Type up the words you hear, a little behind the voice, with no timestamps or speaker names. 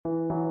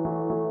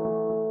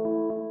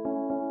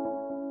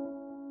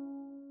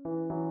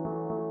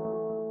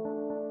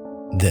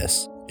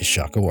This is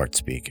Shaco Art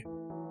Speak.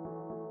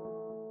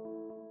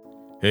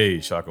 Hey,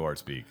 Shaco Art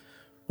Speak.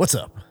 What's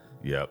up?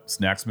 Yep.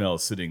 Snack Smell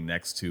is sitting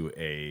next to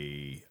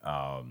a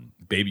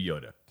Baby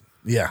Yoda.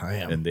 Yeah, I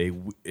am. And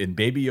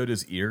Baby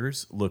Yoda's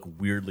ears look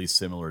weirdly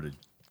similar to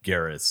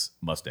Garrett's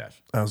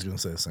mustache. I was going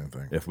to say the same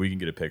thing. If we can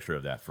get a picture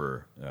of that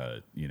for,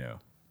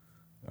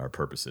 our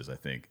purposes, I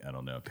think. I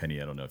don't know.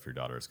 Penny, I don't know if your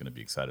daughter is going to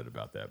be excited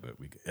about that, but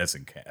that's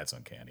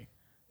uncanny.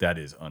 That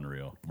is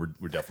unreal.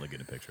 We're definitely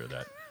getting a picture of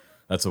that.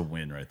 That's a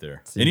win right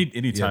there.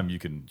 Anytime you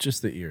can.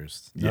 Just the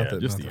ears. Yeah, Not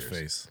just the ears.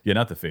 face. Yeah,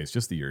 not the face.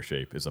 Just the ear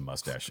shape is a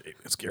mustache shape.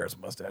 It's Garrett's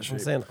mustache shape. I'm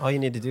saying all you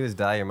need to do is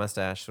dye your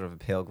mustache sort of a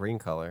pale green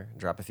color,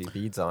 drop a few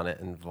beads on it,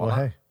 and voila. Well,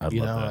 hey, I'd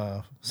love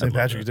that. St. I'd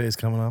love Patrick's that. Day is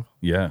coming up.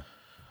 Yeah.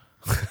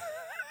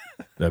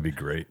 That'd be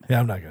great. Yeah,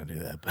 I'm not going to do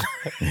that.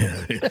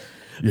 But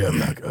Yeah, I'm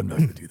not going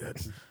to do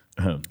that.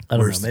 I don't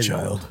Where's know, the maybe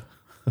child?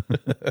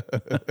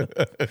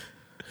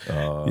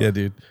 yeah,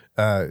 dude.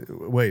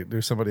 Wait,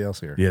 there's somebody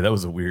else here. Yeah, that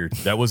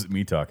wasn't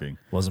me talking.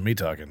 Wasn't me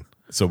talking.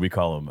 So we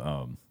call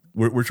him,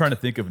 we're trying to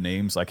think of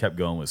names. I kept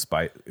going with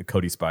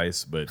Cody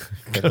Spice, but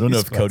I don't know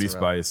if Cody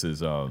Spice is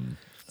So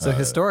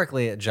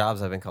historically, at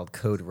jobs, I've been called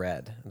Code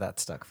Red. That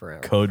stuck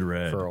forever. Code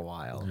Red. For a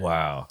while.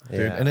 Wow. Dude,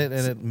 Yeah. and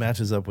it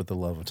matches up with the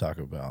love of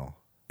Taco Bell.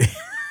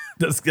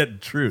 That's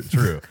good. True.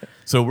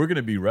 So we're going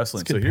to be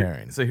wrestling. It's good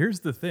pairing. So here's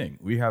the thing.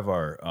 We have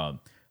our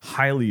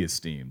highly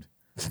esteemed,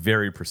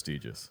 very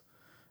prestigious,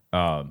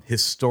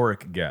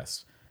 historic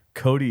guest,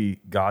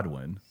 Cody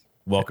Godwin.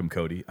 Welcome,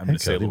 Cody. I'm going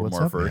to say a Cody, little what's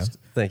more up, man? first.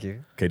 Thank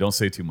you. Okay, don't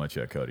say too much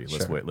yet, Cody.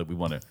 Let's Sure. wait. We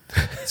want to.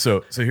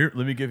 So here,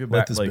 let me give you back.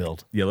 Let this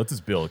build. Yeah, let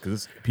this build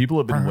because people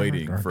have been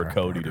waiting for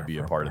Cody to be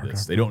a part of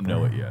this. They don't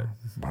know it yet.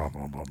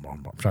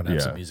 I'm trying to have Yeah.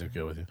 some music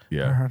go with you.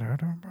 Yeah.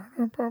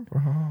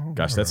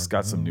 Gosh, that's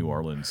got some New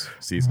Orleans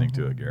seasoning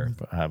to it, Garrett.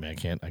 I mean,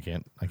 I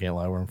can't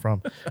lie where I'm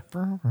from.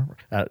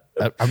 I'm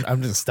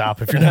going to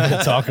stop if you're not going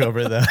to talk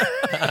over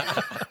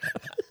that.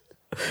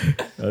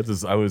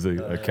 I was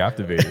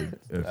captivated.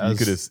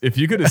 If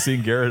you could have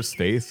seen Garrett's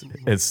face,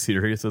 as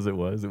serious as it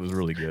was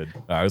really good.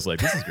 I was like,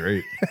 this is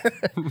great.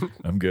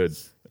 I'm good.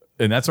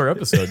 And that's our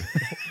episode.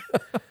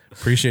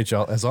 Appreciate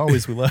y'all. As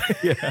always, we love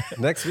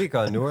Next week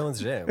on New Orleans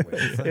Jam.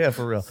 Yeah,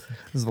 for real.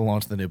 This is the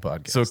launch of the new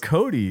podcast. So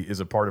Cody is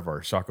a part of our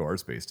Shaco Art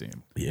Space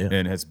team. Yeah.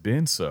 And has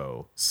been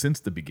so since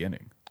the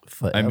beginning.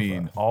 Forever. I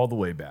mean, all the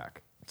way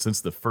back.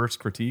 Since the first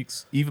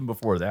critiques, even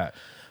before that. I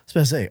was about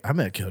to say, I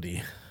met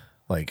Cody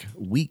like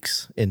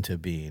weeks into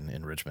being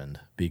in Richmond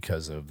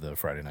because of the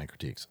Friday night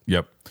critiques.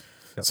 Yep.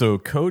 So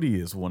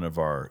Cody is one of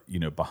our,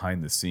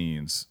 behind the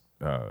scenes,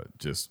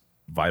 just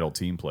vital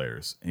team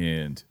players.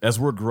 And as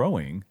we're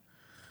growing,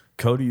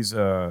 Cody's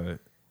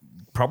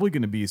probably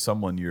going to be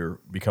someone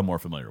you're become more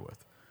familiar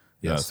with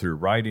Yes. through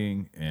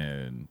writing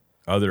and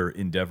other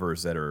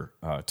endeavors that are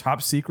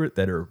top secret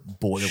that are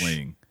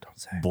boiling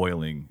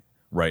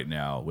right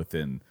now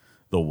within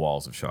the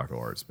walls of Shaco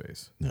Art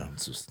Space. No,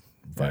 it's just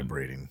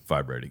vibrating.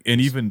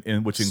 And even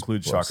which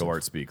includes Explosive. Shaco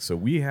Art Speak. So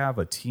we have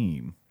a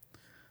team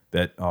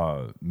that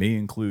may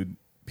include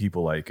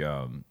people like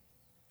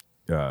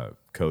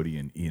Cody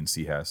and Ian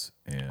C. Hess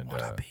and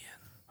What up, Ian?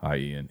 Hi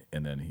Ian.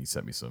 And then he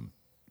sent me some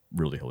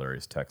really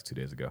hilarious text 2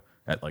 days ago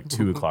at like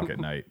 2:00 at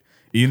night.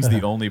 Ian's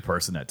the only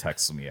person that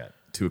texts me at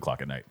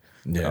 2:00 at night.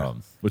 Yeah.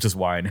 Which is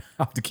why I now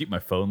have to keep my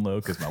phone low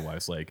because my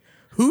wife's like,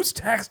 "Who's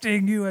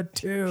texting you at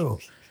 2?"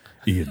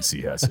 Ian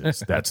C. Hess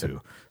is. That's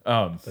who.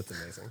 That's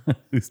amazing.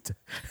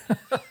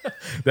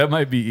 That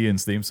might be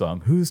Ian's theme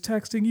song. Who's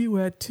texting you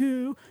at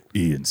 2?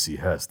 Ian C.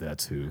 Hess,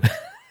 that's who.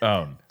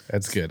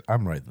 That's good.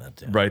 I'm writing that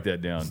down. Write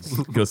that down.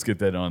 Let's get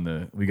that on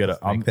the. We got to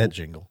Make that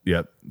jingle.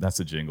 Yep,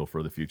 that's a jingle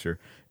for the future.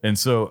 And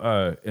so,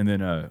 and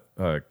then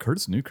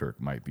Curtis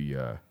Newkirk might be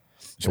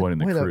joining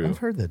the Wait, crew. I've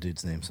heard that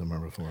dude's name somewhere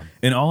before.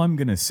 And all I'm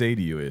gonna say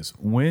to you is,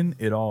 when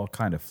it all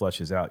kind of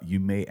fleshes out, you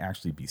may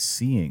actually be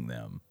seeing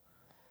them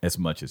as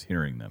much as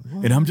hearing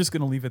them. And I'm just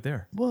gonna leave it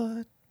there.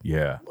 What?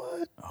 Yeah.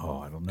 What? Oh,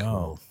 I don't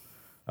know.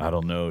 I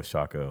don't know,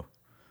 Shaco.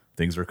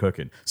 Things are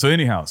cooking. So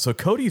anyhow,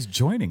 Cody's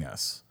joining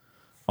us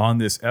on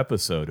this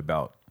episode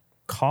about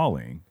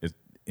calling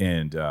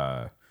and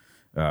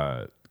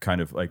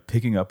kind of like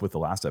picking up with the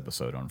last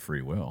episode on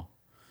free will.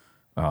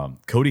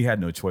 Cody had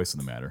no choice in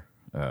the matter.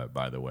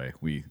 By the way,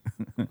 we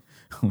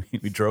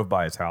we drove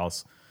by his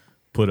house,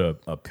 put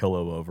a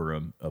pillow over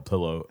him,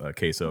 a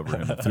case over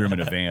him, threw him in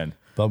a van,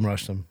 Bum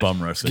rushed him.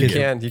 bum rushed You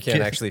him.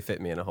 can't actually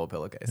fit me in a whole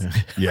pillowcase.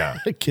 Yeah.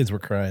 Kids were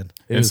crying.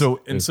 And so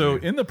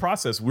in the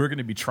process, we're going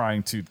to be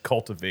trying to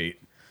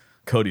cultivate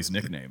Cody's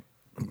nickname.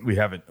 We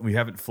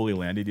haven't fully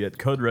landed yet.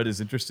 Code Red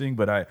is interesting,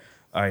 but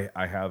I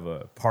have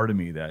a part of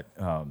me that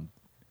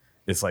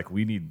it's like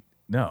we're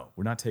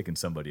not taking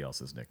somebody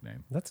else's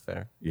nickname. That's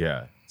fair.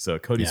 Yeah. So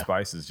Cody Yeah.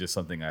 Spice is just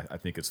something I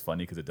think is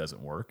funny because it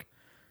doesn't work.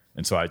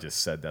 And so I just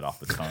said that off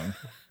the tongue.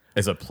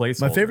 as a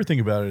placeholder. My favorite thing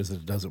about it is that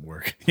it doesn't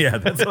work. Yeah,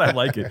 that's what I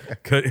like it.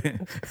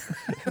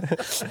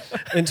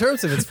 In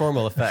terms of its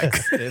formal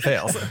effects, it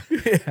fails.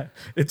 Yeah,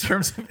 in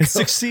terms of It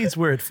succeeds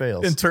where it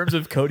fails. in terms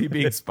of Cody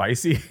being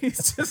spicy,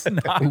 he's just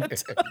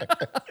not.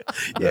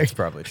 That's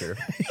probably true.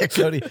 Yeah,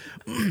 Cody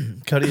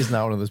is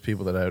not one of those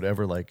people that I would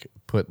ever like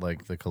put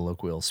like the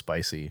colloquial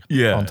spicy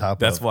Yeah, on top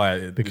that's of. why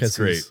it's because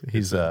great.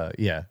 he's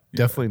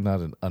definitely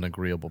not an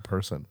unagreeable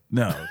person.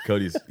 No,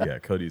 Cody's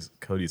like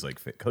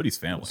Cody's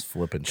family. Just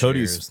flipping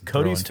Cody's chairs,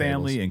 throwing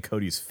family, tables. and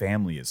Cody's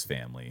family is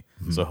family.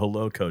 So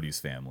hello, Cody's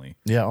family.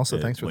 Yeah, also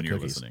thanks for when the you're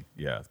cookies. listening.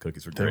 Yeah, the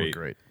cookies were They were great.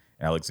 great.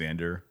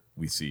 Alexander,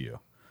 we see you.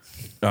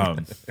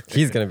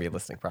 He's going to be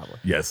listening probably.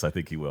 Yes, I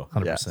think he will.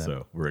 100%.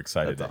 So we're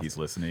excited That's that he's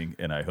listening,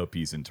 and I hope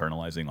he's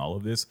internalizing all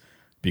of this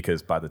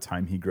because by the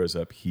time he grows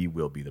up, he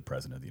will be the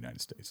president of the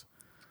United States.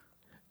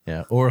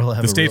 Yeah, or he'll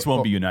have The states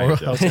won't be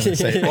united, Or, I was gonna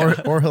say,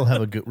 or he'll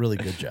have a really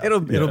good job. It'll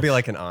be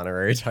like an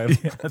honorary title.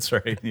 Yeah, that's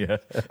right. Yeah,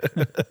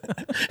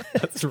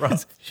 That's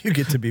rough. You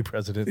get to be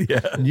president.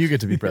 Yeah. And you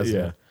get to be yeah.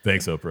 president.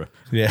 Thanks, Oprah.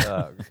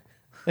 Yeah.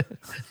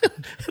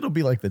 It'll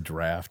be like the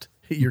draft.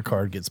 Your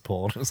card gets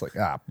pulled. It's like,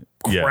 crap.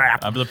 Yeah,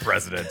 I'm the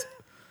president.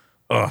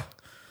 Ugh.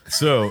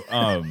 So,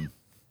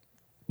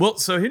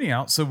 so hitting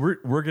out. So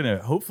we're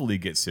gonna hopefully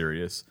get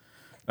serious.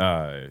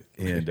 And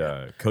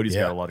Cody's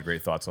Yeah. got a lot of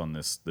great thoughts on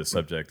this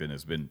subject,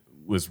 and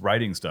was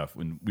writing stuff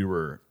when we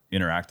were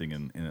interacting,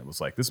 and it was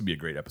like this would be a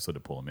great episode to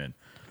pull him in,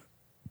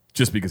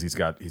 just because he's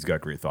got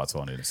great thoughts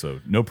on it.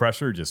 So no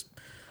pressure, just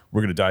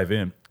we're gonna dive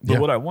in. But Yeah.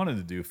 what I wanted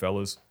to do,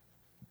 fellas,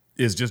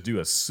 is just do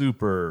a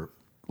super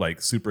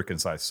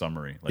concise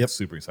summary, Yep.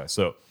 super concise.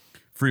 So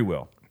free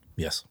will.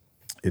 Yes.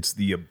 It's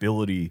the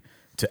ability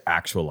to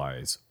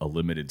actualize a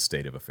limited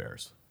state of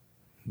affairs.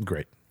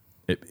 Great.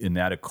 And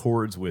that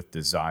accords with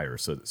desire.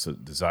 So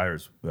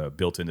desire's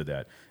built into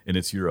that. And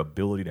it's your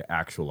ability to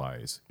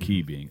actualize,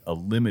 key being a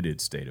limited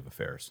state of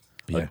affairs,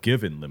 a Yeah.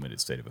 given limited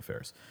state of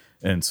affairs.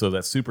 And so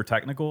that's super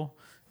technical.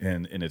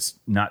 And it's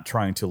not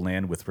trying to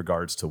land with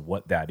regards to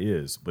what that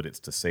is, but it's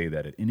to say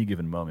that at any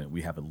given moment,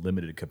 we have a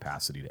limited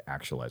capacity to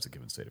actualize a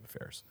given state of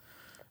affairs.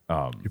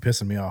 You're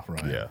pissing me off,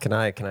 Ryan. Yeah. Can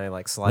I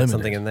like slide Limited.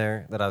 something in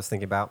there that I was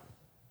thinking about?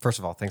 First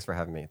of all, thanks for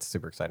having me. It's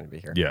super exciting to be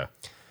here. Yeah.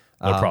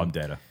 No problem,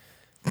 Data.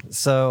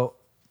 So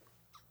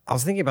I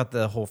was thinking about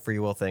the whole free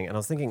will thing, and I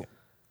was thinking,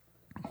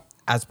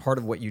 as part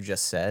of what you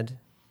just said,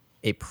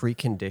 a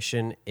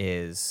precondition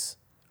is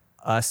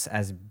us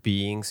as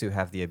beings who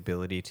have the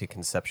ability to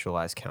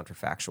conceptualize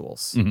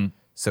counterfactuals.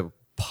 So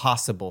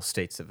possible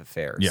states of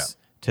affairs Yeah.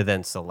 to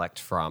then select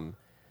from,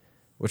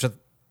 which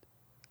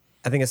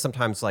I think is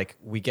sometimes like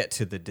we get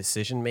to the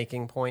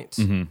decision-making point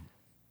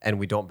and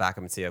we don't back up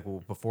and say, like,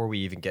 well, before we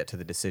even get to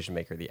the decision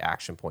maker, the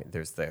action point,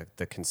 there's the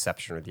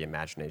conception or the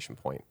imagination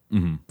point.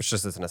 Which,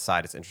 just as an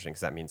aside, is interesting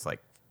because that means like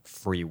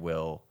free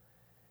will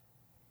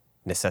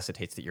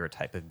necessitates that you're a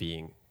type of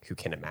being who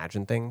can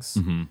imagine things,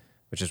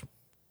 which is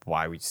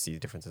why we see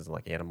differences in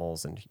like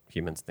animals and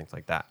humans, things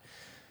like that.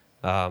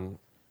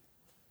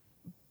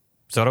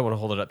 So I don't want to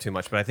hold it up too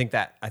much, but I think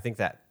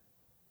that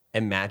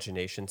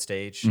imagination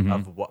stage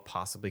of what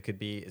possibly could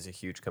be is a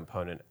huge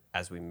component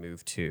as we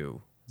move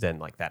to then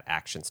like that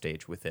action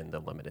stage within the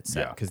limited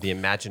set, Yeah. because the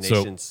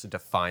imagination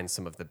defines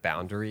some of the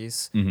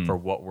boundaries for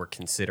what we're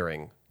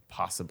considering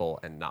possible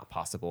and not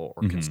possible,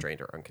 or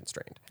constrained or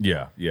unconstrained.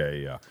 Yeah.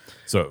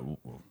 So,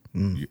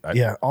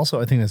 Yeah. Also,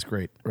 I think that's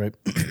great, right?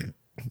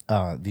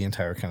 The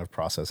entire kind of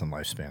process and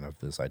lifespan of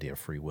this idea of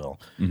free will,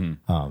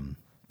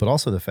 but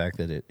also the fact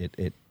that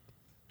it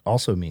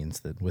also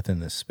means that within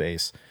this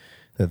space,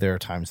 that there are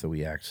times that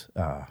we act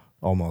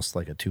almost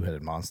like a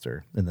two-headed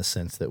monster, in the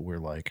sense that we're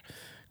like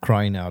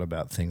crying out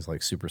about things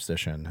like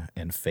superstition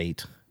and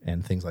fate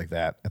and things like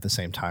that, at the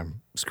same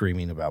time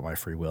screaming about my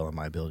free will and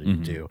my ability to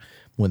do,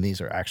 when these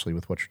are actually,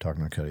 with what you're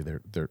talking about, Cody,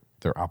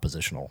 they're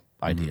oppositional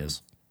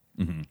ideas.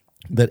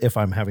 That if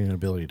I'm having an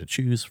ability to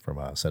choose from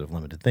a set of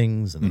limited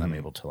things, and then I'm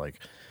able to like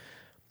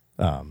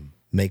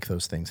make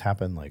those things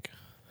happen, like,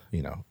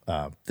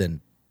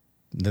 then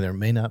there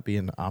may not be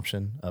an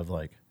option of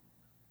like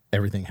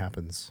everything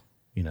happens,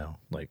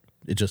 like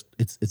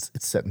it's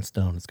set in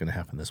stone. It's going to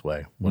happen this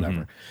way,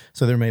 whatever.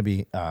 So there may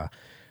be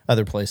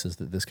other places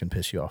that this can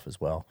piss you off as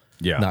well.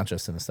 Yeah. Not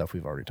just in the stuff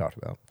we've already talked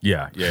about.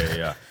 Yeah.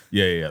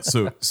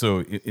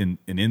 So in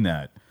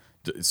that,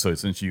 so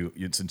since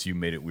you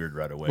made it weird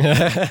right away,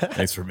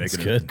 thanks for making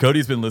it. good.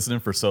 Cody's been listening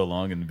for so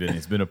long and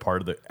he's been a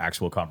part of the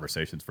actual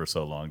conversations for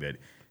so long that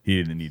he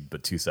didn't need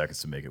but 2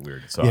 seconds to make it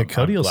weird. So Yeah, I'm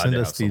Cody will glad send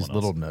to us have these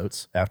someone else. little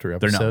notes after They're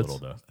episodes not little,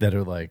 though. that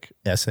are like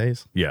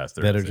essays. Yes,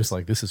 they're that are essays. just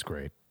like, this is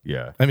great.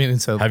 Yeah. I mean,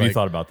 and so Have you like,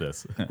 thought about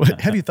this?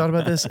 have you thought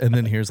about this? And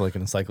then here's like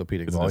an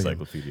encyclopedic It's an volume.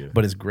 encyclopedia.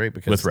 But it's great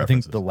because With I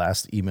think references. the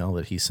last email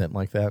that he sent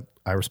like that,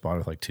 I responded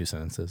with like 2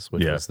 sentences,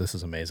 which Yeah. was, "This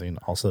is amazing."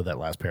 Also, that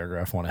last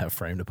paragraph, I want to have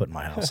framed to put in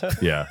my house.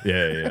 Yeah.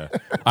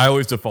 I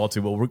always default to,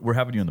 well, we're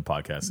having you on the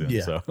podcast soon.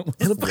 Yeah. So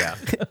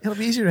It'll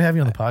be easier to have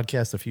you on the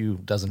podcast a few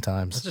dozen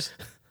times. Just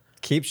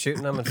keep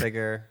shooting them and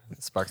figure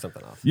spark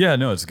something off. Yeah,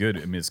 no, it's good.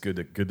 I mean, it's good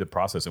to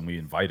process, and we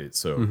invite it.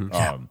 So,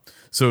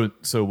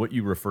 so what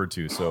you referred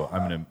to. So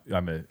I'm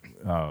gonna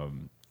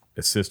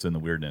assist in the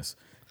weirdness,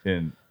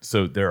 and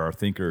so there are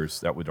thinkers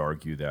that would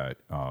argue that.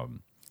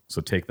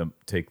 So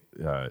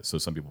so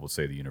some people will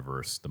say the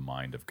universe, the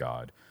mind of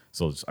God.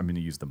 So I'm going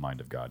to use the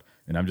mind of God,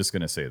 and I'm just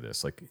going to say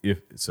this, like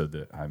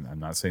I'm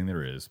not saying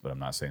there is, but I'm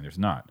not saying there's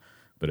not.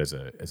 But as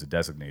a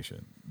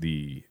designation,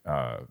 there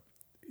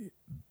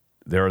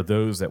are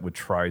those that would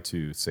try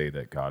to say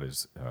that God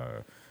is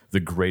the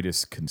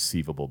greatest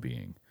conceivable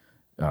being.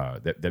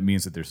 That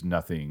means that there's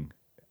nothing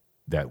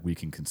that we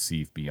can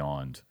conceive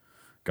beyond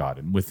God,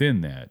 and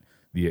within that,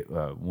 the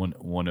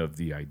one of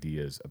the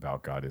ideas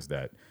about God is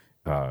that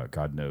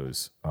God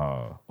knows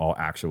all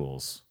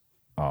actuals,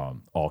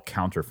 all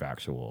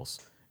counterfactuals,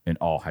 and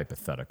all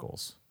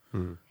hypotheticals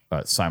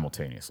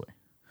simultaneously.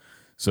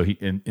 So he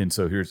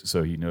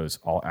knows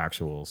all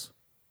actuals,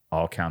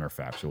 all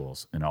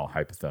counterfactuals, and all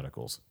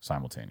hypotheticals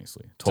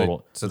simultaneously.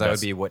 Total. So that would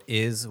be what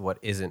is, what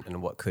isn't,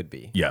 and what could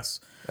be. Yes.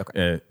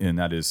 Okay. And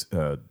that is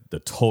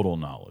the total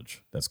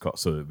knowledge. That's called.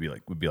 So it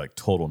would be like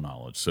total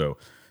knowledge. So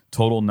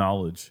total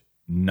knowledge,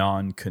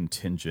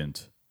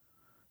 non-contingent.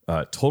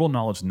 Total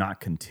knowledge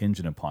not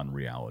contingent upon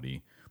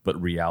reality, but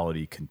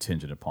reality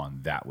contingent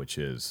upon that which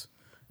is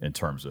in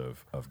terms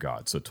of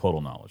God. So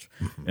total knowledge.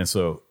 Mm-hmm. And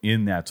so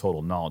in that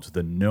total knowledge,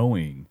 the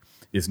knowing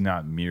is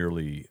not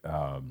merely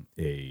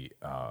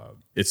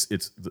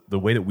it's the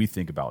way that we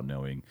think about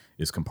knowing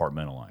is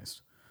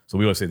compartmentalized. So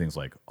we always say things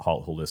like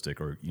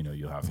holistic, or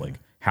you'll have like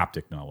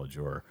haptic knowledge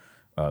or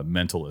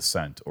mental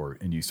assent,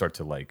 and you start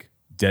to like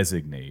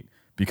designate,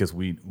 because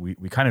we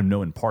kind of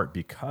know in part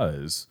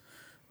because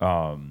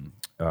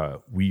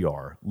we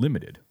are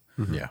limited.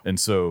 Mm-hmm. Yeah. And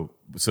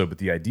but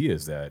the idea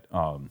is that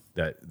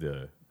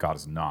the God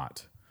is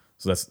not.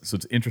 So it's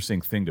an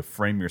interesting thing to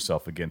frame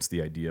yourself against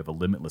the idea of a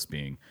limitless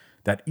being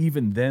that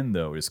even then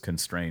though is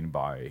constrained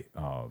by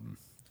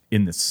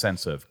in the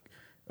sense of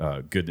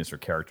goodness or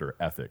character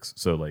ethics.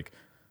 So like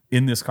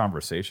in this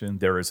conversation,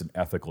 there is an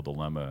ethical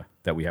dilemma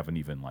that we haven't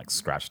even like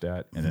scratched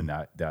at, and then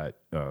that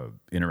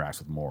interacts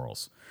with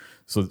morals.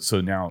 So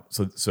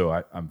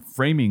I'm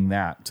framing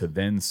that to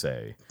then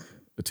say,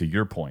 to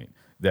your point,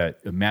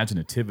 that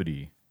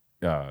imaginativity,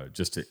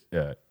 just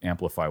to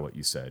amplify what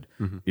you said,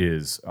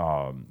 is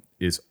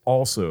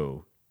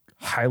also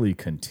highly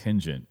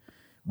contingent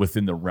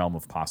within the realm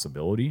of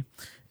possibility,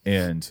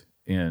 and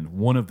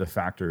one of the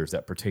factors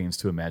that pertains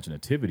to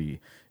imaginativity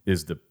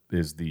is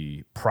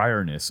the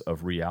priorness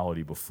of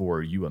reality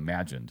before you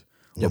imagined,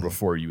 or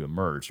before you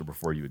emerged, or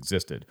before you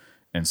existed,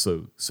 and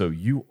so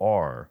you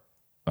are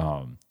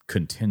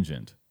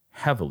contingent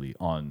heavily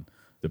on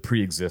the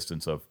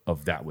pre-existence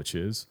of that which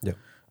is. Yeah.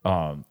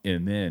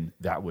 And then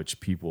that which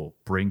people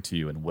bring to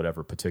you in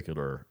whatever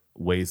particular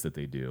ways that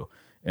they do.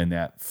 And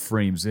that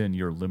frames in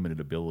your limited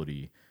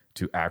ability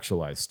to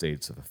actualize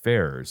states of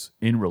affairs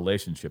in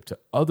relationship to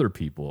other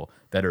people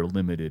that are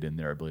limited in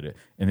their ability.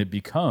 And it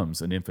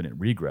becomes an infinite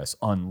regress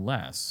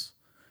unless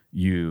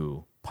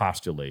you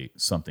postulate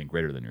something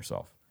greater than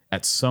yourself.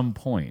 At some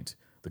point,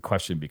 the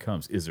question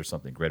becomes, is there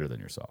something greater than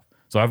yourself?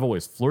 So I've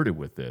always flirted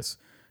with this,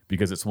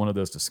 because it's one of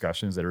those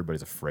discussions that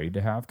everybody's afraid to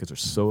have because they're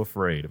so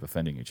afraid of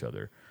offending each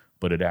other.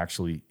 But it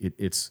actually,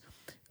 it's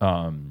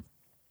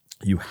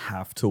you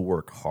have to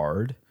work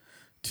hard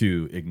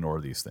to ignore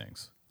these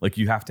things. Like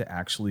you have to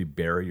actually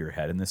bury your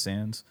head in the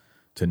sands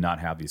to not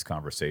have these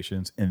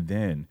conversations. And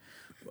then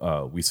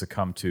we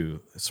succumb to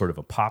sort of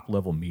a pop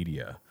level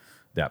media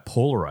that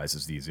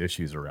polarizes these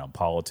issues around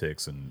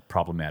politics and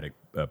problematic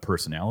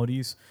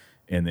personalities.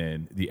 And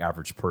then the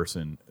average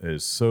person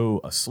is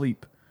so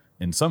asleep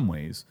in some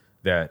ways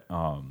that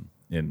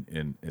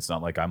and it's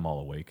not like I'm all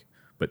awake,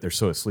 but they're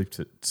so asleep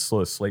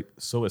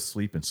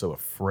and so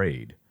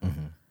afraid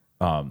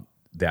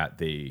that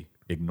they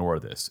ignore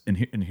this. And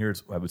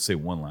here's, I would say,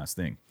 one last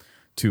thing: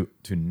 to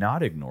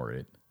not ignore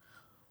it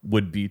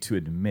would be to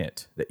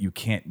admit that you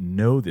can't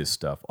know this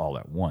stuff all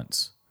at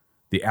once.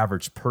 The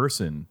average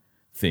person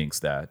thinks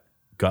that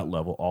gut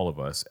level, all of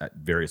us at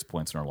various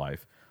points in our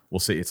life will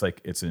say it's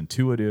an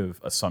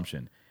intuitive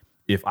assumption.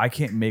 If I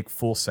can't make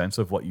full sense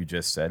of what you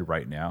just said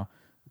right now,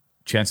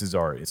 chances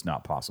are it's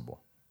not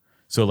possible.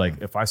 So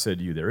like if I said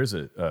to you, there is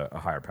a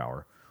higher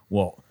power,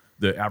 well,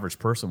 the average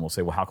person will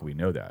say, well, how can we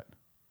know that?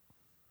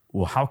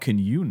 Well, how can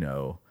you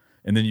know?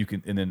 And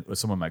then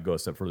someone might go a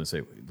step further and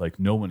say, like,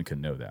 no one can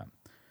know that.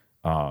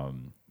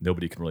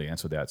 Nobody can really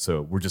answer that.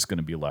 So we're just going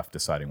to be left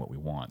deciding what we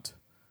want.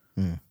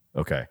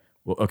 Okay.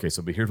 Well, okay.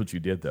 So, but here's what you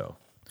did though.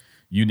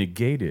 You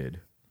negated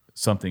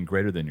something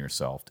greater than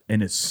yourself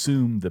and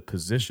assumed the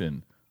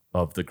position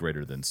of the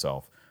greater than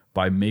self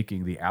by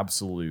making the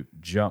absolute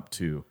jump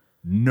to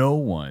no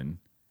one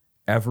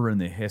ever in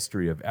the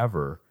history of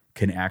ever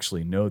can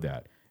actually know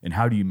that. And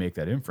how do you make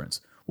that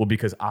inference? Well,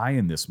 because I,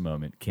 in this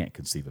moment, can't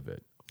conceive of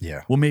it.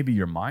 Yeah. Well, maybe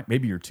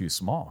you're too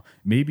small.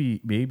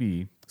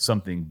 Maybe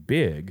something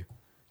big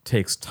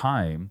takes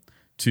time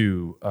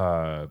to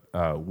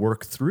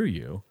work through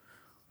you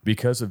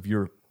because of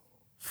your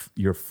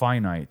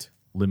finite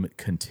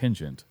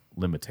contingent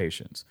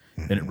limitations.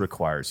 And it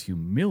requires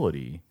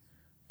humility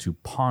to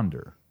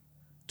ponder,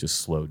 to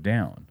slow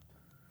down.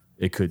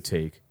 It could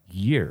take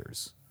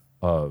years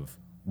of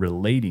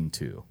relating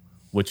to,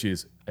 which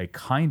is a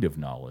kind of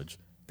knowledge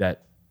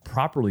that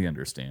properly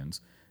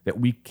understands that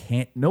we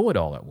can't know it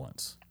all at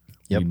once.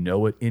 Yep. We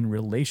know it in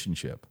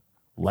relationship,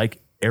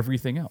 like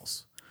everything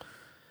else.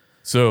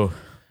 So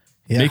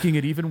making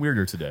it even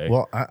weirder today.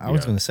 Well, I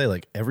was going to say,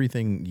 like,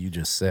 everything you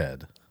just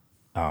said,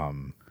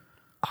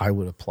 I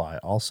would apply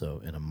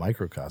also in a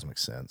microcosmic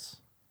sense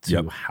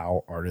to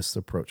how artists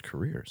approach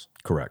careers.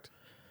 Correct.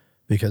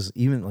 Because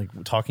even like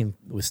talking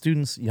with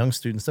students, young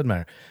students, doesn't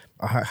matter,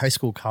 high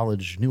school,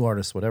 college, new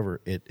artists,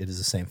 whatever, it is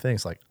the same thing.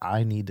 It's like,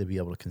 I need to be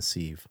able to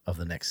conceive of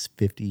the next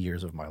 50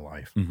 years of my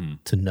life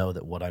to know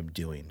that what I'm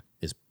doing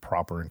is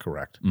proper and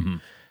correct.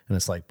 And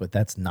it's like, but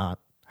that's not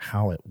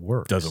how it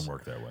works. Doesn't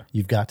work that way.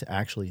 You've got to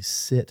actually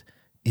sit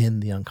in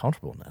the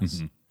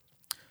uncomfortableness,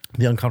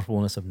 the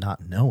uncomfortableness of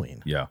not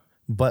knowing. Yeah.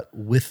 But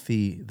with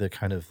the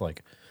kind of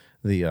like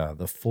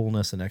the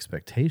fullness and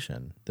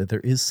expectation that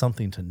there is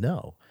something to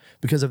know.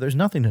 Because if there's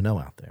nothing to know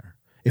out there,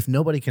 if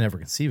nobody can ever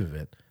conceive of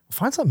it,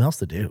 find something else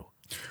to do.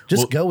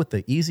 Just go with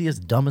the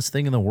easiest, dumbest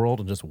thing in the world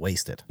and just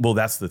waste it. Well,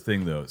 that's the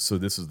thing, though. So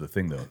this is the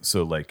thing, though.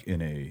 So like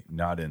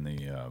not in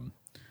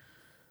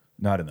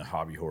the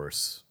hobby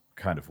horse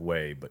kind of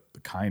way, but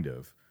kind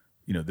of,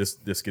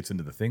 this gets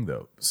into the thing,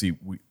 though. See,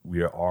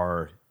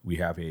 we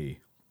have a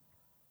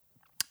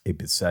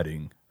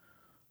besetting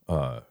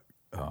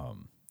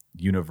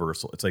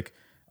universal. It's like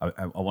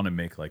I want to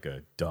make like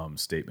a dumb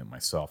statement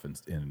myself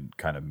and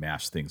kind of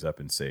mash things up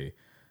and say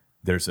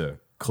there's a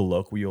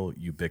colloquial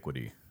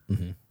ubiquity,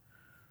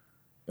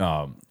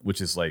 which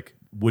is like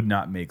would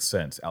not make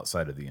sense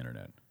outside of the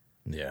internet.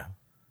 Yeah,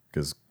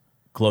 because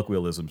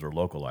colloquialisms are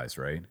localized,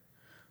 right?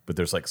 But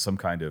there's like some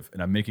kind of,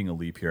 and I'm making a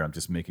leap here. I'm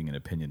just making an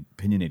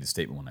opinionated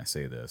statement when I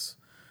say this.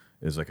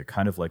 Is like a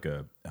kind of like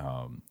a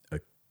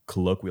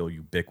colloquial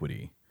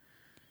ubiquity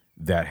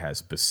that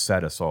has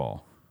beset us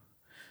all.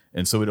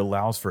 And so it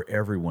allows for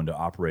everyone to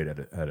operate at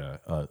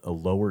a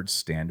lowered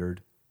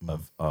standard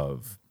of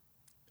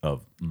I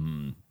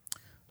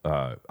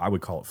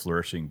would call it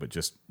flourishing, but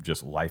just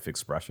life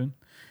expression.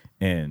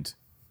 And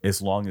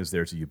as long as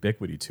there's a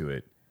ubiquity to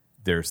it,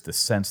 there's the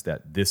sense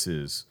that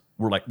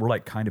we're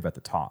like kind of at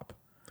the top,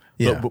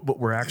 but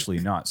we're actually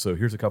not. So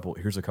here's a couple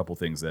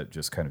things that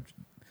just kind of,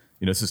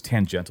 this is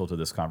tangential to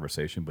this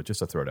conversation, but just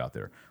to throw it out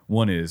there.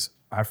 One is,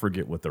 I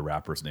forget what the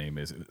rapper's name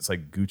is. It's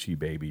like Gucci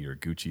Baby or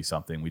Gucci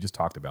something. We just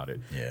talked about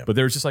it. Yeah. But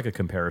there's just like a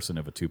comparison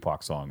of a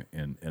Tupac song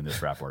and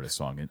this rap artist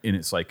song. And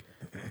it's like,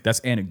 that's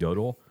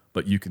anecdotal,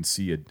 but you can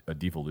see a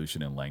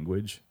devolution in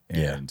language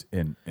and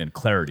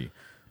clarity.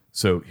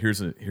 So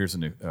here's I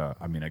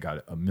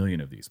got a million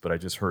of these, but I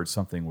just heard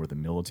something where the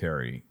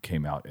military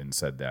came out and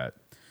said that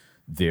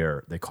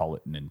they call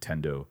it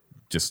Nintendo,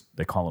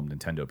 they call them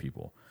Nintendo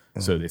people.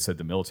 So they said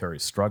the military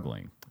is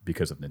struggling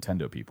because of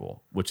Nintendo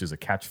people, which is a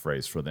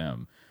catchphrase for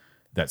them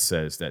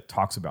that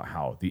talks about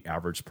how the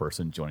average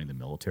person joining the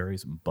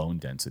military's bone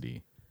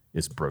density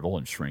is brittle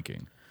and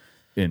shrinking.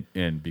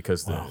 And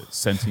because the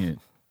sentient,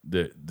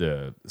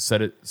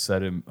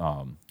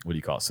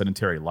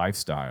 sedentary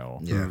lifestyle.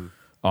 Yeah.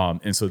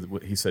 And so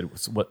what he said,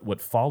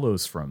 what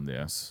follows from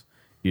this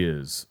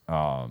is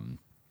an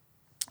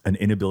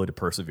inability to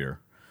persevere,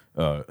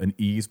 an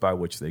ease by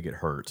which they get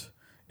hurt,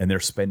 and they're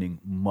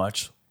spending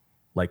much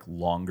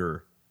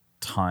longer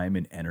time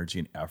and energy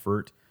and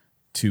effort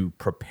to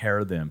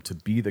prepare them to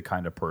be the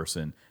kind of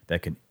person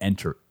that can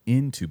enter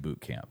into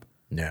boot camp.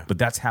 Yeah. But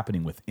that's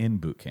happening within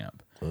boot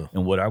camp.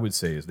 And what I would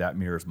say is that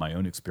mirrors my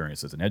own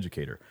experience as an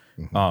educator.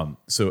 And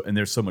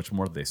there's so much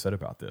more that they said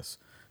about this.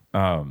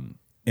 And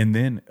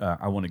then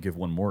I want to give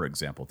one more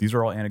example. These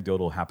are all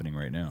anecdotal happening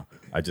right now.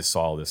 I just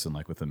saw this in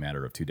within a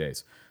matter of 2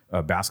 days.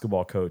 A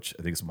basketball coach,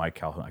 I think it's Mike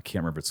Calhoun. I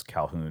can't remember if it's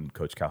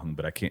Coach Calhoun,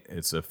 but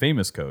it's a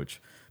famous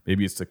coach.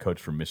 Maybe it's the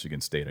coach from Michigan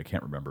State. I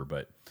can't remember.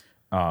 But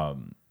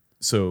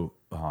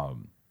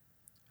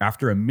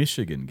after a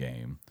Michigan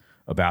game,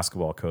 a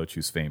basketball coach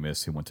who's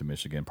famous, who went to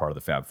Michigan, part of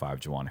the Fab Five,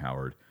 Juwan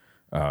Howard,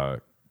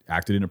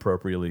 acted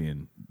inappropriately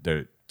and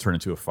turned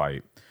into a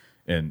fight.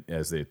 And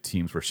as the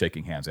teams were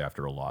shaking hands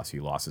after a loss,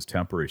 he lost his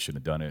temper. He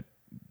shouldn't have done it.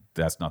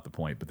 That's not the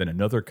point. But then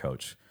another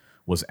coach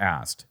was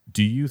asked,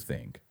 do you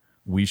think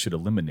we should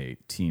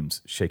eliminate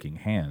teams shaking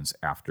hands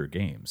after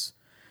games?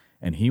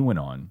 And he went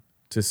on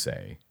to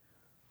say,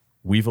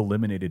 we've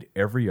eliminated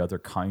every other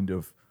kind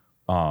of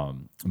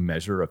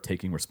measure of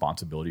taking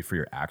responsibility for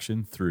your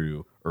action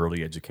through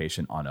early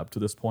education on up to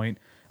this point,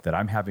 that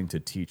I'm having to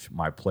teach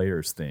my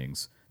players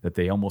things that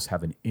they almost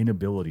have an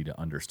inability to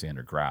understand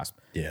or grasp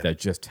that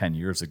just 10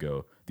 years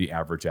ago, the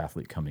average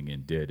athlete coming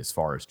in did, as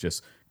far as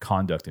just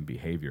conduct and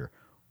behavior.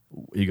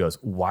 He goes,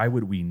 why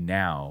would we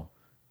now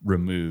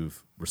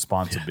remove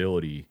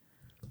responsibility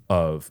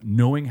of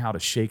knowing how to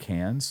shake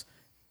hands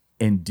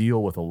and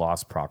deal with a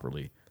loss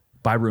properly?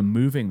 By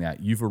removing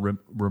that, you've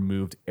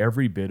removed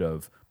every bit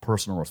of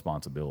personal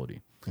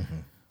responsibility.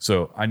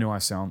 So I know I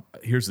sound.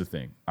 Here's the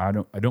thing. I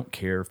don't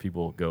care if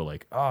people go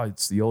like, "Oh,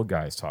 it's the old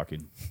guys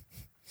talking,"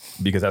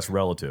 because that's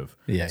relative.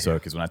 Yeah. So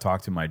because when I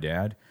talk to my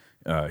dad,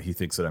 he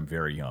thinks that I'm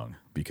very young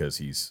because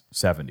he's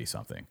 70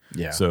 something.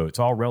 Yeah. So it's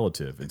all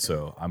relative, and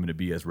so I'm going to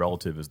be as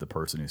relative as the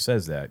person who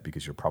says that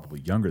because you're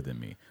probably younger than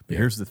me. But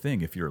here's the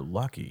thing: if you're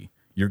lucky,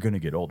 you're going to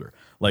get older.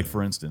 Like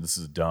for instance, this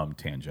is dumb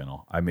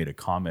tangential. I made a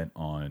comment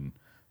on.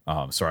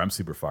 Sorry, I'm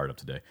super fired up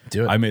today.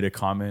 Do it. I made a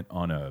comment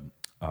on a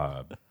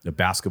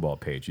basketball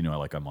page. You know,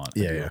 like I'm on I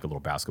do Yeah. like a little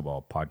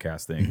basketball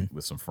podcast thing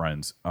with some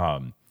friends.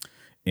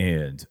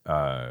 And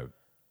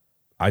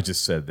I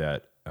just said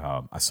that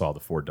I saw the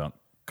 4 dunk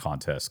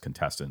contest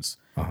contestants,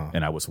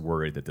 and I was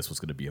worried that this was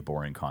going to be a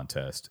boring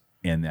contest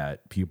and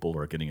that people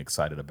are getting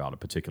excited about a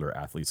particular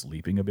athlete's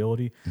leaping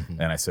ability.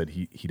 And I said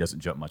he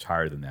doesn't jump much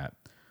higher than that.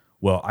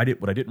 Well,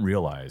 what I didn't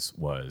realize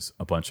was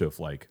a bunch of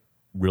like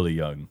really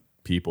young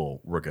people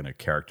were going to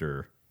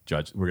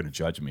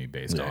judge me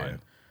based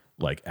on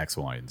like X,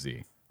 Y, and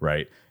Z,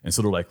 right? And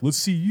so they're like, let's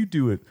see you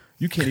do it.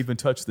 You can't even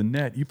touch the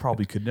net. You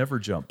probably could never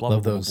jump. Blah,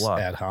 Love blah, those blah,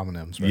 blah. ad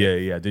hominems, right?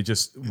 Yeah. They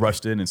just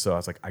rushed in. And so I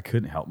was like, I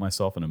couldn't help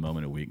myself in a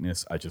moment of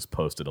weakness. I just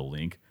posted a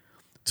link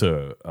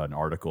to an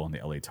article in the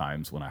LA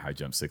Times when I high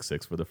jumped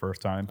 6'6" for the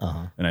first time.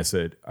 And I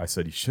said,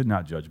 you should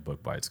not judge a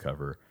book by its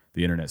cover.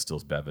 The internet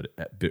still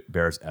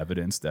bears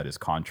evidence that is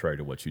contrary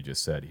to what you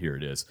just said. Here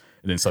it is.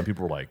 And then some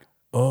people were like,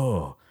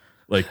 oh,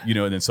 like, you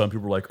know, and then some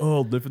people were like,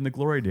 oh, live in the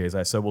glory days.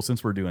 I said, well,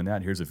 since we're doing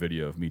that, here's a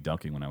video of me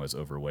dunking when I was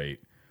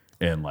overweight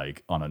and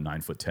like on a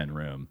 9'10"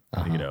 rim,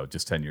 you know,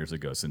 just 10 years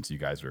ago, since you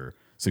guys are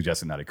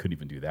suggesting that I couldn't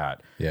even do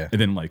that. Yeah.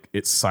 And then like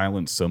it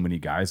silenced so many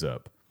guys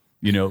up,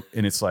 you know,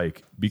 and it's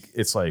like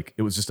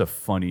it was just a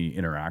funny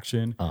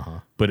interaction,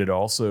 but it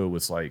also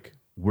was like,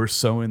 we're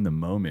so in the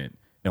moment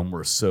and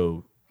we're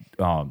so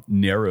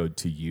narrowed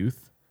to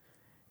youth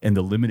and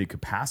the limited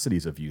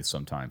capacities of youth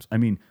sometimes. I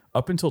mean,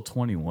 up until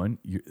 21,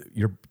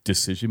 your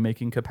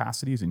decision-making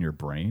capacities in your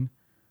brain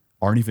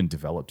aren't even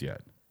developed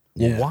yet.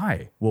 Yeah.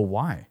 Well,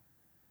 why?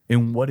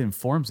 And what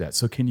informs that?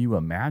 So can you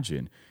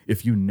imagine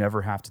if you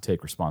never have to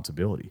take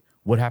responsibility?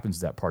 What happens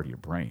to that part of your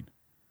brain?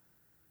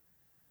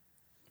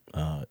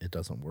 It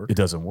doesn't work. It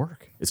doesn't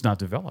work. It's not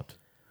developed.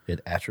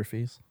 It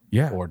atrophies.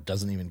 Yeah. Or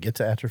doesn't even get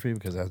to atrophy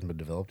because it hasn't been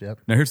developed yet.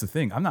 Now, here's the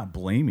thing. I'm not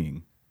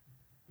blaming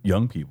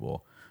young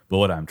people, but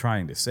what I'm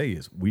trying to say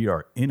is we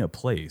are in a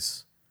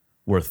place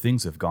where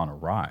things have gone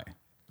awry.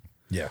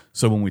 Yeah.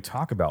 So when we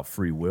talk about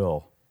free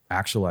will,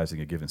 actualizing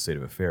a given state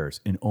of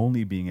affairs and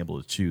only being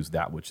able to choose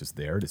that which is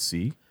there to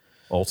see,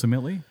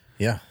 ultimately,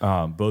 Yeah.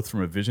 both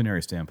from a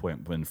visionary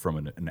standpoint and from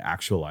an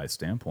actualized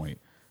standpoint,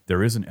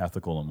 there is an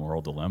ethical and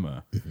moral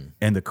dilemma.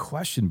 And the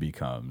question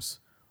becomes,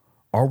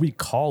 are we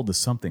called to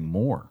something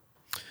more?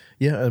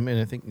 Yeah, I mean,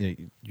 I think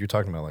you're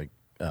talking about like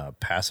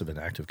passive and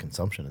active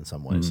consumption in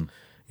some ways,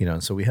 you know.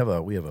 And so we have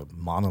a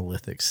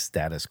monolithic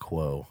status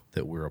quo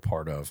that we're a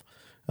part of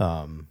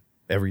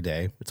every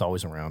day. It's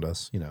always around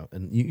us, you know.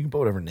 And you can put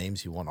whatever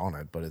names you want on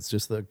it, but it's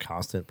just the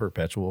constant,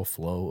 perpetual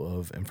flow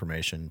of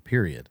information.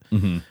 Period.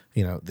 You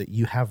know, that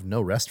you have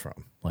no rest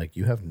from. Like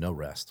you have no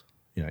rest.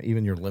 You know,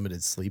 even your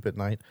limited sleep at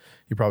night,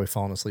 you're probably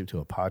falling asleep to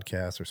a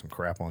podcast or some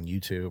crap on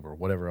YouTube or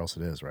whatever else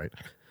it is, right?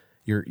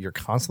 You're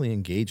constantly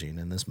engaging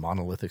in this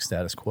monolithic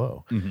status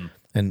quo.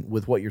 And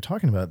with what you're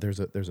talking about, there's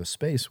a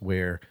space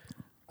where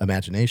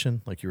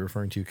imagination, like you're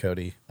referring to,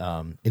 Cody,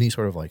 any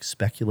sort of like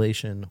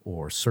speculation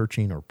or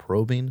searching or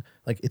probing,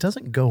 like it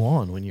doesn't go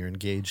on when you're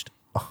engaged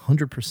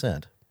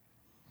 100%,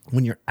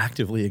 when you're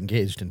actively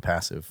engaged in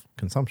passive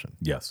consumption.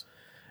 Yes.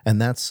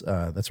 And that's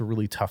a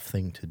really tough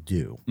thing to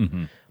do.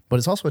 But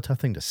it's also a tough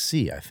thing to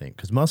see, I think,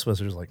 because most of us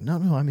are just like, no,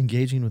 I'm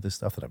engaging with this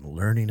stuff that I'm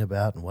learning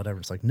about and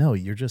whatever. It's like, no,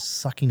 you're just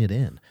sucking it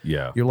in.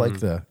 Yeah. You're like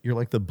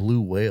the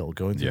blue whale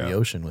going through the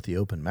ocean with the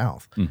open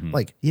mouth.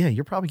 Like, yeah,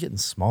 you're probably getting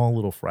small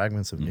little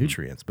fragments of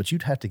nutrients, but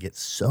you'd have to get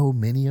so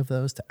many of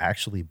those to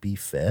actually be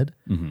fed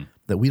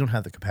that we don't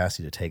have the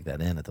capacity to take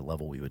that in at the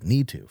level we would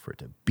need to for it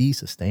to be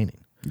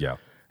sustaining. Yeah.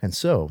 And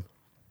so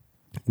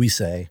we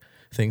say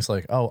things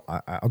like, oh,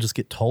 I'll just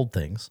get told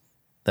things.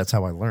 That's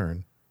how I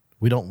learn.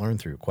 We don't learn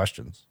through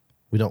questions.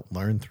 We don't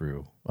learn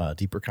through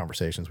deeper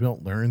conversations. We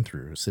don't learn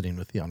through sitting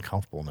with the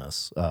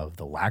uncomfortableness of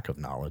the lack of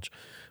knowledge.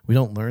 We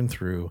don't learn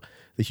through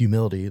the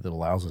humility that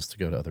allows us to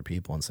go to other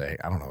people and say,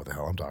 I don't know what the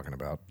hell I'm talking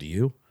about. Do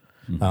you?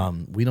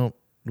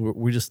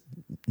 We just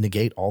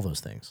negate all those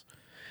things.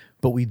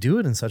 But we do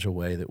it in such a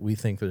way that we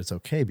think that it's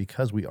okay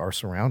because we are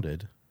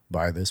surrounded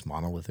by this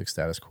monolithic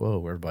status quo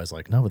where everybody's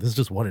like, no, but this is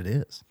just what it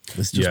is.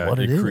 This is just what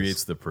it is. It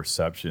creates the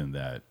perception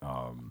that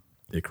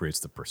it creates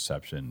the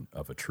perception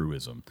of a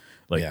truism.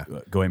 Like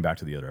going back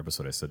to the other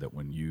episode, I said that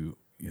when you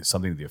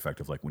something to the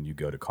effect of like when you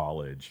go to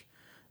college,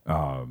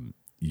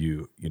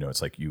 you know,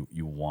 it's like you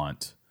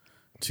want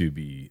to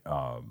be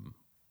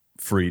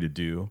free to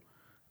do,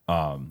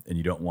 and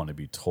you don't want to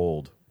be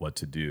told what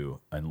to do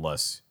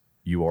unless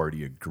you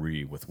already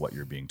agree with what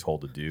you're being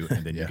told to do,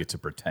 and then you get to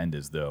pretend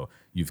as though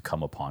you've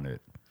come upon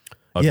it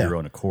of your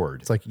own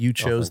accord. It's like you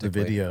chose the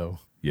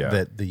video Yeah.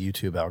 that the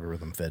YouTube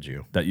algorithm fed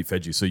you. That you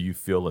fed you. So you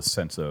feel a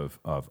sense of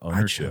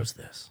ownership. I chose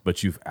this.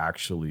 But you've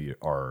actually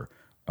are.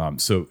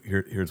 So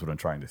here's what I'm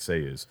trying to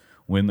say is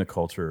when the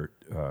culture,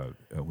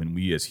 when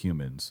we as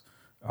humans,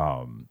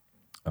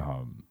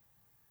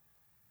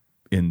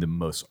 in the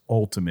most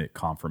ultimate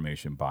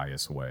confirmation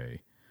bias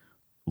way,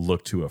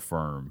 look to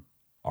affirm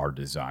our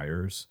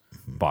desires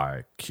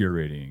by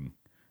curating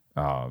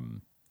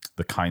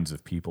the kinds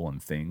of people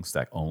and things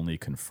that only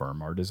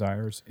confirm our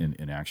desires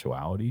in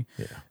actuality,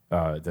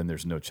 then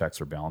there's no checks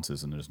or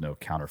balances and there's no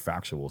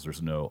counterfactuals.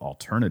 There's no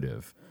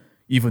alternative,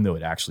 even though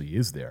it actually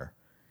is there.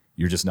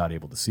 You're just not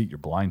able to see it. You're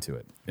blind to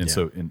it. And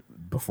so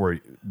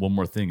one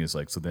more thing is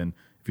like, so then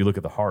if you look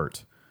at the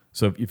heart,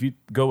 so if you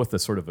go with the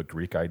sort of a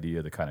Greek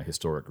idea, the kind of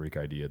historic Greek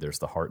idea, there's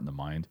the heart and the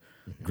mind.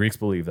 Greeks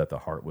believe that the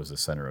heart was the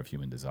center of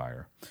human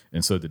desire.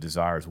 And so the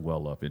desires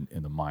well up in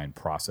the mind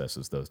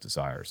processes those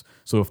desires.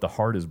 So if the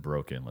heart is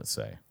broken, let's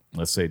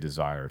say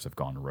desires have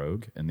gone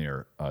rogue and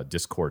they're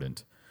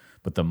discordant,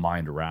 but the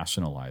mind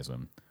rationalize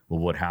them. Well,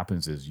 what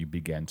happens is you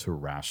begin to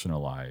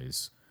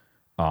rationalize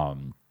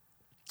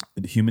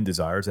human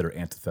desires that are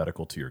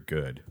antithetical to your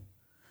good.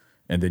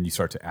 And then you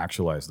start to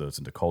actualize those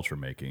into culture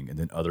making, and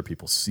then other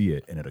people see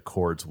it and it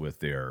accords with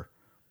their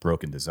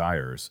broken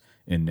desires.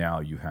 And now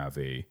you have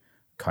a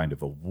kind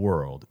of a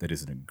world that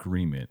is in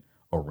agreement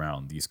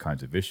around these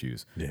kinds of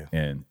issues. Yeah.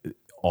 And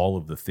all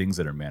of the things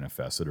that are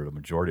manifested, or the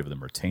majority of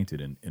them, are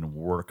tainted and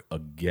work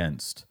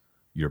against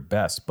your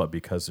best. But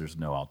because there's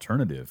no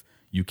alternative,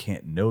 you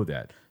can't know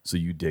that. So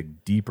you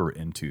dig deeper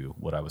into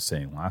what I was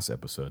saying last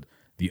episode,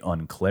 the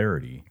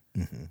unclarity,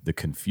 the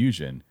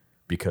confusion,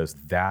 because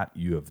that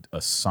you have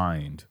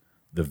assigned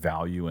the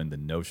value and the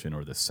notion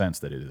or the sense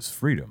that it is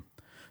freedom.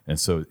 And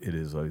so it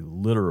is a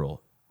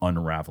literal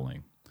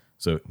unraveling.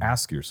 So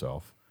ask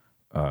yourself,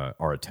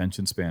 are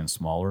attention spans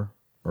smaller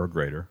or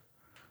greater?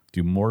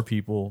 Do more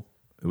people,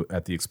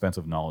 at the expense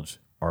of knowledge,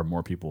 are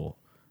more people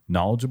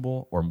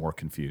knowledgeable or more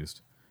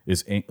confused?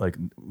 Like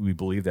we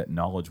believe that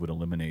knowledge would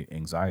eliminate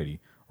anxiety.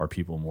 Are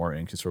people more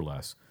anxious or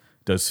less?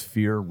 Does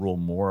fear rule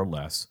more or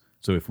less?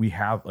 So if we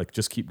have, like,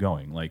 just keep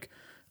going. Like,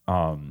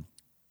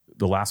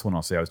 the last one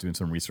I'll say, I was doing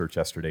some research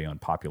yesterday on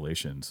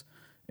populations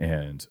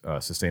and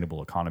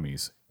sustainable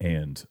economies,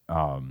 and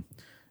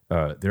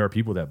there are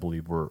people that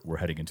believe we're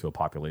heading into a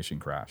population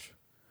crash.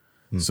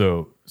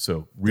 So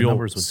real the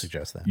numbers would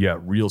suggest that. Yeah,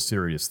 real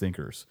serious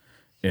thinkers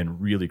and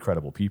really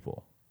credible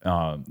people.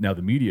 Now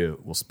the media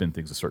will spin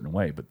things a certain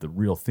way, but the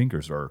real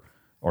thinkers are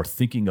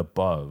thinking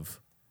above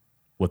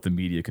what the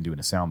media can do in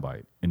a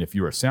soundbite. And if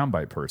you're a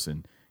soundbite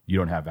person, you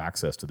don't have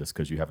access to this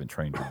because you haven't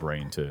trained your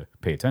brain to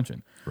pay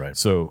attention. Right.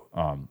 So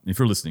if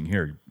you're listening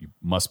here, you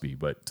must be,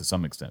 but to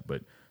some extent.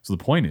 But so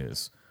the point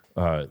is,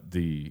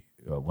 when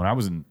I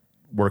was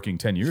working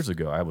 10 years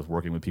ago, I was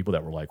working with people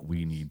that were like,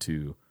 we need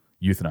to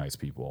euthanize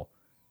people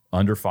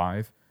under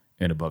 5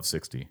 and above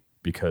 60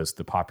 because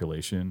the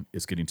population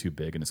is getting too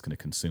big and it's going to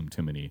consume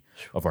too many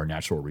of our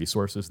natural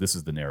resources. This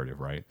is the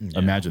narrative, right? Yeah.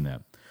 Imagine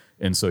that.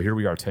 And so here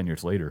we are 10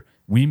 years later.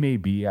 We may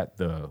be at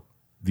the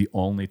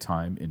only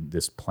time in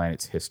this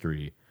planet's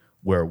history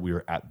where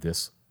we're at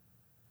this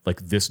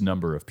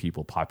number of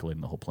people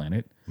populating the whole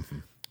planet,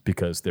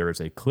 because there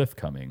is a cliff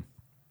coming.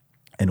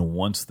 And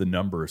once the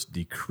numbers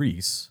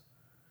decrease,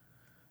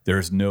 there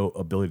is no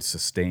ability to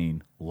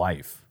sustain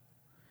life.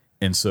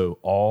 And so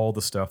all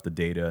the stuff the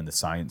data and the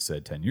science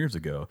said 10 years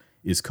ago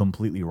is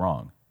completely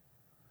wrong.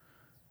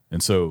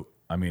 And so,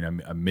 I mean,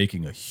 I'm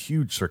making a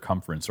huge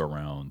circumference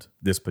around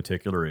this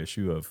particular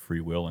issue of free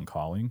will and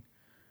calling.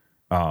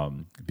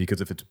 Because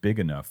if it's big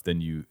enough,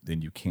 then you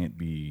can't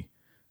be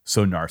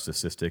so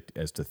narcissistic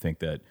as to think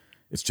that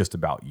it's just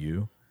about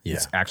you. Yeah.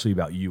 It's actually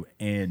about you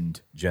and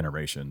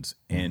generations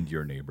and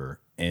your neighbor.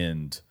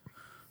 And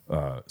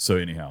so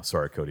anyhow,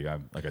 sorry, Cody.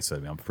 Like I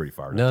said, I'm pretty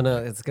fired up. No,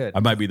 it's good.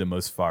 I might be the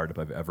most fired up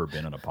I've ever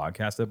been on a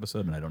podcast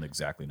episode, and I don't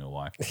exactly know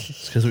why.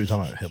 It's because we were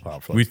talking about hip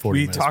hop for like 40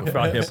 minutes. We talked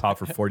about hip hop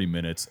for 40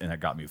 minutes, and that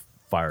got me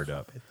fired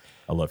up.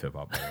 I love hip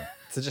hop.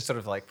 So just sort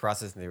of like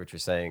processing what you're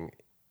saying.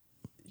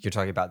 You're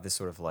talking about this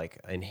sort of like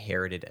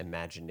inherited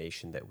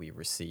imagination that we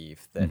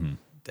receive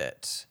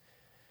that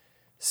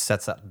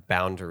sets up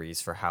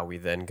boundaries for how we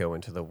then go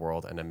into the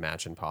world and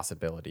imagine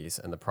possibilities.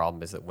 And the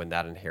problem is that when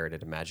that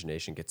inherited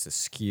imagination gets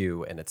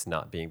askew and it's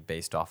not being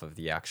based off of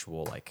the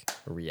actual like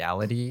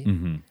reality,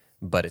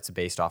 but it's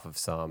based off of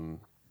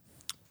some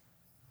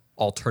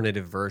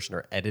alternative version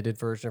or edited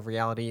version of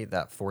reality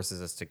that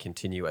forces us to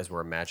continue as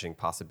we're imagining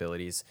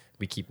possibilities.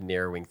 We keep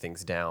narrowing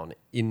things down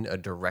in a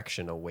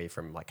direction away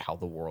from like how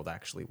the world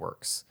actually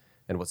works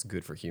and what's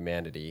good for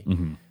humanity,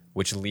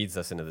 which leads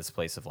us into this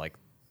place of like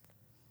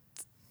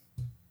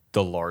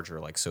the larger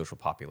like social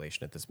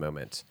population at this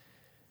moment.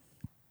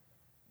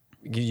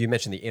 You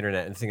mentioned the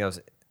internet, and the thing that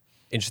was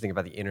interesting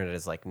about the internet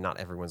is like not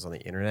everyone's on the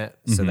internet,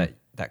 so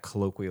that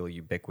colloquial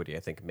ubiquity I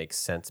think makes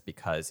sense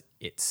because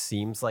it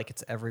seems like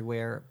it's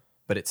everywhere,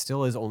 but it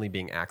still is only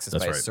being accessed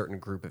by a certain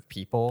group of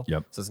people.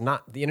 Yep. So it's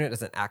not, the internet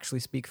doesn't actually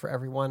speak for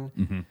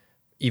everyone.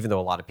 even though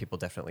a lot of people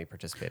definitely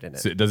participate in it.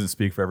 So it doesn't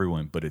speak for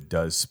everyone, but it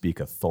does speak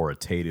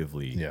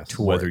authoritatively, Yes.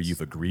 whether Towards-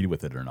 you've agreed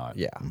with it or not.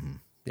 Yeah.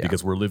 Yeah.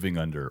 Because we're living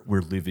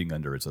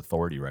under its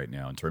authority right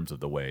now in terms of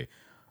the way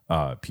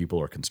people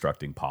are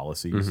constructing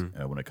policies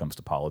when it comes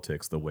to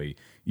politics.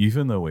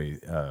 Even the way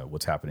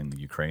what's happening in the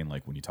Ukraine,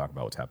 like when you talk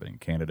about what's happening in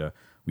Canada,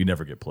 we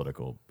never get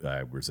political. I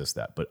resist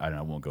that, but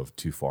I won't go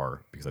too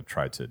far because I've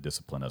tried to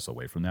discipline us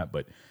away from that.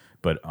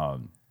 But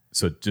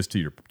so just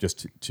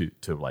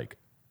to like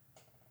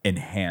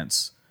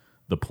enhance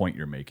the point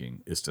you're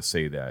making is to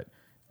say that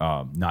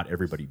not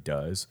everybody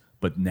does,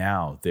 but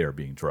now they're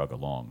being drug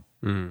along.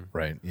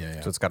 Right. Yeah.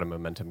 So it's got a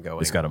momentum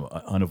going. It's got an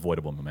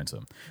unavoidable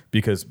momentum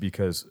because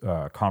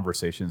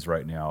conversations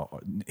right now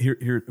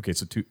here. Okay,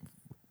 so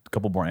a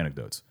couple more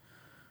anecdotes.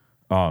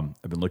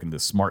 I've been looking at the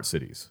smart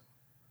cities,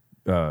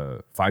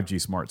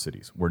 5G smart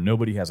cities, where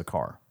nobody has a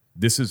car.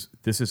 This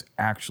is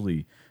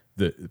actually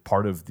the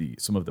part of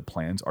some of the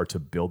plans are to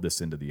build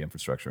this into the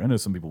infrastructure. I know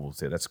some people will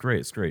say that's great,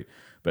 it's great,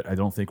 but I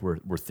don't think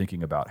we're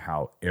thinking about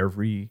how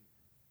every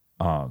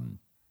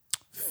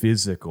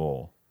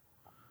physical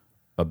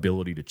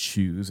ability to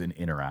choose and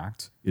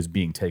interact is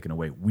being taken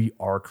away. We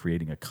are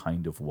creating a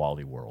kind of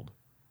WALL-E world.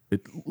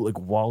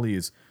 WALL-E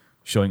is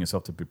showing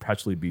itself to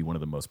perpetually be one of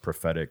the most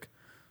prophetic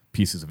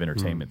pieces of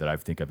entertainment that I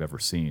think I've ever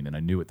seen. And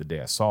I knew it the day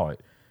I saw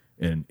it.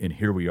 And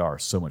here we are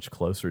so much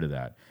closer to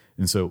that.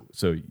 And so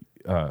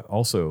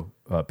also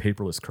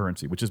paperless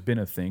currency, which has been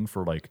a thing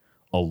for like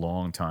a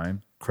long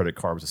time. Credit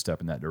card was a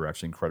step in that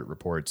direction. Credit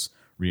reports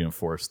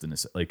reinforced. And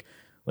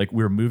like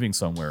we're moving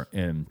somewhere,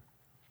 and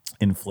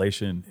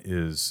inflation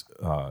is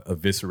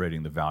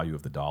eviscerating the value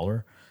of the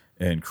dollar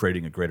and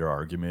creating a greater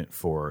argument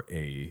for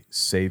a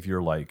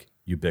savior-like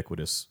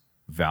ubiquitous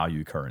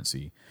value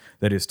currency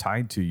that is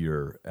tied to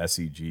your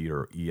SEG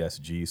or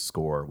ESG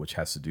score, which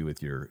has to do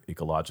with your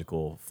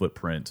ecological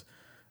footprint.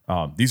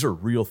 These are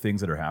real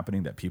things that are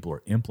happening that people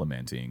are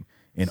implementing,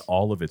 and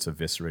all of it's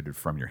eviscerated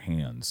from your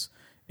hands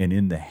and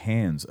in the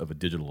hands of a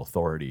digital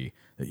authority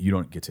that you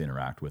don't get to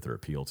interact with or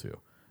appeal to.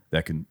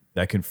 That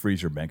can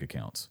freeze your bank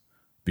accounts,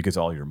 because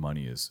all your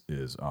money is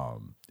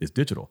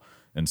digital.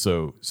 And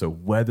so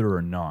whether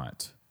or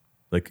not,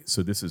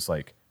 so this is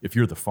like, if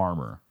you're the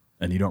farmer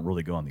and you don't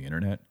really go on the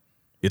internet,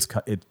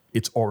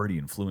 it's already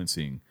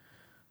influencing,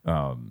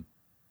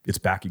 it's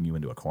backing you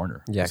into a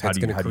corner. Yeah, it's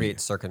going to create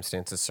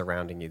circumstances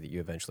surrounding you that you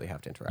eventually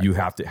have to interact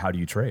with. How do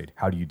you trade?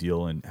 How do you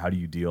deal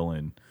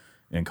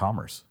in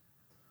commerce?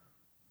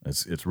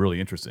 It's really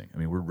interesting. I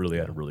mean, we're really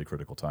at a really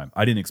critical time.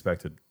 I didn't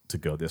expect it to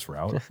go this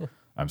route.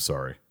 I'm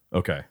sorry.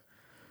 Okay.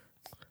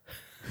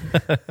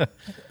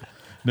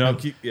 No,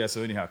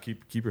 so anyhow,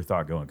 keep your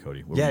thought going,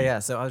 Cody.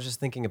 So I was just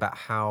thinking about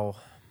how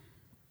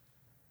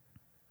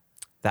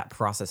that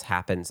process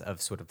happens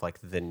of sort of like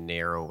the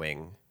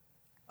narrowing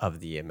of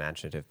the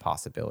imaginative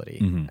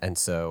possibility. And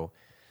so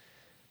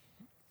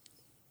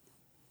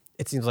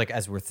it seems like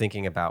as we're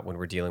thinking about when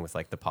we're dealing with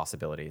like the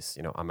possibilities,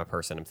 I'm a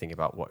person, I'm thinking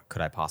about what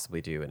could I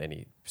possibly do in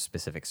any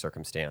specific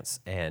circumstance.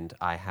 And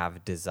I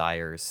have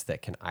desires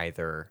that can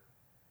either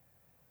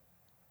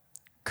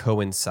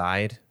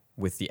coincide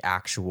with the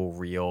actual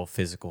real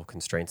physical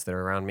constraints that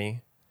are around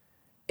me,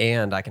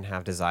 and I can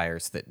have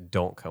desires that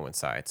don't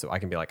coincide. So I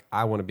can be like,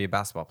 I want to be a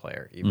basketball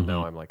player, even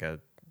though I'm like a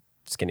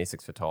skinny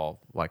 6 foot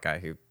tall white guy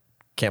who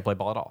can't play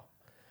ball at all.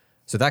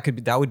 So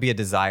that would be a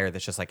desire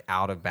that's just like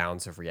out of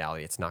bounds of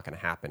reality. It's not going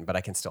to happen, but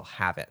I can still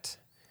have it.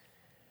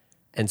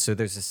 And so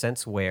there's a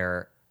sense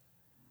where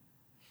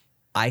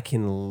I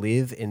can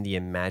live in the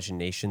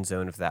imagination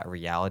zone of that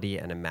reality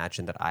and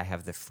imagine that I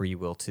have the free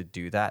will to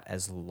do that,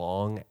 as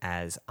long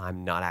as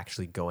I'm not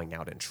actually going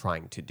out and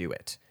trying to do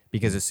it.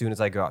 Because as soon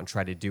as I go out and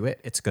try to do it,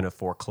 it's going to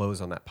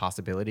foreclose on that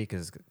possibility,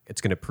 because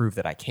it's going to prove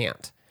that I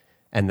can't.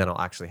 And then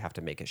I'll actually have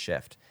to make a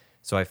shift.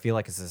 So I feel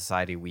like as a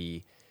society,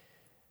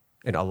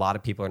 a lot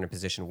of people are in a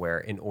position where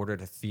in order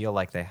to feel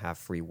like they have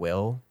free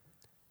will,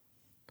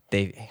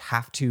 they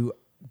have to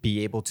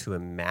be able to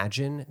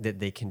imagine that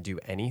they can do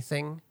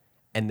anything,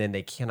 and then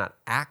they cannot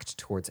act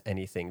towards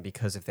anything,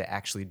 because if they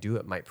actually do,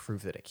 it might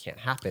prove that it can't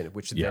happen,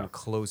 which then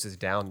closes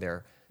down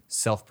their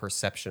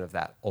self-perception of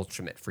that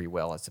ultimate free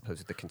will as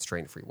opposed to the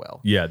constrained free will.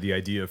 Yeah, the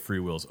idea of free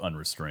will is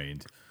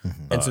unrestrained,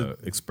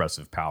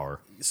 expressive power.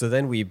 So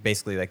then we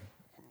basically like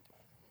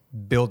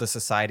build a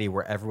society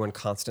where everyone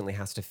constantly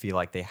has to feel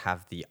like they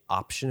have the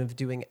option of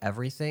doing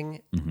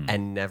everything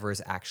and never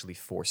is actually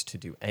forced to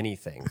do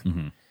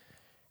anything.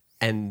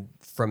 And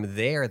from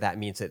there, that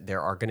means that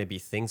there are going to be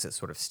things that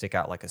sort of stick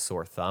out like a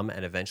sore thumb.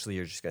 And eventually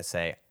you're just going to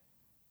say,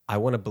 I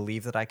want to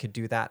believe that I could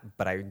do that,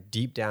 but I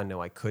deep down know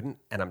I couldn't.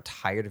 And I'm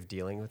tired of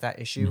dealing with that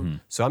issue.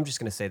 So I'm just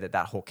going to say that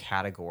whole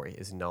category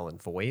is null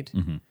and void.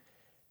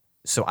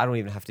 So I don't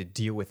even have to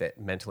deal with it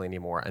mentally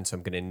anymore. And so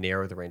I'm going to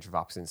narrow the range of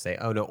options and say,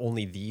 oh no,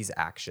 only these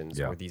actions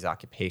or these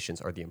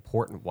occupations are the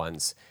important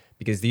ones,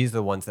 because these are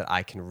the ones that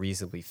I can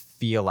reasonably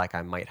feel like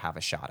I might have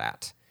a shot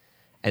at.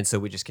 And so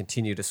we just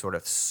continue to sort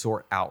of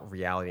sort out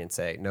reality and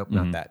say, nope,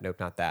 not that, nope,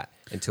 not that,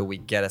 until we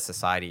get a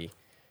society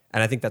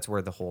And I think that's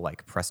where the whole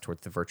like press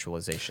towards the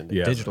virtualization,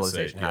 the I was gonna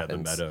say, digitalization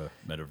happens. the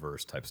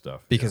metaverse type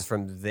stuff. Because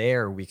from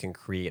there, we can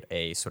create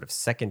a sort of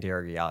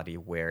secondary reality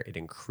where it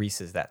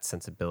increases that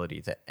sensibility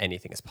that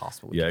anything is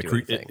possible.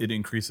 It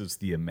increases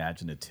the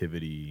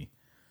imaginativity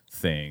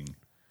thing,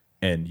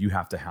 and you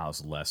have to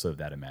house less of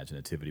that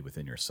imaginativity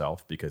within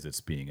yourself because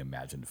it's being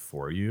imagined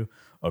for you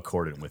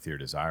according with your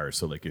desires.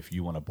 So like if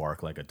you want to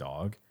bark like a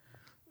dog,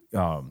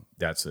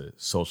 that's a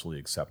socially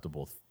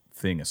acceptable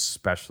thing,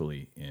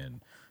 especially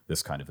in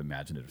this kind of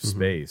imaginative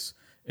space.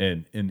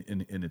 And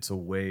it's a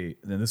way,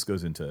 and then this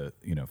goes into,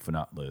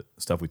 the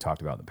stuff we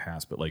talked about in the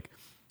past, but like,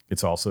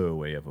 it's also a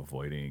way of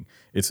avoiding,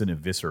 it's an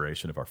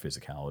evisceration of our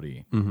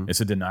physicality. It's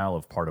a denial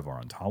of part of our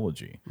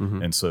ontology.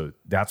 And so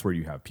that's where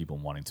you have people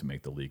wanting to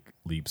make the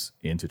leaps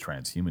into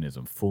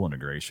transhumanism, full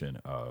integration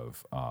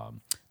of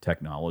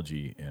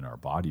technology in our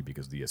body,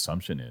 because the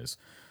assumption is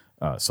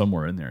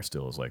somewhere in there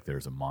still is like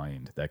there's a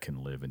mind that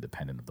can live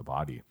independent of the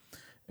body.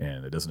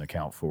 And it doesn't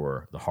account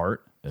for the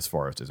heart as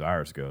far as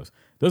desires goes.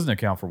 It doesn't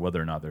account for whether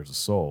or not there's a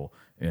soul.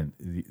 And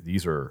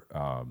these are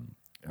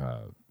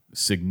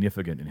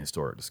significant in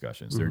historic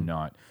discussions. They're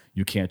not,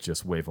 you can't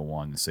just wave a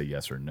wand and say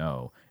yes or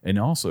no. And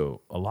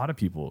also, a lot of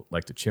people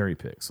like to cherry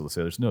pick. So let's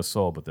say there's no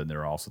soul, but then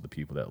there are also the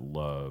people that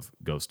love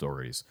ghost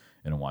stories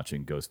and are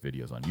watching ghost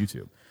videos on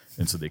YouTube.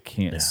 And so they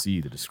can't see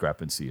the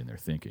discrepancy in their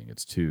thinking.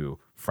 It's too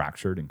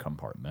fractured and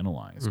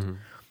compartmentalized.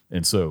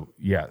 And so,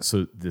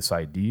 so this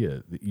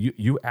idea that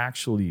you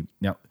actually,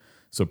 now,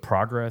 so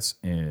progress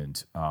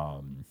and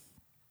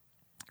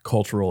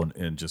cultural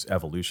and just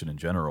evolution in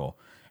general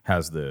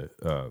has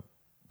the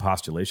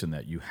postulation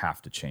that you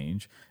have to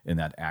change, and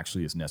that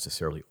actually is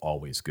necessarily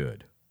always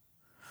good.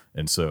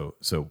 And so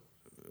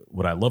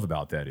what I love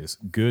about that is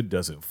good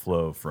doesn't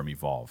flow from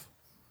evolve.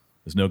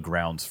 There's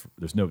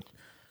no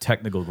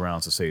technical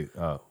grounds to say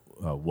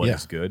what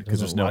is good, because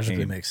there's no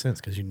logically makes sense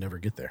because you never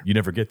get there. You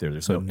never get there.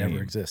 There's So no it never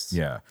aim. exists.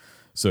 Yeah.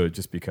 So it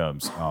just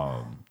becomes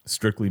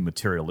strictly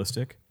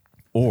materialistic,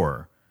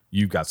 or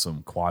you've got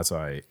some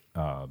quasi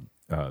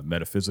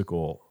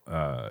metaphysical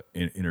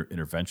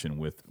intervention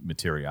with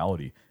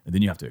materiality, and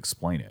then you have to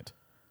explain it.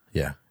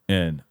 Yeah.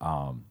 And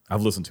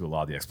I've listened to a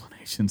lot of the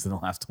explanations in the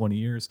last 20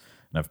 years,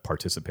 and I've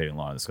participated in a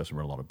lot of discussion,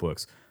 read a lot of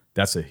books.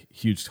 That's a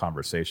huge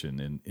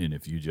conversation. And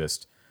if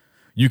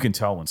you can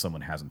tell when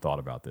someone hasn't thought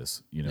about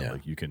this,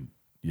 like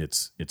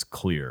it's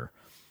clear.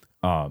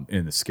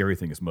 And the scary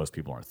thing is most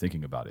people aren't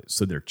thinking about it.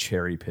 So they're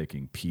cherry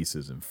picking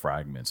pieces and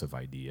fragments of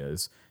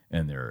ideas,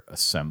 and they're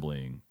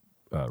assembling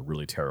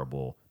really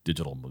terrible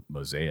digital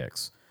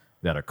mosaics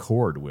that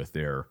accord with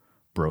their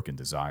broken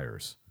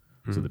desires.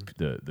 So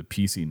the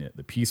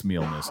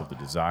piecemealness of the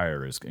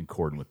desire is in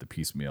accord with the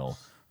piecemeal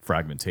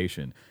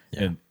fragmentation.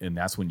 And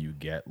that's when you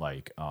get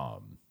like,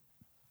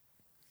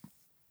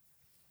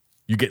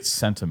 you get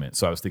sentiment.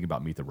 So I was thinking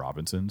about Meet the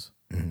Robinsons,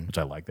 which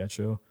I like that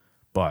show,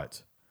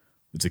 but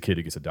it's a kid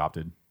who gets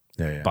adopted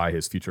by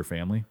his future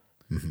family,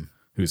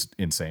 who's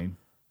insane.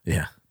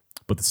 Yeah.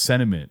 But the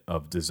sentiment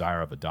of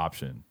desire of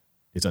adoption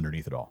is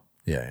underneath it all.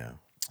 Yeah.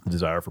 The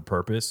desire for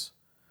purpose,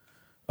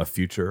 a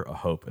future, a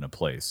hope, and a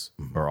place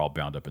are all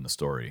bound up in the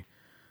story.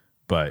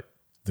 But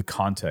the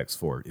context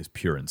for it is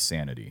pure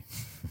insanity.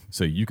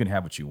 So you can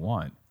have what you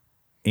want,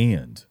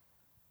 and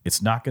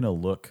it's not going to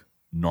look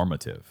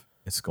normative.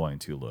 It's going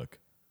to look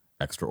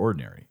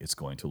extraordinary. It's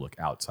going to look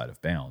outside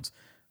of bounds.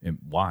 And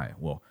why?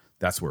 Well,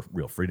 that's where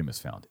real freedom is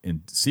found.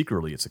 And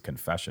secretly, it's a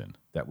confession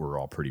that we're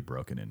all pretty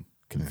broken and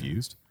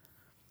confused,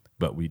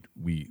 but we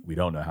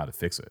don't know how to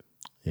fix it.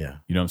 Yeah.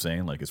 You know what I'm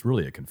saying? Like, it's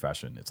really a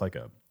confession. It's like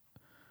a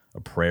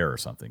prayer or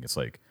something. It's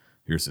like,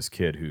 here's this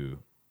kid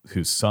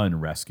whose son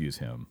rescues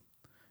him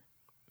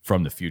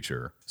from the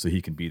future so he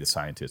can be the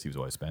scientist he was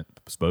always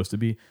supposed to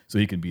be, so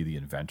he can be the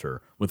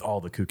inventor with all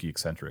the kooky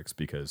eccentrics,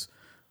 because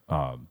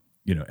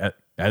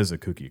as a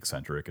kooky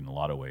eccentric in a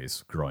lot of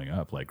ways growing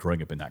up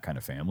in that kind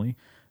of family,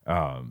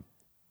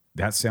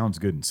 that sounds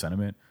good in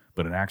sentiment,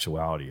 but in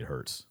actuality it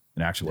hurts.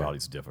 In actuality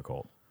it's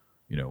difficult.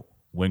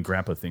 When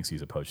grandpa thinks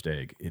he's a poached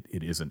egg,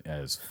 it isn't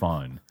as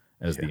fun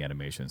as the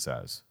animation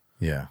says.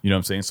 Yeah. You know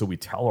what I'm saying? So we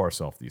tell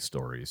ourselves these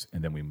stories,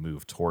 and then we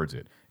move towards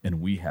it, and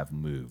we have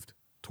moved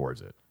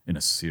towards it in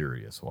a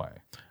serious way.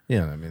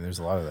 Yeah. I mean, there's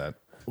a lot of that,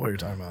 what you're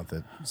talking about,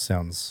 that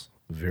sounds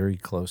very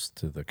close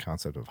to the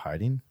concept of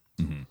hiding.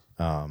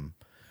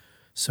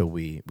 So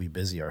we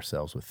busy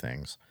ourselves with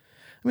things.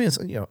 I mean, it's,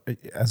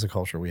 as a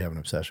culture, we have an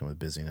obsession with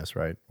busyness,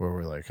 right? Where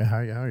we're like, how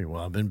are you?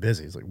 Well, I've been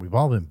busy. It's like, we've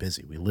all been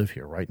busy. We live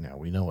here right now.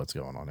 We know what's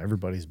going on.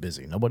 Everybody's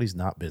busy. Nobody's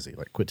not busy.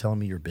 Like, quit telling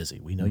me you're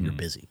busy. We know you're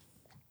busy.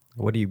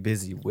 What are you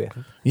busy with?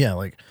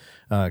 Yeah,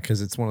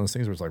 because it's one of those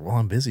things where it's like, well,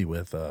 I'm busy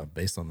with,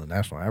 based on the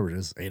national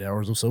averages, 8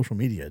 hours of social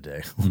media a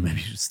day. Well, maybe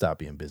you should stop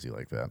being busy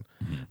like that.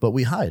 But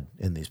we hide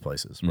in these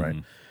places,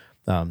 right?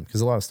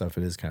 Because a lot of stuff,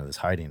 it is kind of this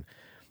hiding.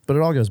 But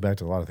it all goes back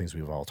to a lot of things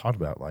we've all talked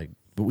about,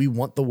 but we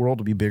want the world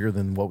to be bigger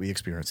than what we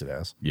experience it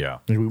as. Yeah.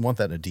 And we want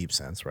that in a deep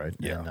sense, right?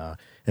 Yeah.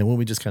 And when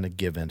we just kind of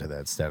give into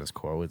that status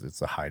quo, it's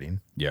the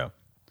hiding. Yeah.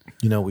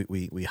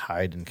 We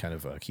hide and kind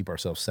of keep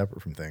ourselves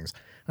separate from things.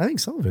 And I think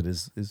some of it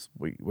is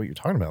what you're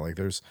talking about. Like,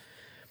 there's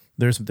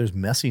there's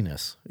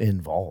messiness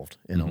involved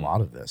in a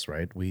lot of this,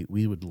 right? We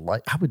would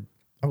like I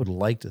would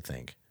like to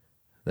think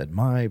that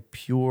my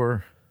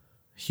pure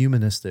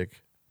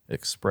humanistic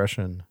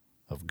expression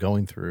of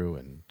going through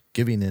and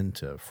giving in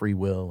to free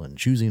will and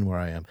choosing where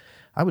I am,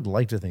 I would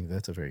like to think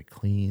that's a very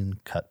clean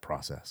cut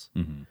process,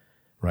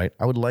 right?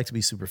 I would like to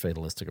be super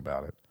fatalistic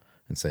about it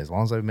and say, as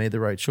long as I've made the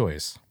right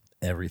choice,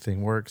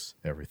 everything works,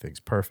 everything's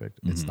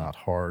perfect. It's not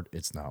hard,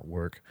 it's not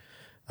work.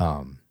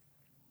 But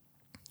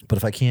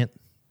if I can't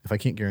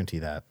guarantee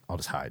that, I'll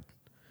just hide.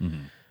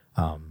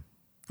 Well,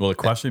 the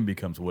question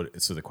becomes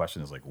so the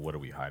question is like, what are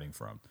we hiding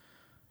from?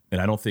 And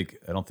I don't think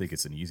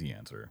it's an easy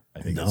answer.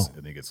 I think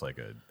it's like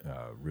a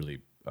really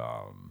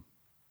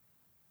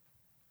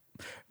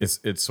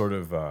it's sort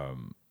of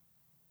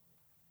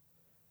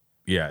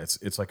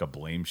it's like a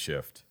blame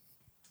shift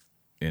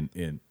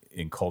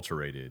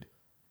enculturated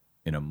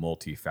in a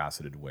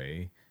multifaceted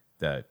way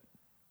that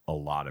a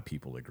lot of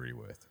people agree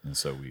with. And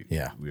so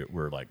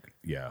we're like,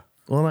 yeah.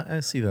 Well, I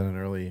see that in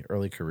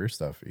early career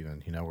stuff,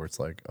 even, where it's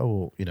like,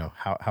 oh, well,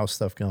 how's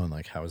stuff going?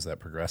 Like, how is that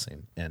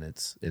progressing? And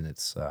it's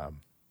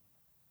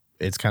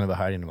kind of a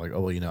hiding of like,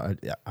 oh, well,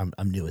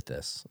 I'm new at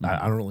this.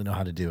 I don't really know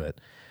how to do it.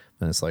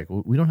 And it's like,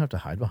 we don't have to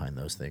hide behind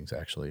those things.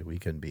 Actually, we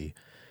can be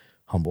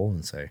humble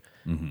and say,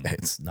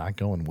 it's not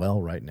going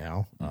well right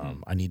now.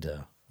 I need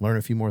to learn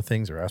a few more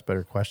things or ask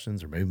better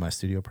questions, or maybe my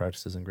studio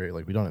practice isn't great.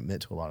 Like, we don't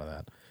admit to a lot of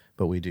that,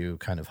 but we do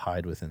kind of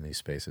hide within these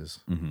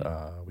spaces.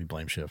 We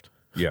blame shift.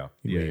 Yeah.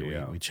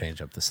 We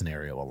change up the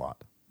scenario a lot.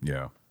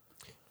 Yeah.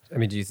 I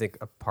mean, do you think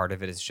a part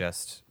of it is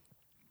just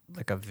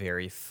like a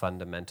very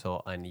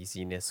fundamental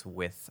uneasiness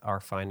with our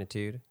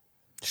finitude?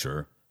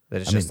 Sure.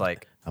 That it's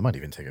like, I might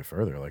even take it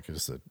further, like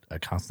just a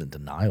constant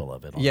denial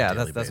of it. On a that's daily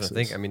what I basis.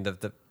 think. I mean,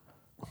 the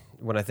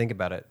when I think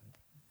about it,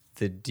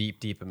 the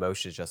deep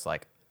emotion is just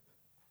like,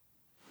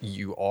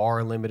 you are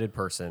a limited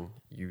person.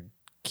 You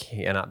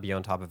cannot be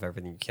on top of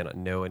everything. You cannot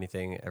know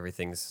anything.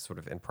 Everything's sort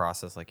of in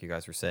process, like you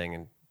guys were saying,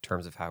 in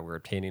terms of how we're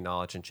obtaining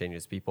knowledge and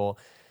changes people.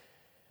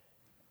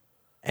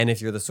 And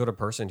if you're the sort of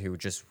person who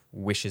just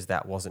wishes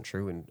that wasn't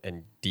true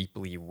and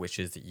deeply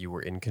wishes that you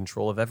were in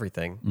control of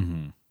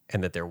everything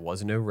and that there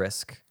was no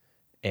risk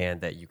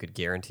and that you could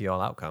guarantee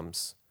all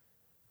outcomes,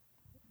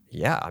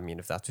 I mean,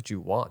 if that's what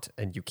you want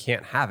and you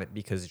can't have it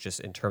because just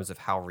in terms of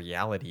how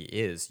reality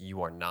is,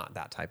 you are not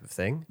that type of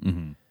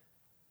thing,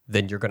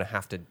 then you're going to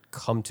have to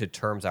come to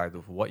terms either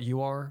with what you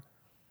are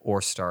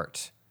or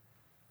start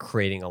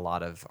creating a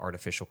lot of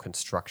artificial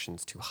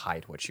constructions to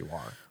hide what you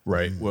are.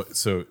 Right. Well,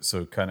 so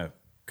kind of,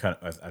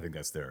 I think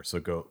that's there. So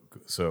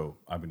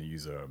I'm going to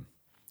use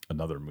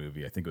another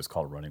movie. I think it was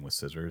called Running with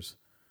Scissors.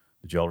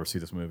 Did you ever see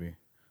this movie? It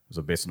was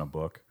based on a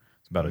book.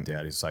 It's about a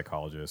dad. He's a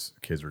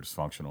psychologist. Kids are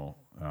dysfunctional.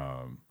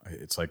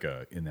 It's like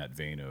in that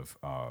vein of,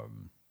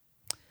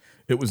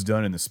 it was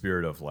done in the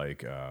spirit of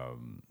like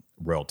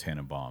Royal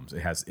Tenenbaums.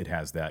 It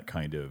has that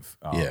kind of,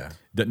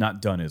 that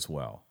not done as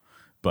well.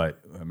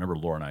 But I remember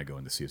Laura and I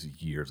going to see this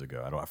years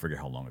ago. I forget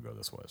how long ago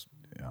this was.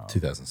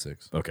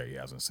 2006. Okay, yeah,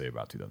 I was going to say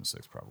about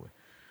 2006 probably.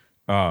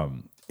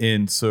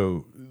 And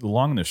so the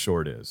long and the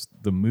short is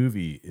the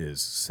movie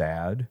is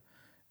sad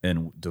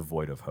and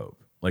devoid of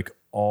hope. Like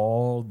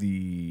all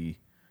the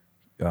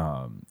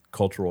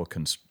cultural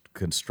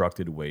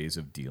constructed ways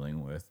of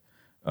dealing with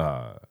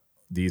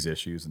these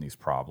issues and these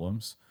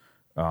problems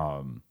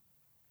are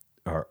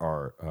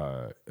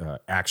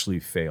actually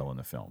fail in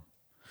the film.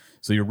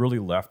 So you're really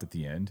left at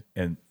the end,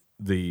 and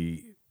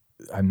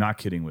I'm not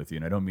kidding with you,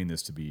 and I don't mean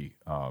this to be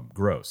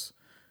gross,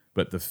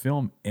 but the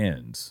film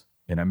ends,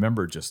 and I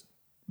remember just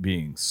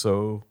being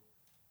so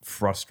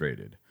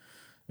frustrated,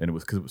 and it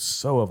was because it was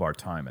so of our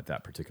time at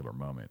that particular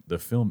moment. The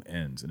film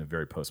ends in a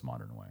very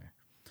postmodern way.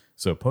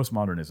 So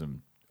postmodernism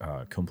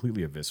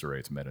completely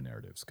eviscerates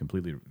meta-narratives,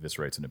 completely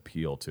eviscerates an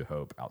appeal to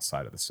hope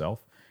outside of the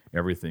self.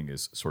 Everything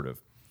is sort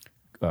of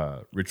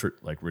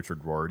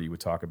Richard Rorty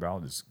would talk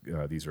about.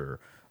 These are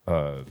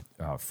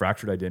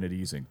fractured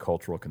identities and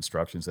cultural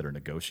constructions that are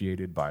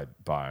negotiated by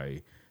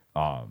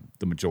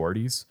the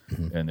majorities,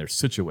 and they're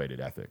situated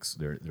ethics.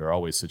 They're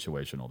always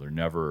situational.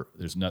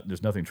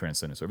 There's nothing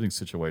transcendent. So everything's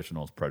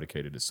situational. It's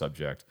predicated as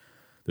subject,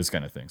 this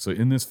kind of thing. So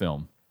in this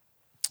film,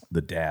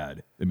 the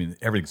dad, I mean,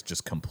 everything's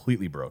just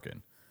completely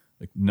broken.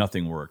 Like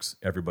nothing works.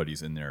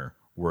 Everybody's in their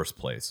worst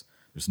place.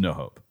 There's no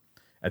hope.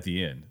 At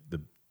the end,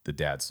 the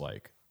dad's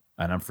like,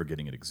 and I'm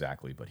forgetting it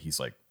exactly, but he's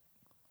like,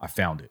 I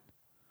found it.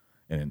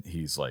 And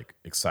he's like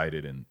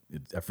excited, and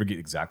I forget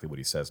exactly what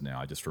he says now.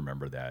 I just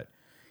remember that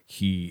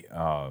he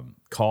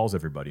calls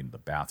everybody into the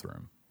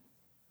bathroom,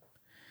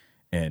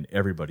 and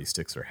everybody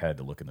sticks their head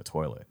to look in the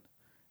toilet,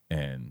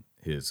 and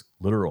his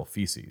literal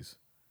feces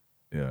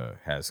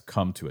has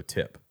come to a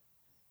tip,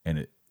 and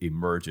it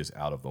emerges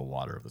out of the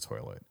water of the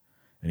toilet.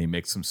 And he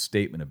makes some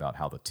statement about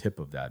how the tip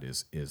of that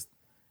is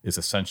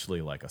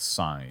essentially like a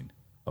sign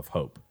of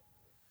hope.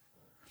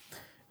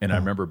 And I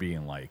remember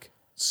being like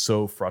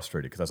so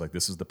frustrated because I was like,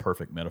 this is the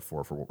perfect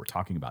metaphor for what we're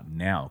talking about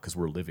now, because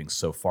we're living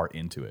so far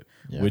into it,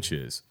 which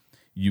is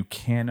you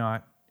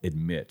cannot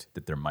admit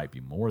that there might be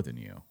more than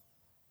you.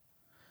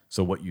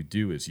 So what you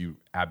do is you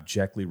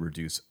abjectly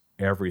reduce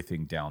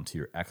everything down to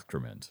your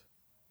excrement.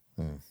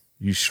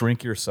 You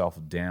shrink yourself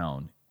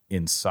down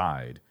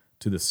inside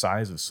to the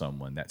size of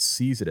someone that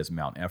sees it as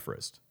Mount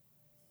Everest.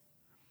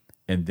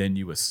 And then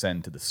you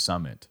ascend to the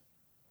summit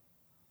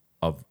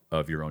of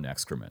your own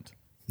excrement.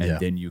 And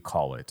then you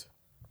call it.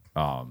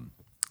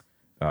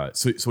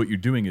 So what you're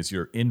doing is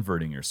you're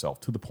inverting yourself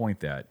to the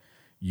point that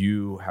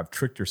you have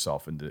tricked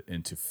yourself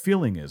into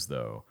feeling as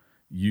though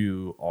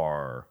you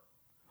are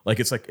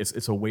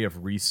it's a way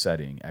of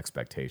resetting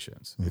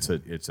expectations.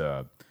 It's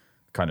a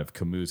kind of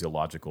Camus'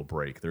 illogical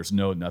break. There's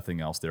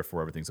nothing else,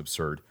 therefore everything's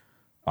absurd.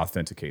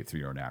 Authenticate through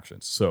your own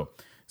actions. So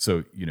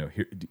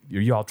here, are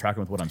you all tracking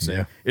with what I'm saying?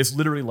 Yeah. It's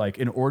literally like,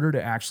 in order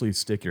to actually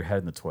stick your head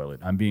in the toilet,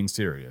 I'm being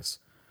serious,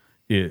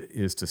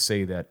 is to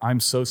say that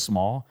I'm so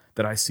small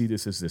that I see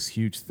this as this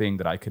huge thing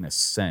that I can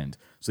ascend.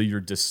 So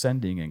you're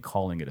descending and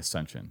calling it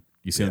ascension.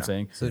 You see what I'm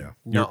saying? So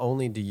not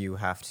only do you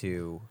have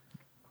to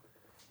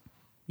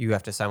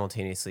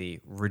simultaneously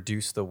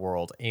reduce the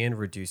world and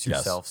reduce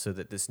yourself so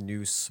that this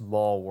new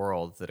small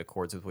world that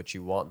accords with what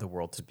you want the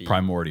world to be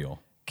Primordial.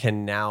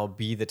 can now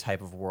be the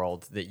type of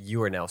world that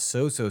you are now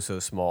so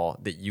small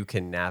that you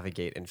can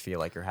navigate and feel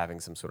like you're having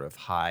some sort of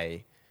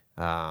high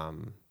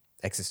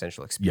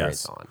existential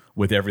experience on.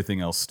 With everything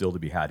else still to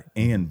be had.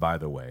 And by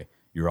the way,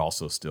 you're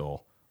also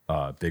still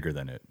bigger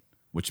than it,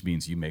 which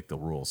means you make the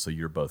rules. So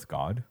you're both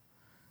God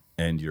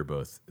and you're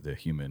both the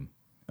human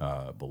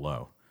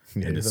below.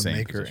 You're the same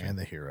maker position. and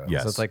the hero.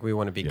 Yes. So it's like we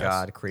want to be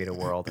God, create a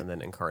world, and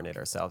then incarnate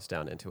ourselves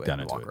down into it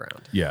and walk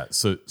around. Yeah.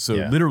 So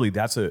literally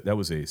that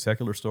was a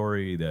secular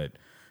story that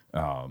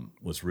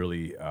was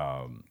really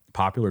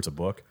popular. It's a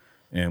book,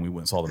 and we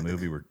went and saw the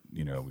movie. We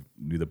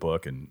knew the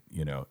book,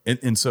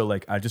 and so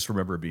like I just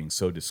remember being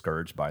so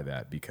discouraged by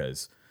that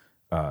because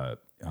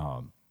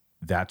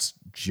that's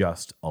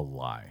just a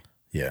lie.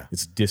 Yeah.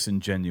 It's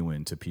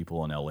disingenuine to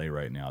people in LA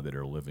right now that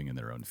are living in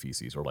their own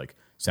feces, or like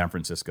San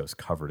Francisco's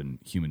covered in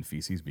human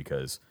feces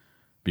because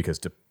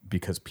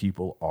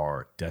people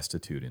are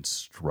destitute and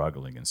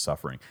struggling and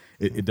suffering.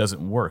 It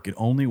doesn't work. It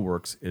only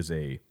works as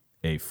a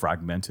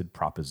fragmented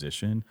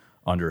proposition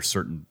under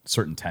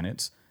certain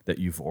tenets that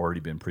you've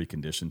already been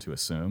preconditioned to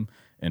assume.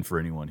 And for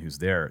anyone who's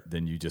there,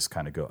 then you just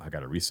kind of go, I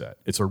got to reset.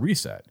 It's a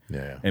reset.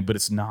 Yeah. But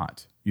it's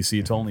not. You see,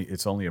 it's only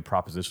a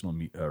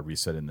propositional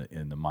reset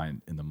in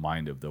the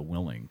mind of the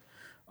willing.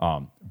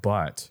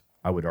 But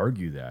I would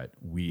argue that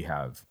we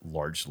have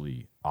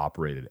largely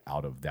operated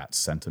out of that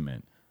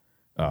sentiment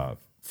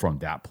from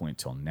that point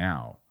till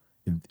now,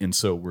 and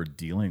so we're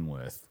dealing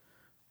with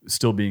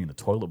still being in the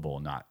toilet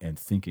bowl, and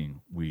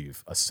thinking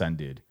we've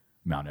ascended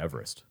Mount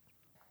Everest.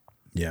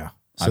 Yeah.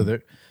 So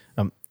there,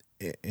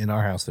 in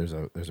our house, there's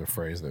a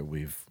phrase that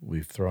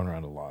we've thrown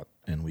around a lot,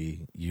 and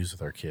we use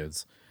with our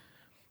kids.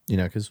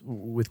 Because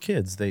with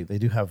kids, they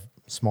do have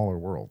smaller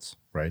worlds,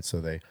 right?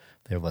 So they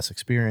have less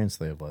experience,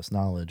 they have less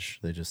knowledge,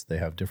 they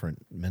have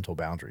different mental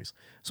boundaries.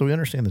 So we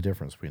understand the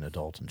difference between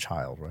adult and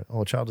child, right?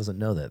 Oh, a child doesn't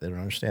know that. They don't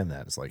understand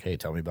that. It's like, hey,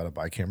 tell me about a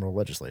bicameral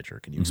legislature.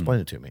 Can you explain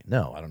it to me?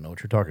 No, I don't know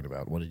what you're talking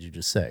about. What did you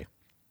just say?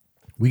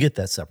 We get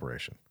that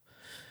separation.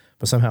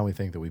 But somehow we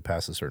think that we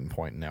pass a certain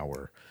point and now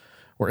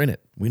we're in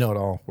it. We know it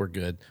all. We're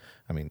good.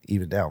 I mean,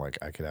 even now, like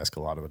I could ask a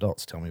lot of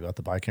adults, tell me about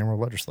the bicameral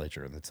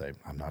legislature, and they'd say,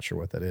 I'm not sure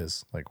what that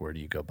is. Like, where do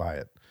you go buy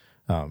it?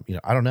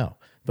 I don't know,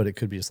 but it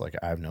could be just like,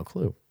 I have no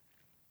clue.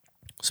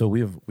 So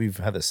we've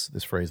had this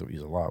phrase that we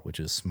use a lot, which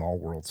is small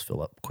worlds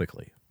fill up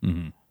quickly.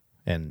 Mm-hmm.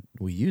 And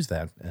we use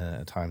that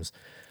at times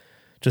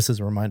just as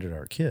a reminder to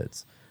our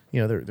kids.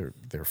 They're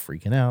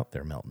freaking out,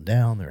 they're melting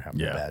down, they're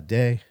having a bad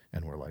day,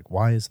 and we're like,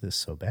 why is this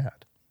so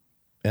bad?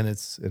 And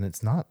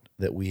it's not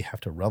that we have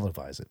to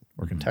relativize it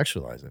or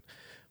contextualize it,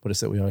 but it's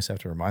that we always have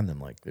to remind them,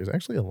 like, there's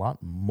actually a lot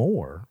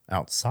more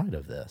outside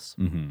of this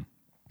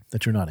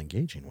that you're not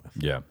engaging with.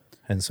 Yeah.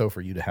 And so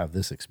for you to have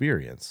this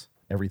experience,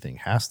 everything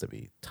has to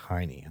be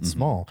tiny and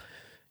small.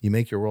 You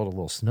make your world a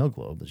little snow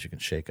globe that you can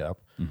shake up.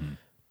 The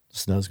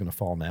snow's going to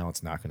fall now.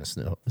 It's not going to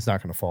snow. It's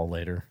not going to fall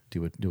later.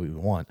 Do what we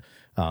want.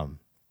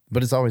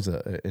 But it's always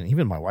and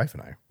even my wife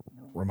and I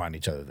remind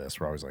each other this.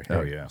 We're always like,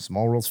 hey,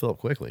 small worlds fill up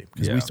quickly.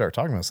 Because we start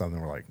talking about something,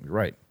 we're like, you're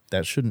right.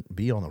 That shouldn't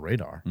be on the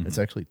radar. It's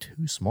actually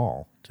too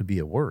small to be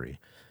a worry.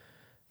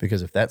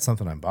 Because if that's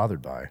something I'm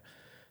bothered by,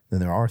 then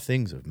there are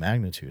things of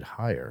magnitude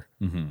higher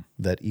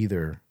that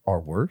either are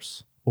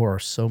worse or are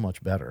so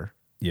much better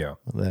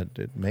that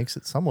it makes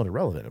it somewhat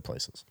irrelevant at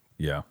places.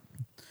 Yeah.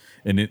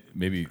 And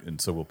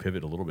so we'll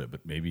pivot a little bit,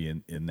 but maybe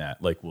in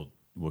that, like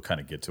we'll kind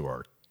of get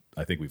to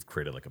I think we've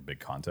created like a big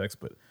context,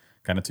 but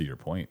kind of to your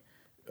point,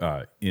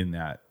 in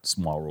that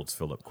small worlds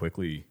fill up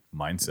quickly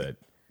mindset,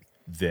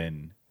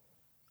 then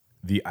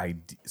the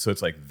idea, so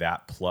it's like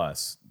that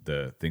plus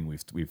the thing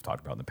we've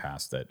talked about in the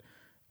past that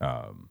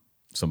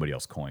somebody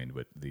else coined,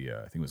 but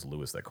I think it was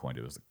Lewis that coined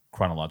it, was the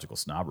chronological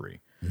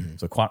snobbery.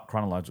 So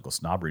chronological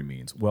snobbery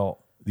means,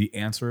 well, the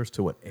answers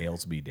to what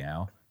ails me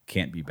now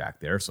can't be back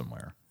there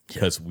somewhere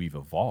because we've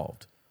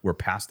evolved. We're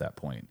past that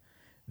point.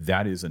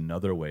 That is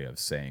another way of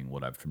saying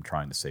what I've been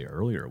trying to say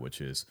earlier,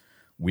 which is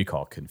we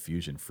call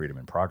confusion freedom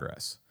and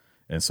progress.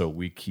 And so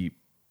we keep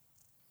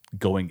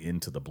going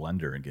into the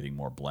blender and getting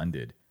more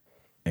blended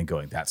and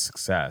going, that's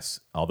success,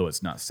 although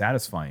it's not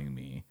satisfying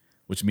me,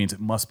 which means it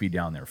must be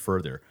down there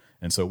further.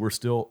 And so we're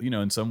still,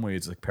 in some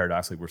ways, like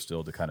paradoxically, we're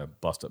still, to kind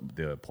of bust up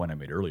the point I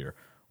made earlier,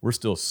 we're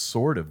still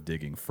sort of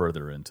digging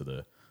further into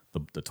the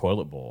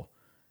toilet bowl,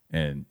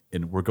 and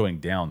we're going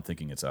down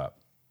thinking it's up.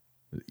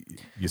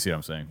 You see what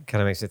I'm saying?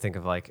 Kind of makes me think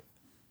of like,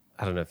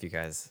 I don't know if you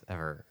guys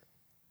ever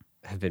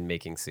have been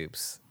making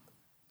soups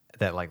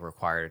that like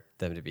required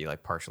them to be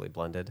like partially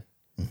blended.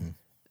 Mm-hmm.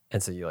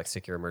 And so you like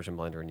stick your immersion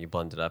blender and you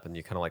blend it up and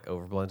you kind of like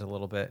over blend a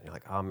little bit. And you're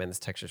like, oh man, this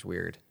texture's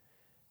weird.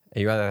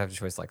 And you either have the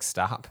choice like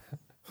stop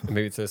and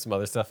maybe throw some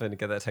other stuff in to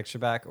get that texture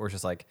back, or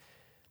just like,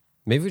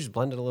 maybe we just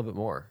blend it a little bit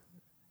more.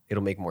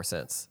 It'll make more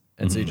sense.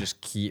 And so you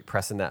just keep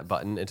pressing that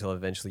button until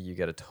eventually you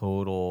get a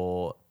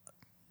total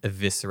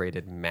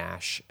eviscerated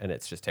mash and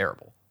it's just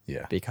terrible.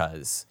 Yeah.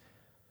 Because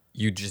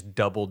you just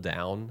double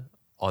down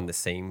on the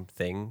same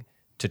thing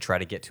to try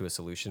to get to a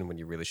solution when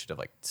you really should have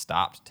like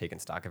stopped, taken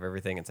stock of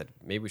everything and said,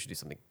 maybe we should do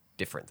something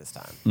different this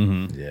time.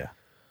 Mm-hmm. Yeah.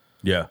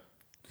 Yeah.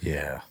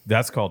 Yeah.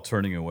 That's called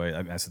turning away.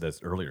 I said that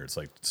earlier. It's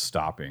like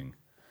stopping.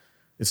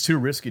 It's too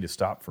risky to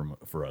stop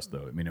for us,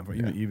 though. I mean,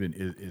 even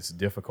it's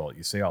difficult.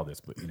 You say all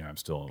this, but I'm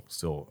still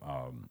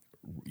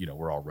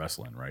we're all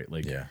wrestling, right?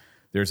 Like,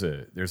 there's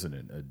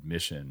an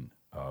admission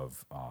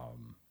of.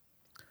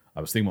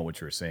 I was thinking about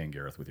what you were saying,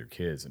 Gareth, with your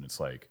kids, and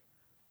it's like,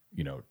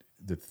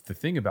 the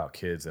thing about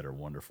kids that are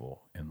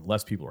wonderful, and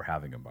less people are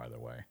having them, by the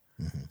way.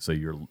 Mm-hmm. So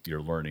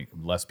you're learning.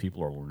 Less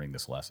people are learning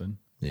this lesson.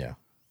 Yeah.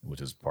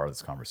 Which is part of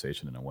this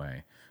conversation in a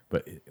way.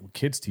 But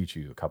kids teach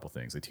you a couple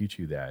things. They teach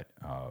you that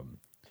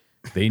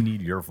they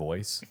need your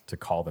voice to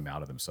call them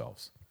out of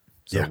themselves.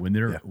 So when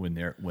they're,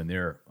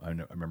 I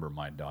remember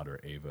my daughter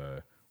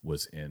Ava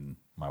was in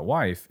my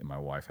wife, and my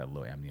wife had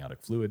low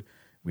amniotic fluid.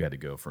 We had to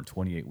go from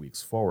 28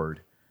 weeks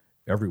forward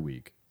every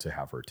week to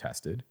have her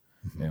tested.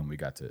 Mm-hmm.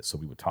 And so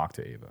we would talk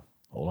to Ava.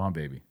 Hold on,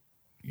 baby.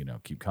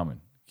 Keep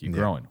coming, keep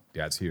growing.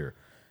 Dad's here.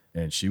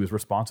 And she was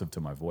responsive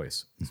to my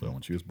voice. Mm-hmm. So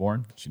when she was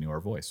born, she knew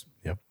our voice.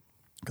 Yep.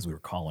 Because we were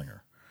calling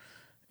her.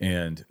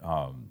 And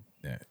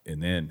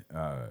then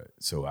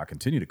so I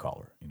continue to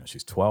call her.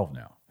 She's 12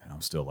 now. And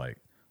I'm still like,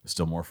 there's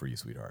still more for you,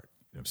 sweetheart.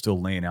 I'm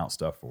still laying out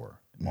stuff for her.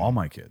 Mm-hmm. All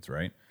my kids,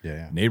 right?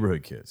 Yeah.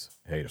 Neighborhood kids.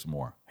 Hey, there's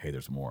more. Hey,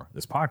 there's more.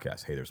 This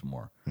podcast. Hey, there's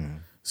more. Mm-hmm.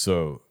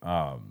 So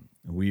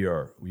we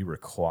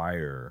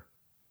require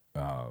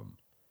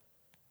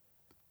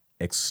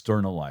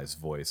externalized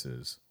voice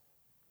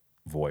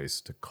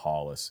to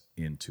call us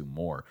into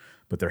more,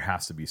 but there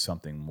has to be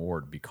something more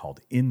to be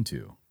called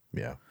into.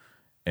 Yeah.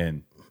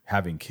 And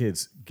having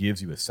kids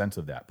gives you a sense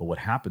of that. But what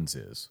happens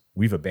is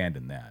we've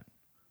abandoned that,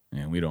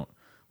 and we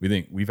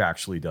think we've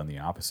actually done the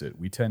opposite.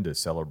 We tend to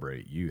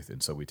celebrate youth,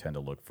 and so we tend to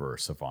look for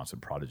savants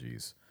and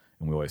prodigies.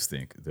 And we always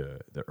think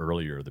the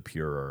earlier, the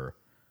purer,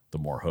 the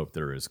more hope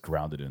there is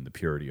grounded in the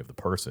purity of the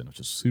person, which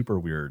is super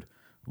weird.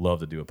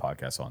 Love to do a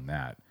podcast on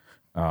that.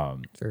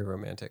 Very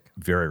romantic.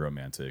 Very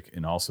romantic,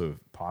 and also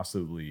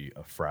possibly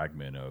a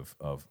fragment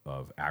of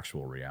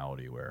actual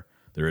reality where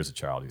there is a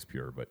child who's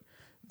pure, but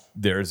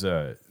there's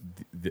the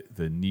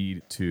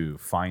need to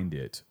find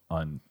it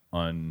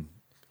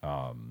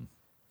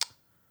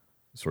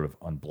sort of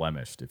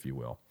unblemished, if you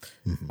will,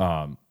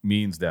 mm-hmm.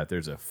 Means that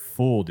there's a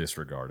full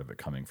disregard of it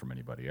coming from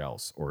anybody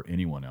else or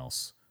anyone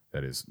else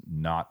that is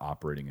not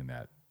operating in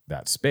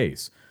that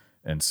space,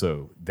 and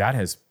so that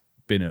has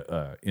been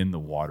in the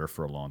water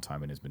for a long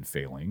time and has been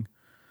failing.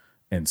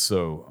 And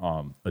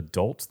so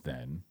adults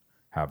then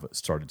have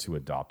started to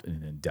adopt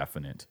an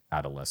indefinite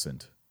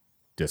adolescent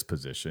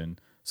disposition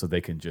so they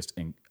can just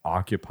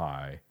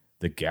occupy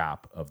the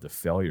gap of the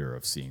failure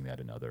of seeing that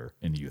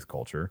in youth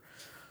culture.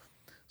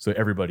 So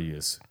everybody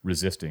is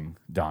resisting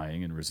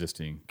dying and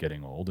resisting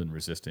getting old and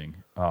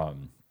resisting.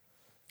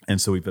 And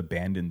so we've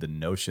abandoned the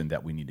notion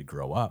that we need to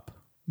grow up.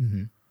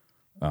 Mm-hmm.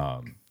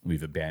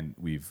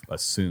 We've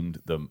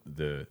assumed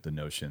the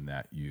notion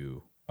that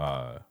you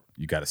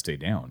got to stay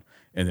down,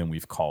 and then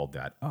we've called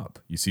that up.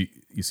 You see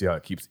how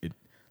it keeps it.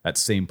 That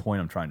same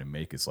point I'm trying to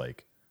make is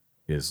like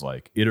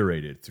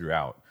iterated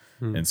throughout,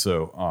 and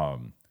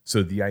so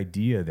the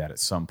idea that at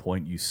some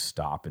point you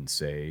stop and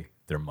say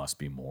there must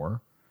be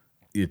more,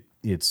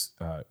 it's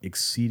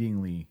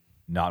exceedingly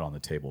not on the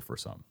table for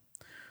some,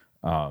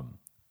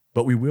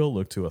 but we will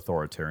look to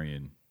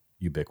authoritarian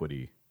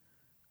ubiquity.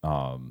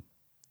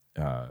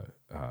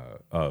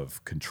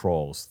 Of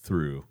controls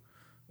through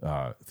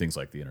things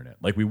like the internet.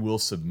 Like we will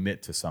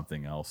submit to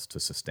something else to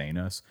sustain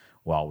us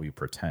while we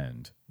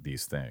pretend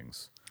these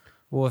things.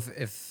 Well,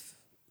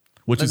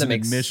 which is an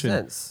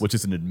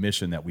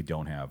admission that we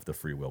don't have the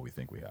free will we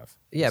think we have.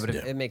 Yeah, but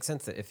it makes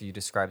sense that if you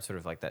describe sort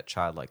of like that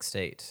childlike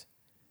state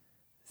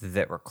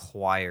that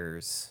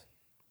requires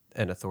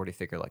an authority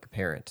figure like a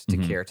parent to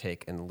mm-hmm.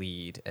 caretake and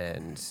lead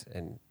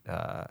and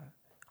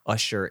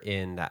usher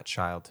in that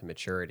child to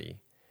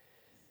maturity.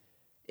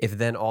 If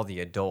then all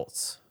the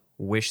adults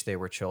wish they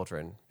were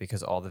children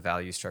because all the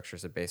value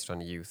structures are based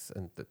on youth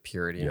and the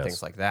purity and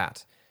things like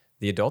that,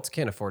 The adults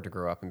can't afford to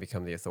grow up and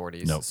become the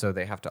authorities. Nope. So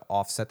they have to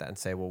offset that and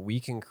say, well, we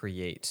can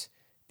create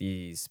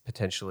these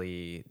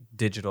potentially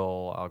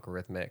digital,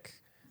 algorithmic,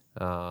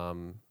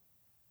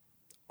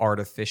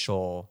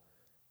 artificial,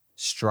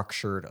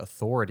 structured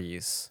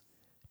authorities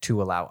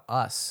to allow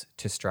us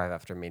to strive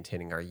after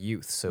maintaining our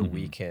youth so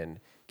we can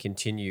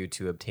continue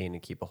to obtain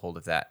and keep a hold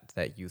of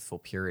that youthful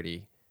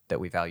purity that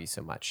we value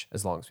so much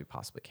as long as we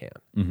possibly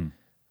can.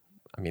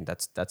 I mean,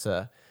 that's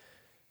a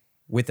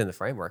within the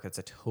framework, it's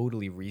a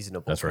totally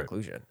reasonable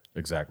conclusion. Right.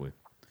 Exactly.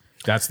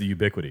 That's the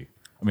ubiquity.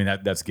 I mean,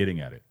 that's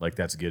getting at it. Like,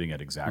 that's getting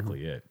at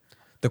exactly it.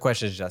 The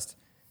question is just,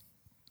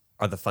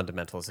 are the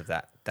fundamentals of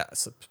that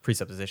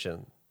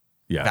presupposition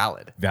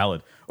valid?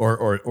 Valid.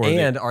 Or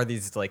and are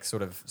these like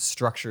sort of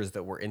structures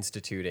that we're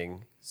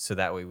instituting so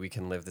that way we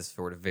can live this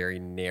sort of very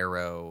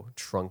narrow,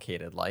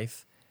 truncated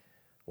life?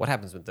 What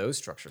happens when those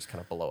structures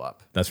kind of blow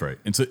up? That's right.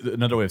 And so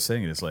another way of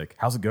saying it is like,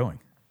 how's it going?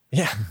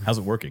 Yeah. How's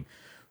it working?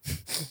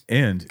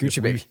 And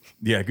Gucci baby.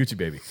 Yeah, Gucci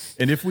baby.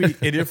 And if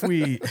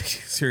we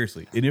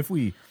seriously, and if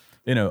we,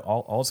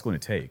 all it's going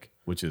to take,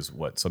 which is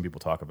what some people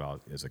talk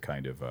about as a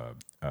kind of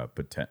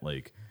potent,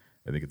 like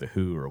I think at the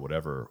WHO or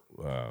whatever,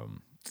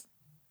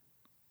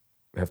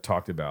 have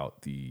talked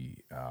about the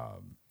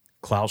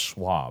Klaus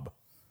Schwab.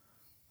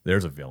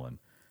 There's a villain.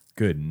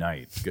 Good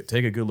night.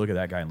 Take a good look at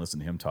that guy and listen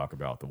to him talk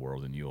about the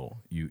world, and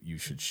you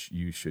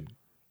should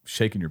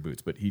shake in your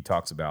boots. But he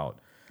talks about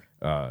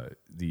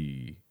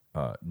the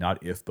not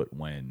if but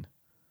when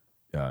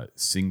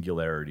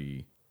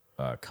singularity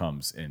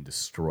comes and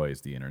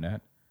destroys the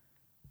internet,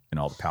 and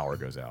all the power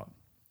goes out.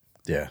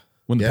 Yeah.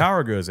 When the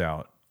power goes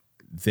out,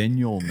 then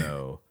you'll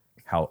know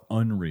how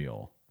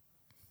unreal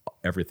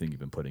everything you've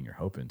been putting your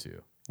hope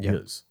into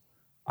is.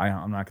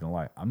 I'm not going to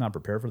lie. I'm not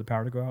prepared for the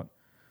power to go out.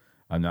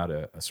 I'm not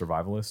a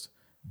survivalist,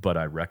 but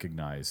I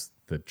recognize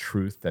the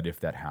truth that if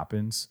that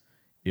happens,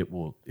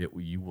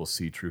 you will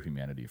see true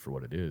humanity for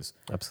what it is.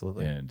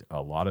 Absolutely. And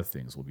a lot of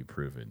things will be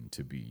proven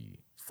to be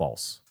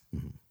false.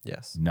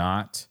 Yes.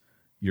 Not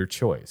your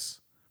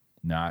choice,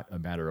 not a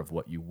matter of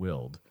what you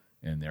willed,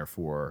 and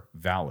therefore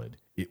valid.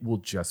 It will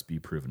just be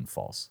proven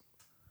false.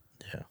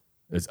 Yeah.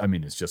 It's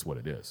just what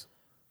it is,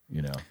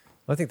 Well,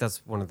 I think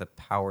that's one of the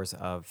powers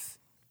of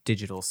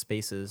digital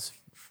spaces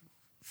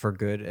for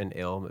good and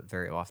ill, but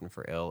very often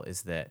for ill,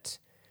 is that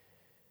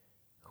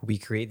we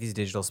create these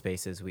digital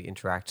spaces, we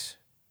interact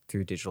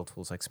through digital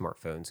tools like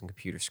smartphones and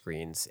computer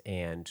screens,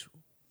 and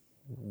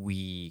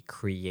we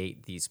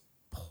create these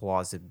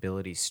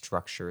plausibility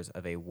structures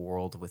of a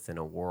world within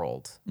a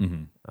world.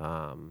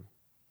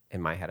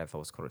 In my head, I've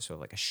always called it sort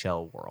of like a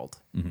shell world.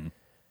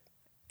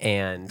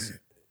 And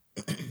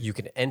you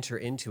can enter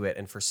into it,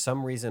 and for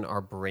some reason,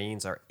 our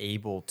brains are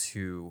able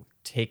to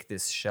take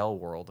this shell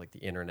world, like the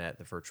internet,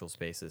 the virtual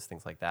spaces,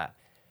 things like that,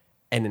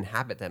 and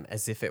inhabit them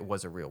as if it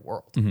was a real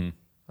world.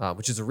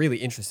 Which is a really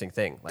interesting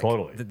thing. Like,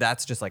 totally.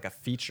 That's just like a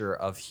feature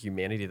of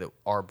humanity that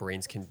our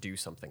brains can do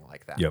something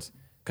like that. Yep.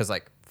 Because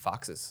like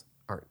foxes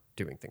aren't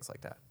doing things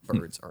like that.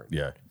 Birds aren't.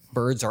 Yeah.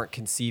 Birds aren't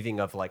conceiving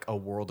of like a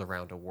world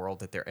around a world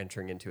that they're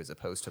entering into as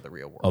opposed to the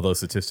real world. Although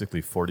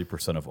statistically,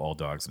 40% of all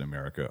dogs in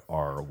America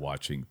are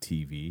watching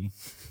TV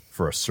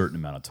for a certain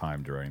amount of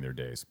time during their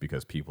days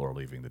because people are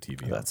leaving the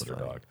TV on for their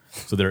dog.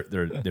 So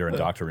they're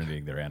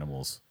indoctrinating their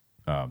animals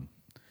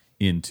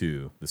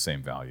into the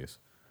same values.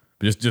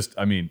 But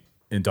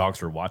and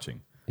dogs are watching.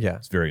 Yeah.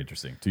 It's very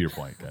interesting. To your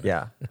point, kind of.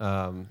 Yeah.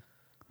 I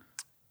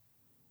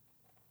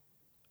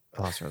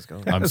lost where I was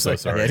going. I'm so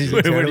sorry. Yeah,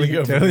 Where do you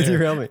go from there?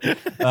 derail me.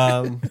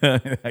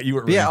 You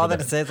were Yeah, all that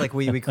to say is like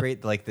we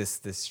create like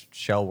this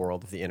shell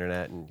world of the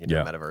internet and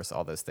Yeah. metaverse,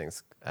 all those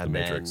things. The And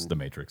Matrix. then The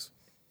Matrix.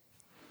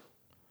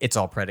 it's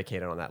all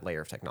predicated on that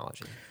layer of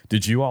technology.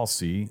 Did you all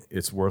see?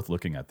 It's worth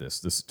looking at this.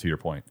 This, to your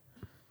point.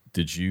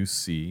 Did you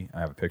see?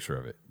 I have a picture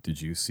of it.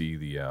 Did you see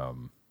the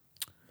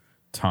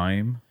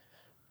Time?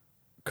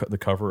 The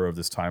cover of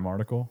this Time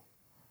article.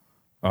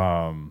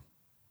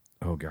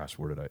 Oh gosh,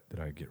 where did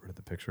I get rid of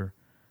the picture?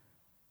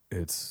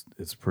 It's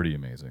pretty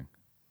amazing.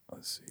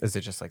 Let's see. Is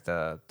it just like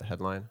the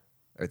headline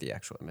or the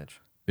actual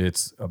image?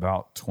 It's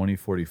about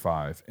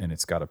 2045, and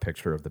it's got a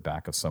picture of the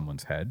back of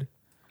someone's head,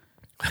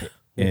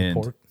 and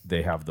port?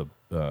 they have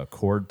the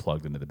cord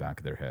plugged into the back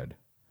of their head,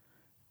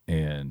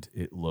 and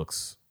it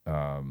looks.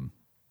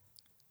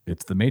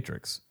 It's the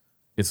Matrix.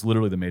 It's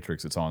literally the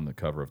Matrix. It's on the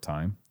cover of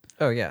Time.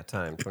 Oh yeah,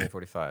 Time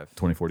 2045.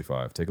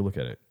 2045. Take a look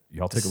at it.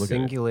 Y'all take a look at it.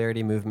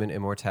 Singularity, movement,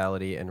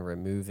 immortality, and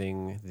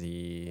removing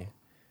the ...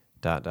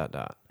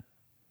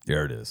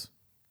 There it is.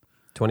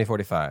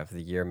 2045,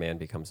 the year man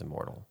becomes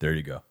immortal. There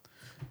you go.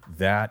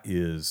 That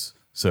is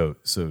so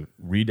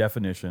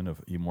redefinition of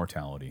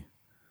immortality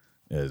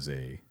as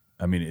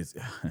it's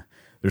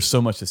there's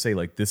so much to say.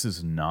 Like, this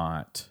is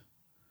not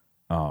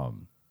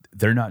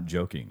they're not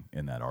joking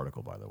in that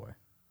article, by the way.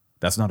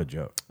 That's not a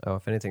joke. Oh,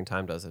 if anything,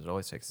 Time does it. It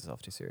always takes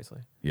itself too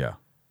seriously. Yeah.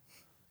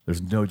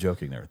 There's no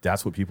joking there.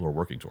 That's what people are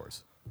working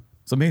towards.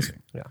 It's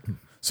amazing. Yeah.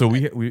 So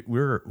we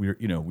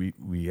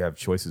have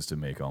choices to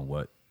make on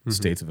what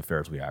states of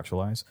affairs we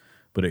actualize,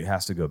 but it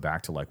has to go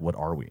back to like, what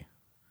are we?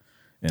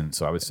 And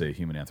so I would say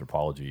human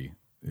anthropology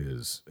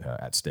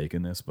at stake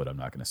in this, but I'm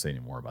not going to say any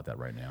more about that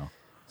right now.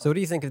 So what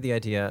do you think of the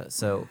idea?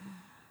 So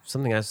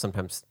something I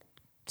sometimes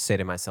say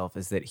to myself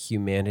is that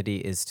humanity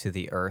is to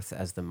the earth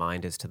as the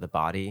mind is to the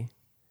body,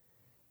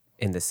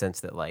 in the sense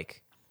that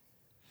like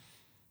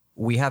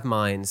we have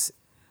minds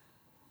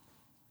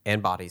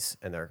and bodies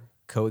and they're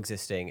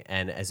coexisting,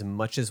 and as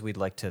much as we'd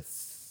like to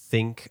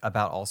think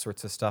about all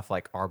sorts of stuff,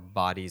 like our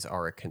bodies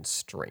are a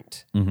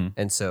constraint.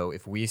 And so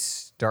if we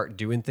start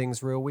doing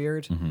things real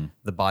weird,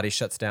 the body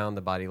shuts down,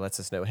 the body lets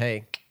us know,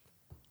 hey,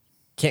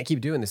 can't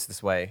keep doing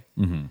this way.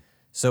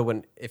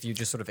 So if you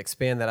just sort of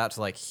expand that out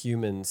to like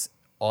humans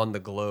on the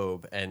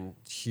globe, and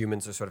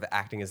humans are sort of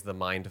acting as the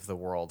mind of the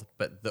world,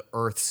 but the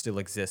earth still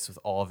exists with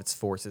all of its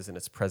forces and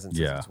its presences,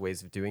 its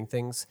ways of doing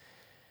things.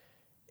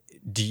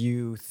 Do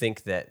you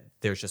think that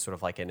there's just sort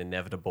of like an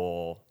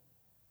inevitable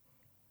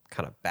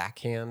kind of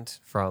backhand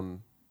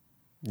from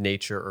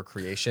nature or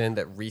creation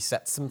that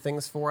resets some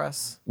things for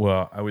us?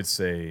 Well, I would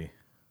say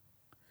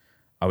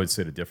it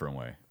a different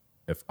way.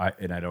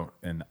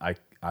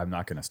 I'm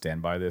not going to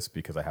stand by this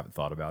because I haven't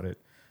thought about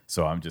it.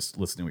 So I'm just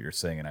listening to what you're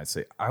saying, and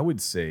I would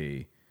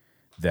say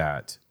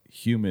that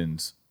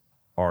humans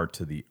are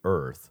to the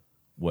earth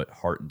what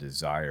heart and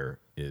desire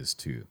is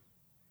to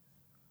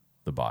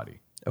the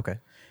body. Okay.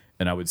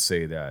 And I would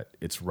say that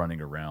it's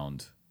running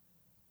around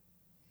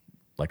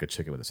like a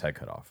chicken with its head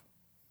cut off.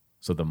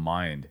 So the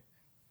mind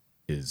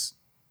is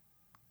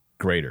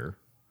greater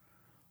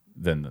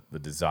than the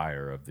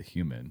desire of the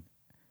human.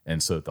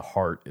 And so the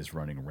heart is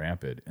running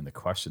rampant. And the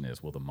question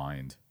is, will the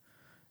mind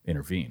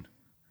intervene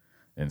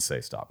and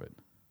say, stop it?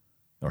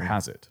 Or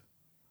has it?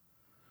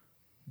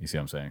 You see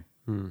what I'm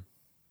saying?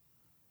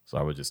 So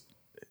I would just,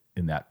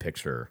 in that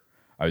picture,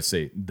 I would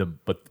say,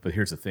 but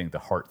here's the thing, the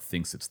heart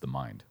thinks it's the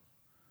mind.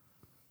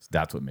 So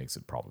that's what makes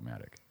it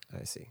problematic.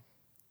 I see.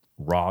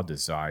 Raw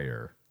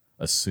desire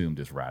assumed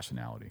as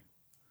rationality.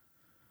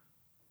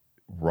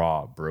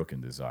 Raw,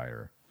 broken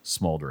desire,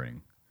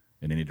 smoldering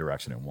in any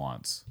direction it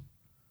wants.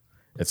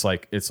 It's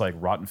like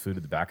rotten food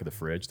at the back of the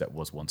fridge that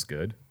was once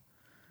good.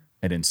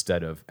 And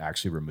instead of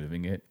actually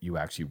removing it, you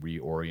actually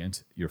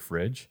reorient your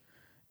fridge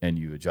and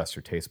you adjust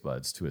your taste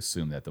buds to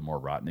assume that the more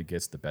rotten it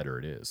gets, the better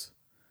it is.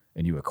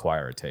 And you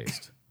acquire a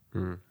taste.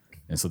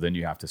 And so then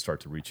you have to start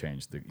to you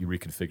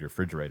reconfigure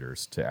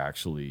refrigerators to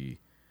actually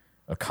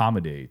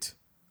accommodate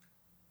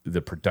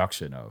the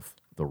production of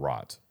the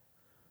rot.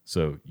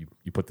 So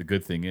you put the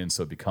good thing in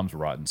so it becomes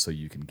rotten so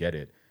you can get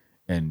it,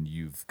 and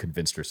you've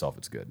convinced yourself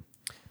it's good.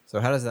 So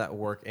how does that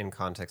work in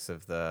context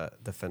of the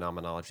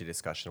phenomenology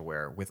discussion,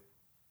 where with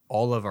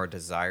all of our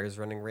desires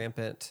running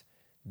rampant,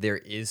 there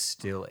is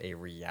still a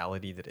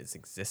reality that is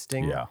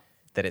existing,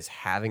 that is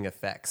having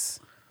effects.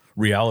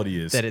 Reality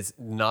is that is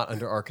not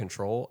under our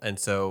control, and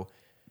so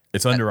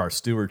it's under our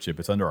stewardship,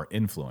 it's under our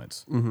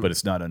influence, but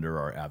it's not under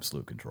our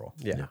absolute control.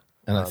 Yeah.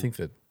 And I think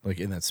that like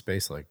in that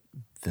space, like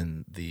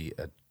then the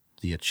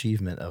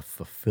achievement of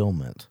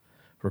fulfillment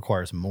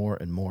requires more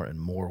and more and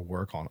more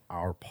work on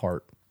our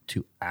part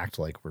to act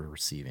like we're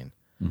receiving.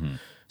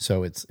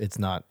 So it's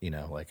not,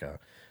 like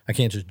I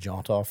can't just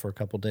jaunt off for a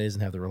couple of days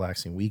and have the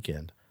relaxing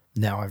weekend.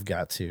 Now I've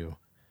got to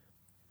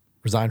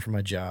resign from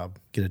my job,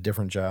 get a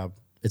different job.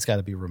 It's got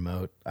to be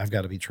remote. I've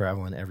got to be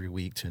traveling every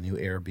week to a new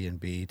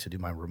Airbnb to do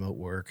my remote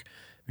work,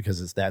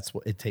 because that's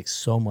what it takes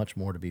so much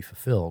more to be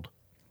fulfilled.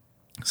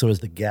 So as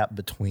the gap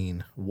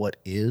between what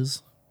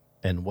is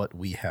and what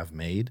we have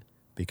made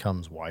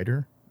becomes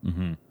wider,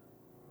 then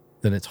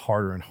it's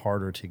harder and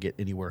harder to get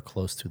anywhere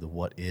close to the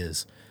what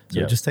is. So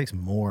it just takes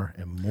more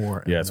and more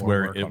and more. It's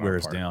where work it on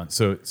wears our part. down.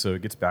 So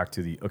it gets back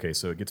to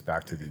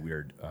the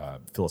weird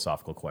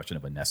philosophical question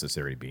of a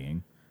necessary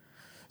being.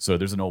 So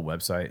there's an old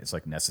website. It's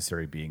like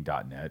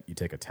necessarybeing.net. You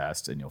take a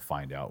test and you'll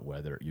find out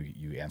whether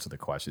you answer the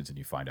questions and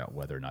you find out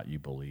whether or not you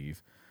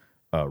believe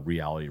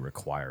reality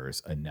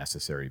requires a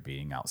necessary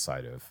being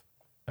outside of.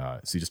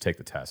 So you just take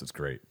the test. It's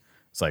great.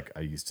 It's like I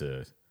used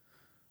to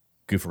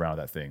goof around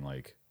with that thing.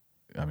 Like,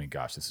 I mean,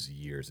 gosh, this is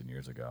years and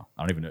years ago.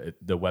 I don't even know.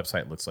 The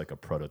website looks like a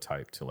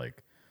prototype to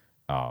like,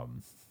 I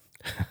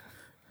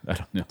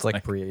don't know. It's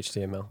like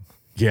pre-HTML.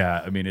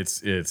 Yeah, I mean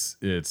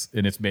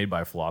it's made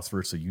by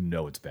philosophers, so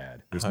it's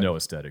bad. There's no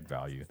aesthetic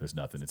value. There's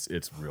nothing.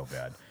 It's real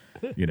bad.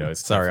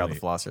 It's Sorry, all the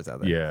philosophers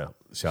out there. Yeah,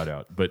 shout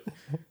out. But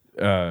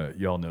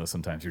y'all know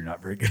sometimes you're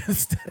not very good at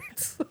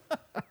aesthetics,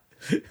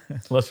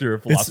 unless you're a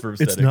philosopher of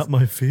aesthetics. It's not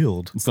my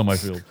field. It's not my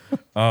field.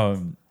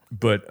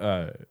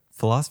 But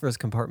Philosophers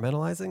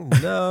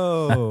compartmentalizing?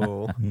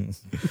 No.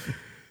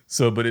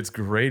 but it's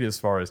great as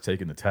far as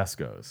taking the test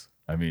goes.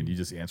 I mean, you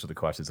just answer the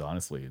questions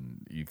honestly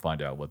and you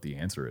find out what the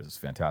answer is. It's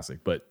fantastic.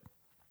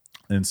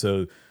 And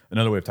so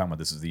another way of talking about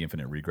this is the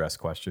infinite regress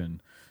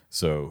question.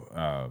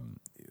 So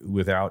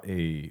without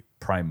a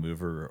prime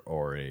mover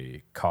or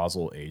a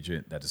causal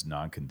agent that is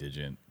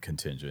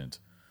contingent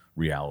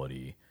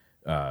reality,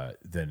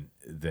 then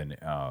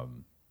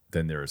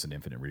there is an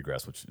infinite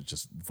regress, which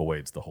just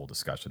voids the whole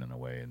discussion in a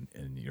way.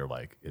 And you're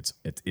like, it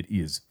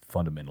is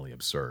fundamentally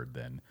absurd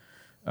then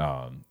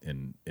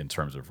in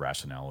terms of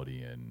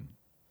rationality and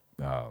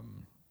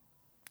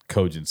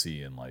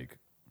cogency and like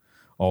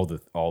all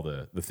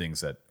the things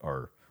that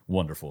are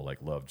wonderful,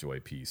 like love, joy,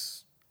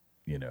 peace,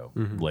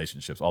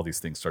 relationships, all these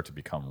things start to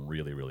become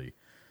really, really,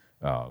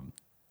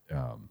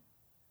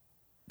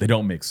 they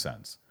don't make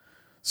sense.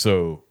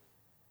 So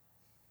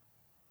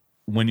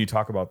when you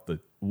talk about the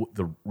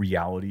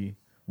reality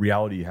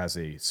has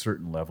a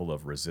certain level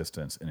of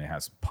resistance, and it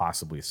has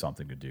possibly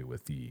something to do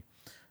with the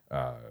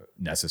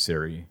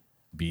necessary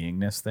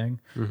beingness thing.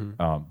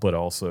 But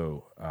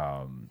also,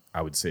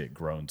 I would say it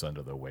groans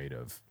under the weight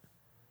of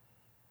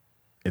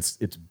it's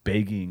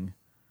begging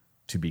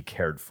to be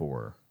cared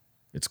for.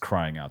 It's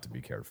crying out to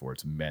be cared for.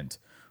 It's meant,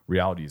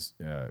 reality's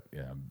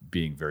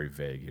being very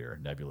vague here,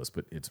 nebulous,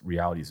 but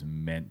reality is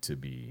meant to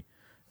be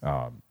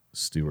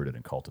stewarded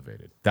and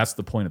cultivated. That's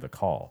the point of the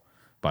call,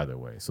 by the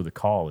way. So the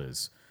call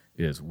is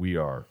we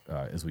are,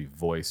 as we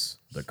voice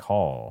the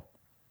call,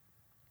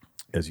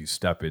 as you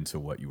step into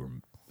what you were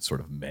sort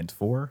of meant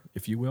for,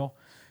 if you will,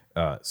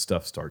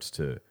 stuff starts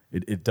to,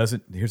 it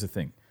doesn't, here's the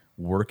thing,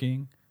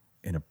 working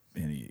in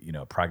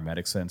a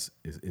pragmatic sense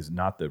is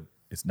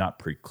not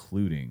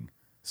precluding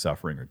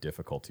suffering or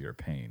difficulty or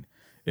pain.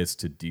 It's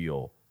to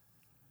deal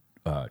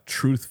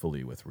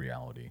truthfully with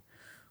reality,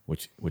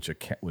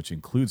 which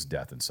includes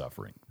death and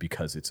suffering,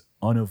 because it's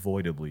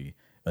unavoidably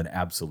and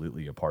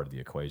absolutely a part of the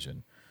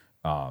equation.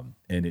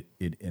 And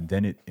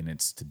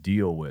it's to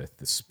deal with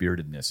the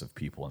spiritedness of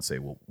people and say,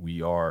 well,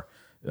 we are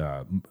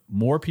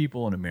more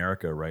people in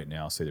America right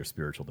now say they're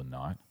spiritual than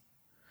not.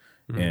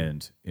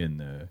 And in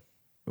the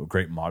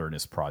great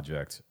modernist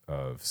project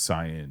of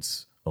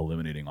science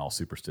eliminating all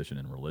superstition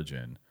and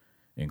religion,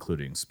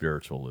 including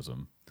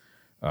spiritualism,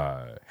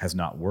 has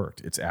not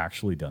worked. It's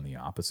actually done the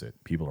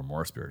opposite. People are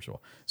more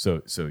spiritual.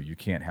 So you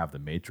can't have The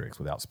Matrix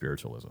without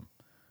spiritualism.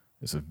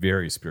 It's a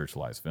very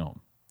spiritualized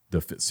film,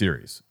 the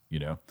series,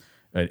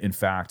 In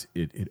fact,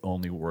 it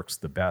only works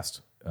the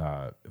best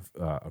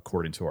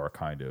according to our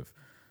kind of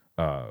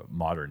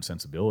modern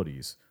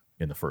sensibilities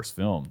in the first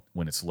film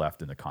when it's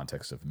left in the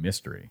context of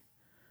mystery,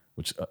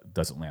 which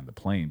doesn't land the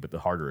plane. But the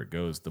harder it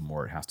goes, the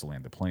more it has to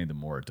land the plane, the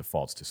more it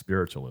defaults to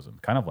spiritualism,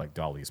 kind of like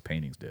Dali's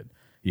paintings did.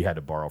 He had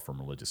to borrow from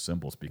religious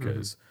symbols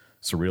because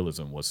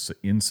surrealism was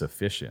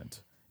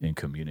insufficient in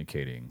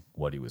communicating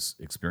what he was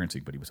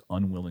experiencing, but he was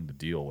unwilling to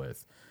deal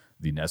with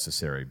the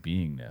necessary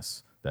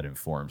beingness that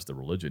informs the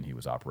religion he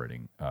was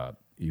operating.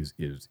 He was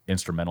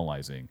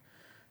instrumentalizing,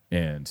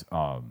 and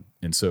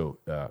so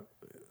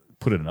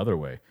put it another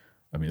way.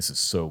 I mean, this is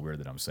so weird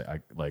that I'm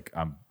saying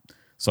I'm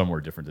somewhere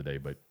different today,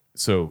 but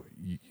so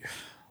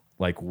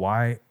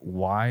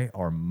why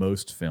are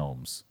most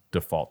films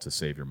default to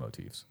savior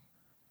motifs?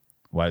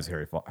 Why is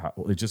Harry?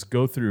 They just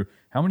go through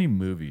how many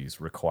movies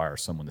require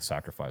someone to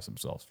sacrifice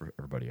themselves for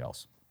everybody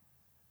else?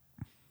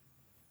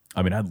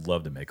 I mean, I'd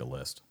love to make a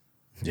list.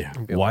 Yeah.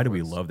 Why do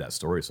we love that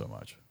story so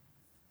much?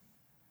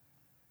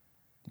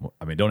 Well,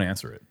 I mean, don't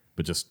answer it,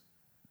 but just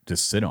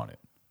sit on it.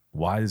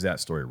 Why does that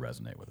story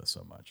resonate with us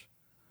so much?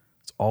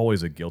 It's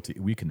always a guilty.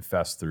 We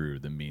confess through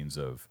the means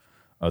of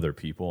other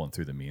people and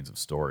through the means of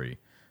story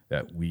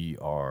that we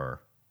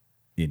are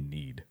in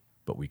need,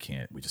 but we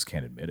just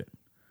can't admit it.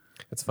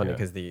 It's funny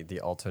because the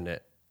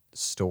alternate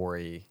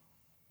story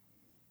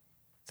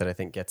that I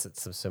think gets at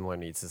some similar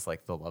needs is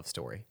like the love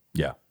story.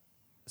 Yeah.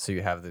 So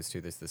you have those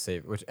two. There's the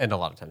savior, and a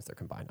lot of times they're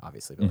combined,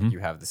 obviously. But like you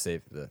have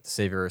the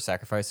savior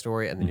sacrifice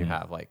story, and then you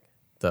have like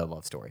the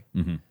love story,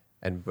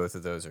 and both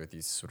of those are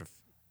these sort of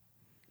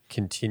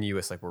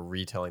continuous, like we're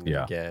retelling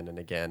them again and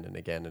again and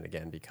again and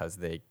again because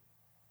they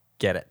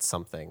get at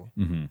something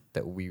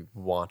that we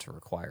want or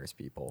require as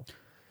people.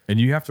 And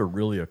you have to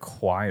really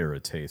acquire a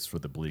taste for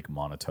the bleak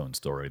monotone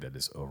story that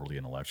is overly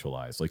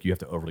intellectualized. Like you have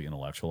to overly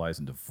intellectualize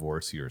and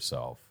divorce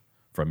yourself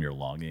from your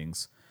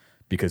longings,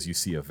 because you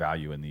see a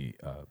value in the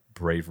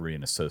bravery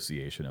and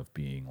association of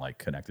being like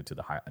connected to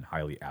the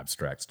highly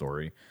abstract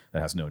story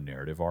that has no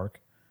narrative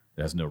arc,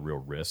 that has no real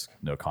risk,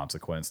 no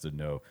consequence, there's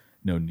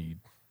no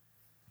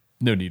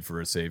need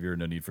for a savior,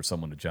 no need for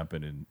someone to jump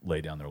in and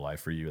lay down their life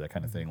for you, that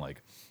kind of thing.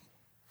 Like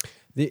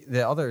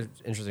the other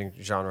interesting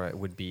genre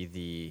would be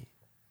the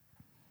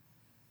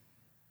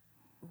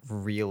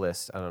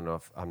realist. I don't know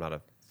if I'm not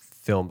a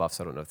film buff,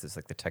 so I don't know if this is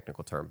like the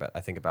technical term, but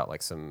I think about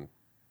like some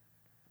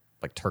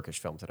like Turkish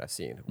films that I've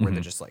seen where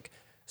they're just like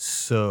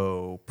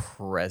so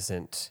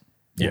present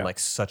in like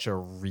such a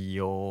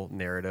real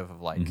narrative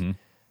of like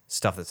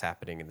stuff that's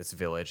happening in this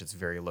village. It's a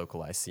very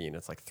localized scene.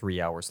 It's like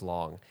 3 hours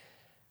long.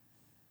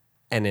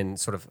 And in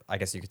sort of, I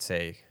guess you could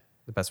say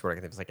the best word I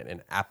can think of is like in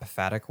an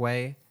apophatic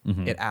way,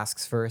 it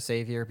asks for a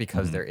savior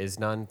because there is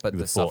none, but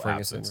the suffering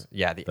is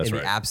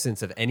the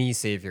absence of any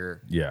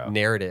savior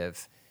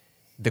narrative.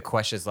 The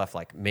question is left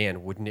like,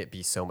 man, wouldn't it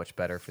be so much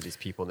better for these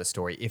people in the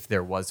story if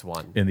there was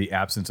one? In the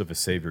absence of a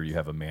savior, you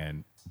have a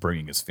man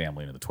bringing his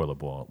family into the toilet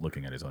bowl,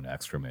 looking at his own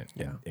excrement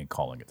and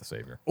calling it the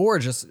savior. Or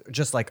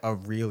just like a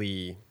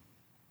really,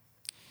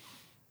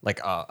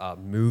 like a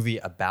movie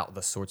about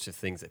the sorts of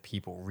things that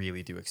people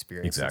really do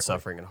experience in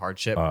suffering and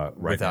hardship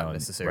without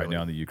necessarily. Right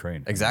now in the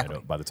Ukraine. Exactly.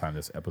 By the time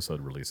this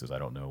episode releases, I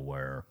don't know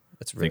where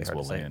it's really things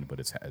will land, but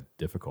it's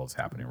difficult. It's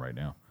happening right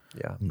now.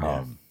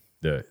 Yeah.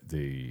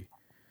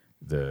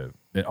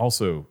 and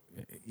also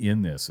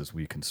in this as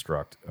we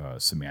construct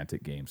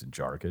semantic games and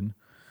jargon,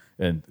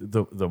 and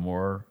the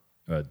more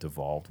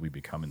devolved we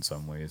become in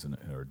some ways,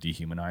 or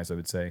dehumanized, I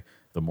would say,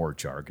 the more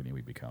jargony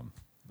we become.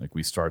 Like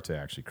we start to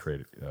actually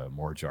create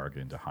more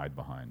jargon to hide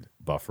behind,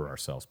 buffer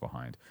ourselves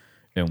behind,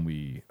 and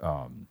we,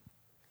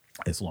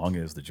 as long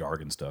as the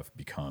jargon stuff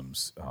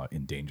becomes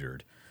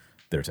endangered,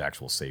 there's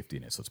actual safety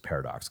in it. So it's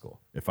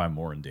paradoxical. If I'm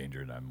more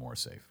endangered, I'm more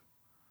safe,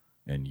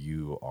 and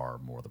you are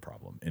more the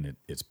problem, and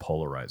it's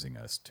polarizing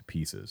us to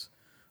pieces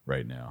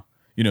right now.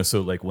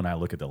 So like when I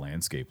look at the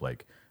landscape,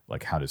 like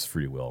how does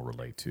free will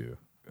relate to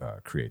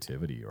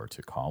creativity or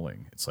to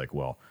calling? It's like,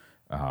 well,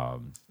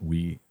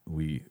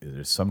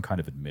 there's some kind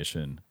of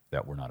admission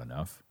that we're not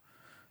enough.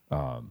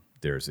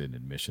 There's an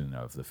admission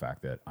of the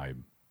fact that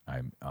I'm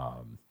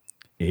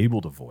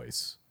able to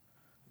voice,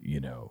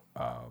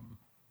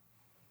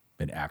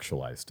 an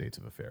actualized states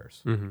of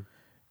affairs.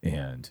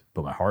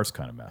 But my heart's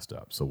kind of messed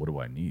up. So what do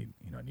I need?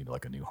 I need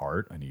like a new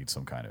heart. I need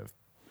some kind of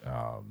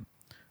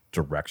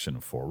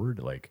direction forward.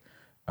 Like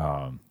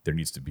there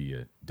needs to be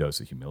a dose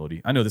of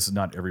humility. I know this is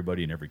not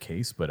everybody in every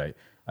case, but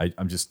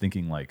I'm just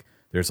thinking like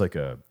there's like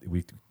a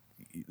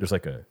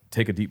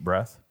take a deep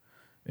breath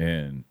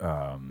and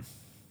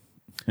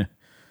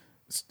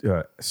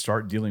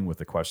start dealing with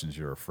the questions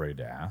you're afraid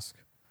to ask.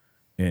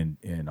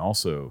 And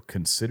also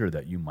consider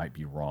that you might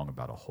be wrong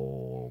about a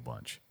whole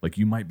bunch. Like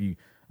you might be,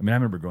 I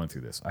remember going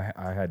through this.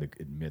 I had to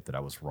admit that I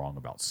was wrong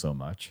about so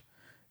much,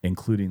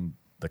 including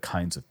the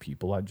kinds of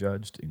people I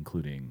judged,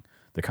 including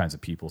the kinds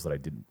of peoples that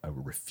I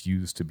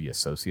refused to be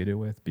associated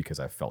with because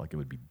I felt like it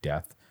would be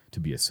death to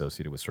be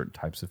associated with certain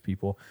types of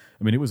people.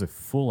 It was a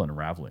full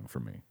unraveling for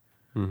me.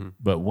 Mm-hmm.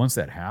 But once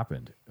that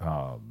happened,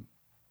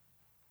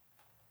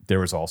 there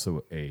was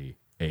also a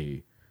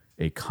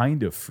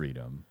kind of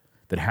freedom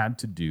that had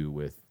to do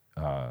with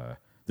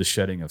the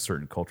shedding of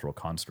certain cultural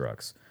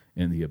constructs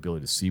and the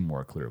ability to see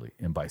more clearly.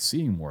 And by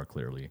seeing more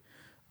clearly,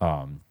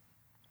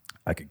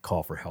 I could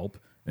call for help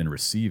and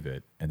receive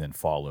it and then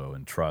follow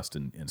and trust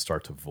and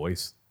start to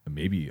voice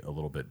maybe a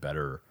little bit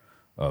better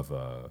of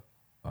a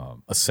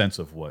sense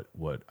of what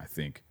I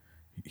think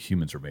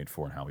humans are made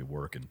for and how we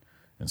work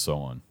and so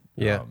on.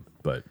 Yeah.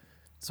 But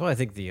so I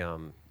think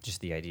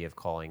just the idea of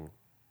calling,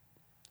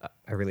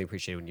 I really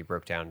appreciated when you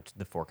broke down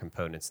the 4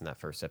 components in that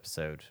first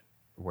episode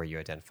where you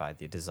identified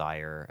the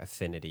desire,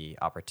 affinity,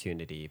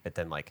 opportunity, but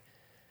then like,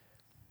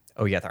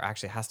 oh yeah, there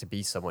actually has to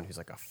be someone who's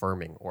like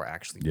affirming or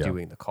actually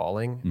doing the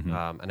calling.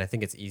 Mm-hmm. And I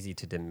think it's easy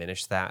to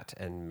diminish that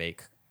and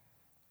make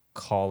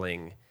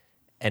calling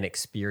an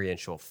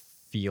experiential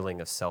feeling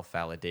of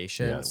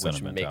self-validation,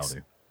 which makes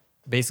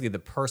basically the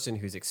person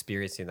who's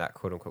experiencing that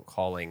quote unquote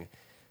calling,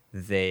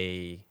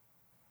 they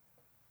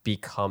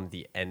become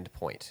the end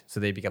point. So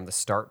they become the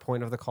start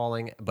point of the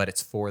calling, but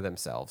it's for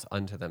themselves,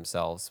 unto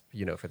themselves,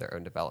 for their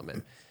own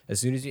development. As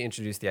soon as you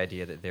introduce the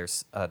idea that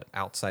there's an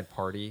outside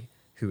party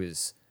who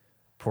is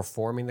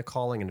performing the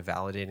calling and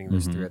validating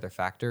those 3 other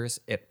factors,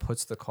 it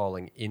puts the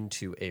calling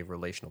into a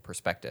relational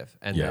perspective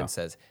and then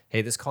says,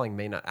 hey, this calling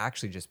may not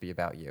actually just be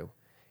about you.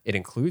 It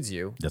includes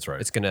you. That's right.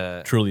 It's going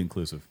to... Truly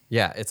inclusive.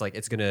 Yeah. It's like,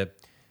 it's going to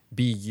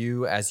be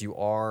you as you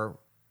are,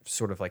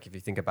 sort of like if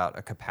you think about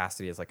a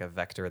capacity as like a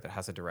vector that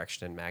has a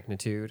direction and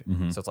magnitude.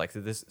 Mm-hmm. So it's like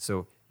this.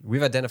 So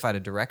we've identified a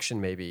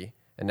direction maybe,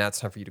 and now it's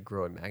time for you to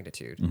grow in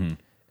magnitude. Mm-hmm.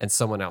 And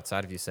someone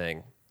outside of you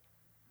saying,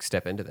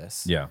 step into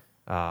this. Yeah.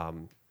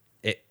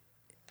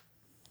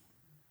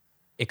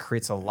 It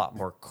creates a lot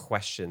more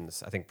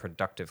questions, I think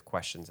productive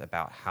questions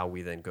about how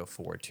we then go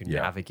forward to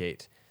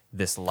navigate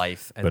this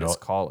life and this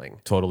calling.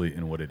 Totally.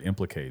 And what it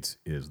implicates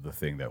is the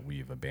thing that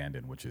we've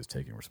abandoned, which is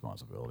taking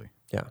responsibility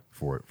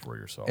for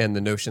yourself. And the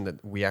notion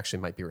that we actually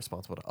might be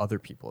responsible to other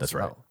people That's as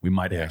well. Right. We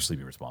might actually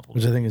be responsible.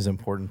 Which I think is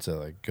important to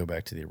like go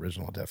back to the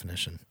original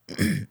definition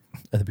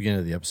at the beginning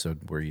of the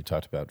episode where you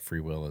talked about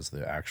free will as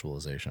the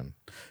actualization.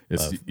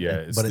 It's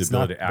the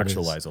ability to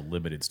actualize a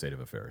limited state of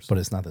affairs. But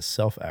it's not the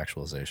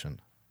self-actualization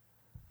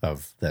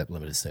of that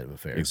limited state of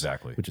affairs.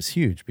 Exactly. Which is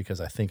huge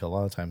because I think a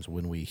lot of times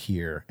when we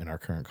hear in our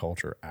current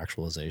culture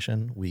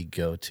actualization, we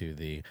go to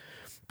the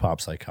pop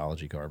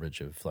psychology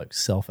garbage of like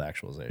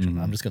self-actualization.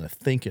 Mm-hmm. I'm just going to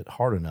think it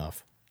hard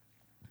enough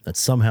that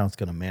somehow it's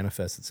going to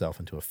manifest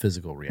itself into a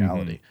physical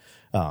reality,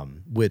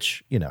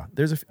 which,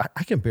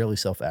 I can barely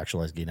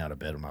self-actualize getting out of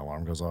bed when my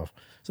alarm goes off.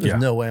 So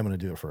there's no way I'm going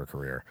to do it for a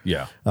career.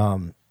 Yeah.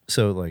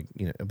 So like,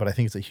 but I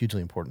think it's a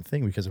hugely important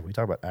thing because if we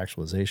talk about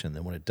actualization,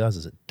 then what it does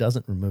is it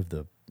doesn't remove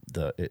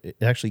it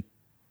actually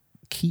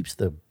keeps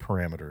the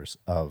parameters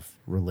of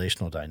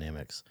relational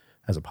dynamics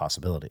as a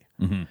possibility.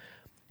 Mm-hmm.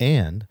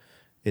 And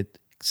it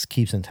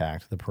keeps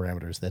intact the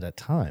parameters that at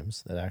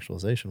times that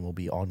actualization will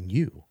be on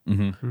you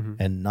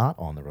and not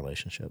on the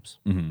relationships.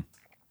 Mm-hmm.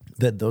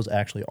 That those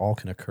actually all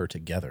can occur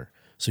together.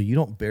 So you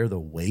don't bear the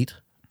weight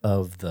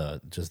of the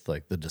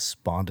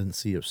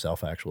despondency of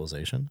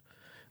self-actualization,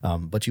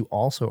 but you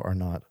also are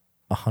not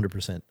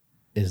 100%.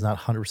 It is not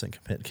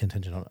 100%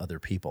 contingent on other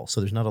people.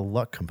 So there's not a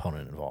luck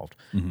component involved,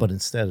 but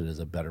instead it is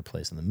a better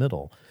place in the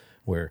middle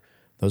where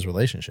those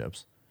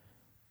relationships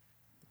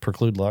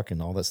preclude luck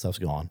and all that stuff's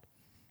gone.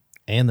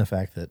 and the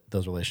fact that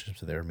those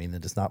relationships are there mean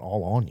that it's not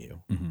all on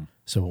you.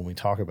 So when we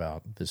talk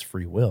about this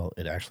free will,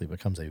 it actually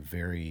becomes a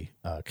very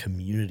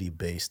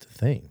community-based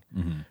thing,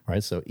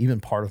 right? So even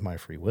part of my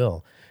free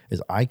will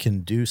is I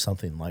can do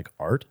something like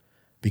art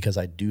because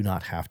I do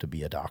not have to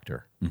be a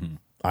doctor.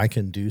 I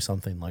can do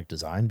something like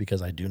design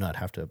because I do not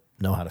have to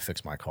know how to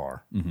fix my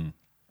car.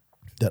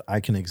 That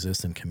I can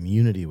exist in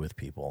community with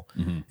people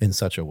in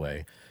such a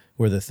way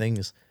where the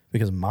things,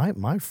 because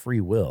my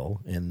free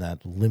will in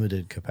that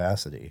limited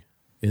capacity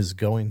is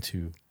going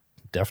to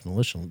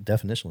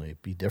definitionally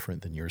be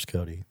different than yours,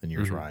 Cody, than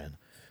yours, Ryan.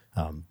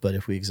 But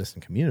if we exist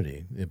in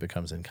community, it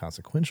becomes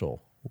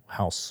inconsequential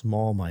how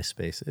small my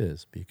space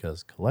is,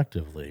 because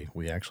collectively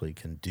we actually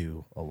can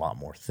do a lot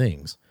more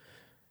things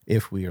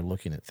if we are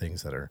looking at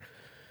things that are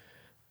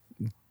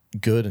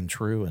good and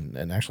true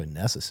and actually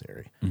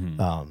necessary,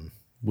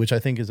 which I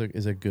think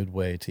is a good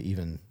way to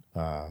even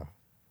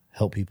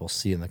help people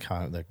see in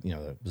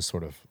the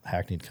sort of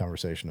hackneyed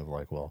conversation of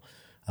like, well,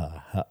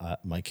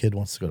 my kid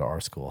wants to go to our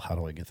school. How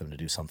do I get them to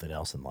do something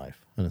else in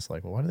life? And it's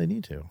like, well, why do they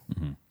need to?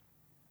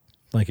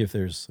 Like if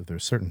there's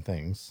certain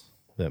things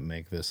that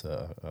make this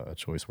a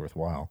choice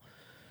worthwhile,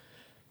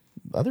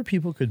 other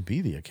people could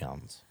be the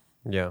accountants,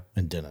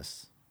 and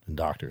dentists and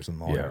doctors and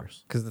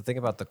lawyers. Because the thing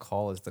about the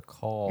call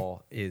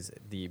is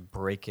the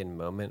break-in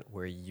moment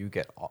where you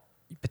get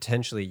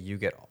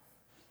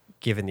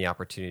given the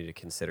opportunity to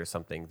consider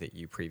something that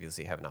you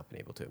previously have not been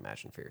able to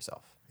imagine for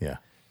yourself. Yeah.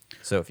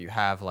 So if you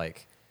have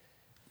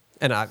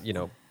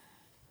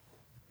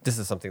this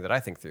is something that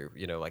I think through,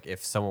 like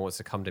if someone was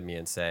to come to me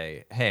and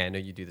say, hey, I know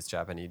you do this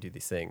job, I know you do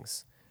these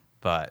things,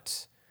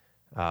 but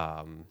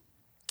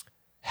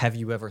have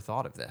you ever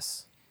thought of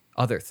this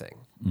other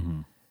thing?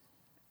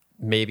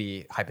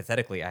 Maybe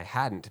hypothetically I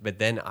hadn't, but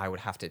then I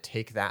would have to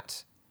take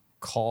that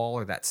call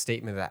or that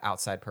statement of that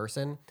outside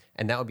person,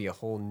 and that would be a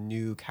whole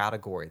new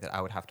category that I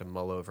would have to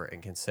mull over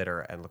and consider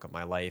and look at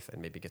my life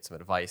and maybe get some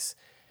advice.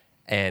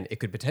 And it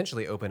could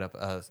potentially open up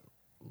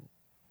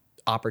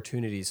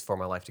opportunities for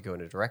my life to go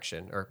in a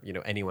direction, or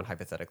anyone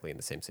hypothetically in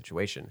the same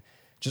situation,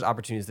 just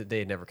opportunities that they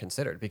had never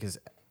considered, because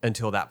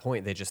until that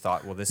point they just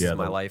thought, well, this is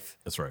my life.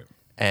 That's right.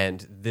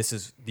 And this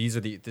is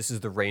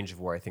the range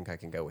of where I think I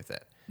can go with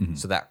it.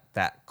 So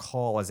that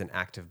call as an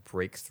active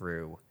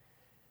breakthrough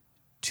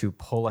to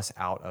pull us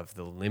out of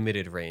the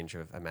limited range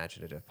of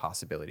imaginative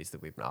possibilities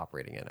that we've been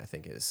operating in, I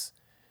think is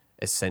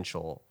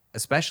essential,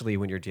 especially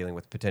when you're dealing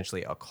with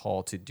potentially a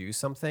call to do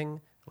something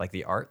like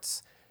the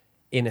arts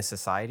in a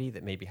society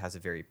that maybe has a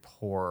very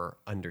poor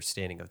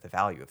understanding of the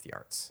value of the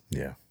arts.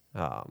 Yeah.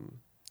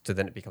 So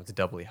then it becomes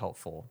doubly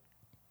helpful,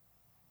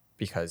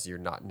 because you're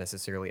not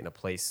necessarily in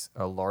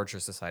a larger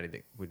society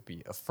that would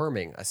be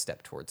affirming a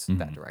step towards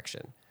that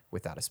direction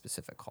without a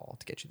specific call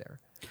to get you there.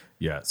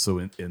 Yeah. So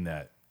in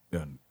that,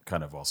 and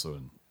kind of also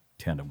in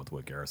tandem with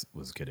what Gareth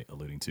was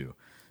alluding to,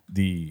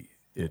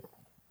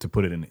 to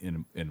put it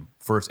in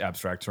first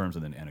abstract terms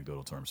and then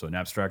anecdotal terms. So in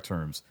abstract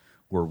terms,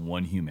 we're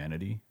one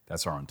humanity.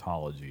 That's our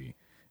ontology,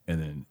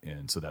 and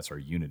so that's our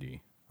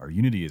unity. Our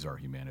unity is our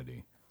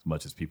humanity, as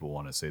much as people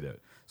want to say that.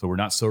 So we're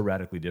not so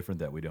radically different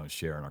that we don't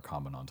share in our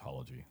common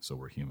ontology. So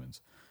we're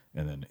humans,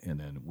 and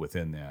then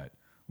within that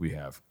we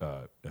have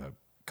a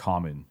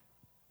common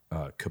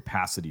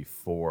capacity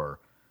for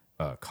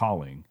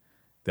calling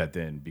that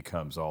then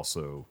becomes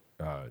also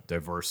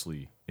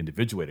diversely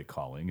individuated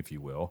calling, if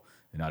you will.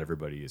 And not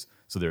everybody is.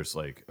 So there's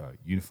like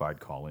unified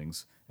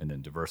callings and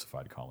then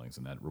diversified callings,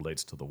 and that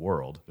relates to the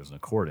world. There's an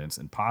accordance,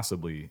 and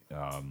possibly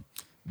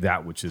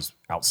that which is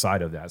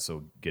outside of that.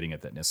 So getting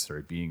at that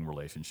necessary being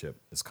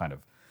relationship is kind of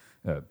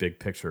a big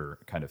picture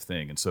kind of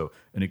thing. And so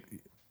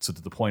to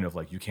the point of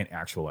like you can't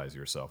actualize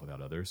yourself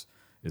without others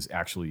is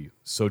actually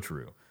so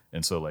true.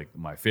 And so like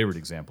my favorite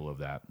example of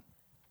that,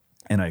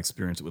 and I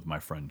experienced it with my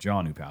friend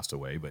John, who passed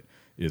away, but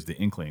is the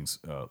Inklings.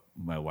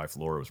 My wife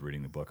Laura was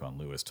reading the book on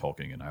Lewis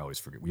Tolkien, and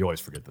we always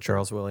forget the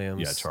Charles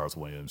Williams. Yeah, Charles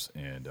Williams,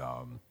 and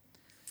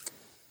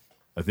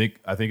I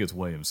think it's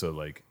Williams.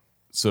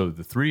 So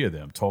the three of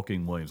them,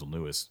 Tolkien, Williams, and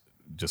Lewis,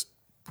 just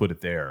put it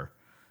there.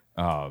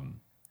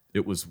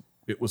 It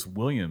was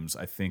Williams,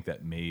 I think,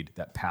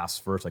 that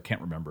passed first. I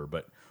can't remember,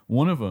 but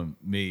one of them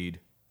made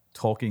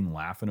Tolkien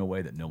laugh in a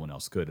way that no one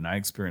else could. And I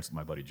experienced with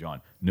my buddy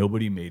John.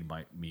 Nobody made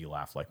me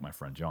laugh like my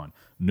friend John.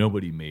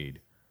 Nobody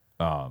made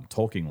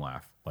Tolkien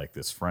laugh like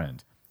this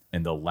friend.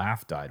 And the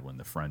laugh died when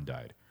the friend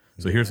died.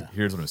 So here's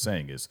what I'm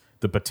saying is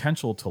the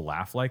potential to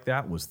laugh like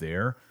that was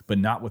there, but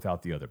not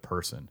without the other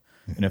person.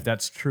 And if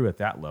that's true at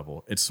that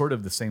level, it's sort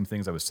of the same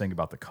things I was saying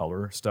about the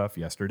color stuff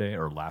yesterday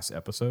or last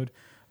episode.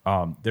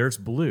 There's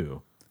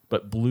blue,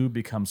 but blue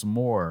becomes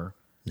more.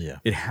 Yeah,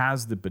 it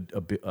has the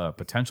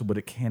potential, but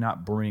it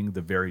cannot bring the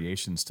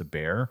variations to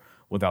bear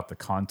without the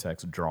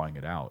context of drawing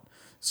it out.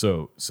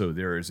 So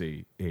there is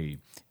a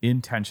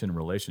in-tension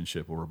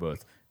relationship where we're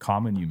both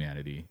common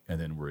humanity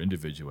and then we're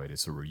individuated.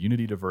 So we're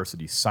unity,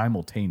 diversity,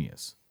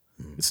 simultaneous.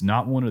 It's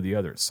not one or the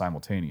other; it's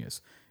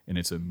simultaneous, and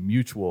it's a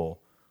mutual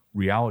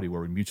reality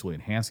where we mutually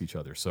enhance each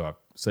other. So I've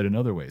said in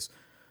other ways,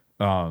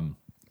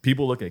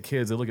 people look at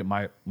kids; they look at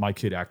my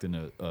kid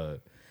acting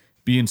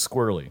being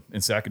squirrely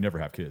and say I could never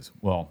have kids.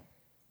 Well,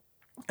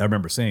 I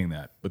remember saying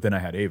that, but then I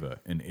had Ava,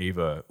 and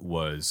Ava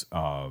was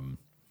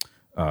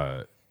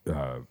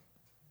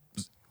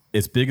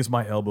as big as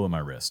my elbow and my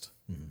wrist.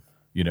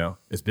 You know,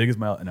 as big as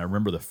my. And I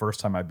remember the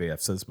first time I bathed.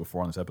 I've said this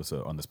before on this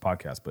episode, on this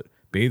podcast, but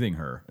bathing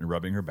her and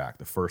rubbing her back.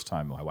 The first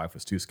time, my wife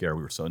was too scared.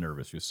 We were so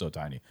nervous. She was so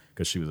tiny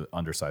because she was an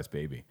undersized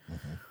baby.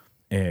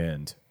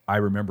 And I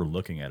remember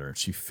looking at her, and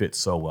she fit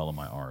so well in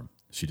my arm.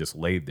 She just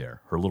laid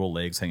there, her little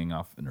legs hanging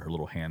off, and her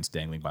little hands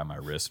dangling by my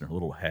wrist, and her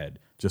little head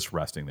just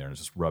resting there, and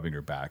just rubbing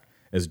her back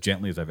as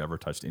gently as I've ever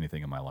touched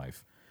anything in my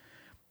life.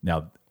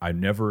 Now, I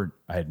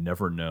had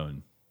never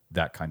known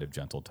that kind of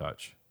gentle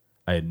touch.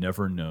 I had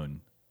never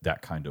known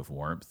that kind of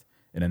warmth.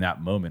 And in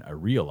that moment, I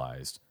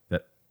realized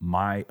that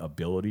my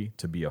ability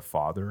to be a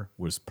father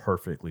was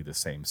perfectly the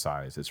same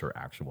size as her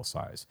actual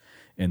size,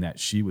 and that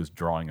she was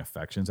drawing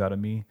affections out of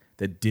me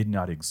that did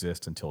not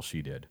exist until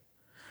she did.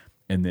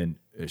 And then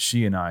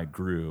she and I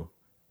grew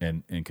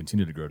and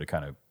continued to grow to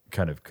kind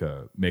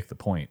of make the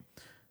point.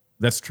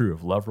 That's true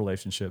of love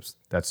relationships.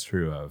 That's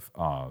true of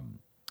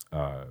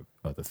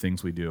the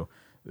things we do.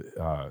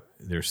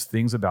 There's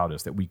things about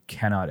us that we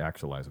cannot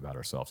actualize about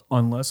ourselves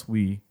unless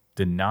we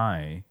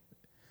deny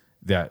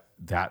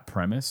that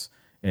premise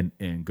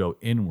and go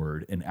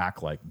inward and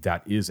act like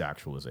that is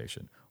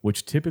actualization,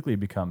 which typically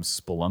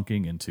becomes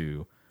spelunking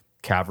into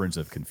caverns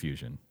of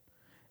confusion.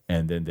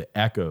 And then the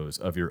echoes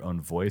of your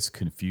own voice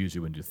confuse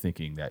you into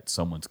thinking that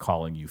someone's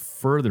calling you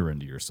further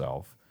into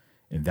yourself.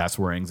 And that's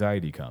where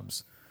anxiety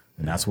comes.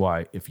 And that's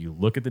why if you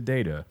look at the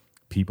data,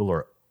 people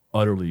are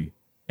utterly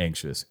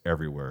anxious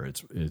everywhere.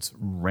 It's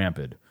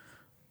rampant.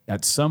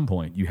 At some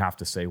point, you have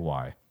to say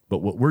why. But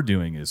what we're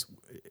doing is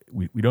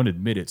we don't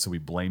admit it, so we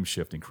blame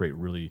shift and create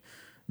really,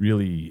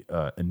 really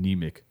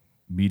anemic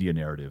media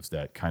narratives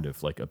that kind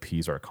of like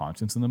appease our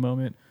conscience in the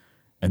moment.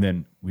 And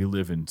then we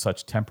live in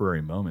such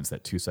temporary moments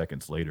that 2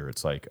 seconds later,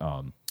 it's like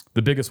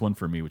the biggest one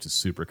for me, which is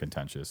super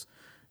contentious,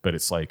 but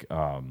it's like,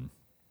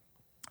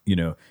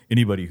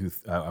 anybody who,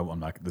 I'm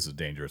not, this is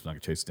dangerous, I'm not gonna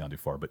chase it down too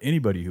far, but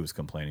anybody who was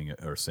complaining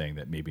or saying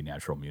that maybe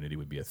natural immunity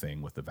would be a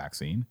thing with the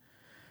vaccine.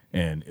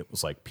 And it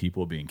was like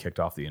people being kicked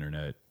off the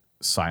internet,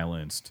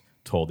 silenced,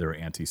 told they were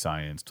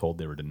anti-science, told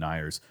they were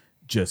deniers,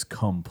 just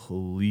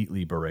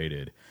completely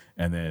berated.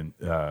 And then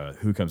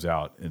who comes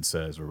out and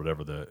says, or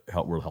whatever the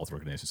World Health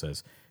Organization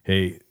says,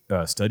 hey,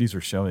 studies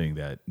are showing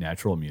that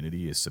natural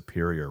immunity is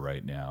superior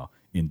right now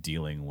in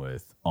dealing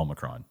with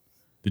Omicron.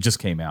 It just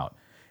came out.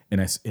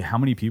 And how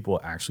many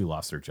people actually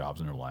lost their jobs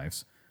in their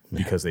lives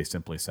because they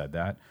simply said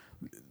that?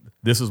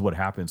 This is what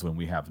happens when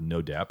we have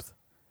no depth,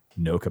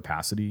 no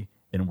capacity,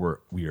 and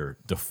we are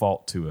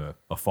default to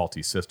a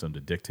faulty system to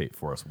dictate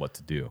for us what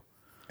to do.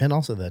 And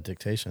also that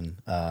dictation,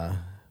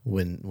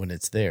 when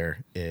it's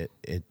there,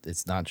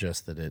 it's not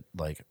just that it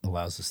like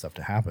allows this stuff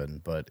to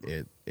happen, but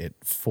it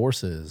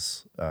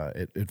forces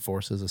a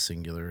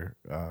singular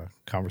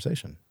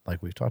conversation,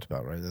 like we've talked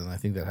about, right? And I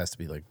think that has to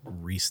be like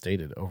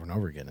restated over and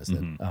over again. Is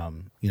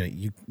that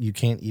you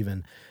can't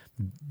even,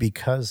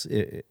 because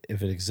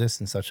if it exists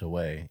in such a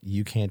way,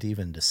 you can't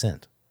even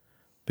dissent,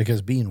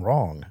 because being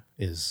wrong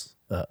is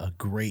a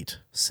great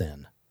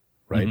sin,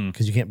 right?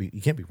 Because you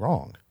can't be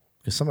wrong,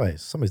 because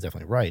somebody's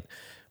definitely right.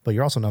 But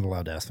you're also not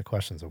allowed to ask the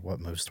questions of what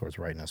moves towards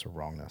rightness or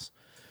wrongness,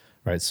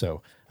 right?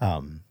 So,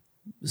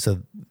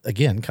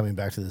 again, coming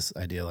back to this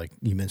idea, like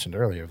you mentioned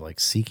earlier, of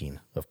like seeking,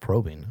 of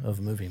probing, of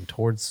moving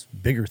towards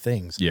bigger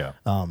things. Yeah.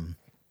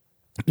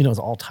 It's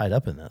all tied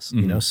up in this.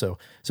 So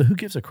who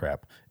gives a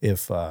crap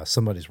if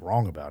somebody's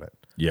wrong about it?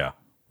 Yeah.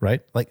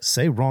 Right. Like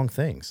say wrong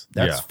things.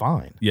 That's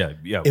fine. Yeah.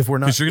 Yeah. If we're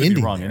not, 'cause you're gonna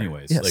be wrong there,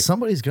 anyways. Yeah. Like,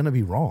 somebody's going to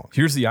be wrong.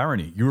 here's the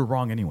irony: you were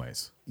wrong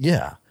anyways.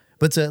 Yeah.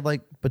 But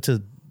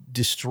to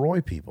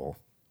destroy people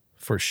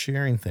for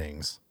sharing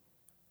things,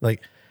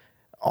 like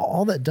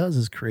all that does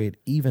is create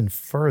even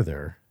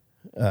further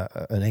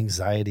an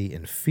anxiety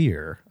and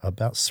fear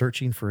about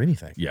searching for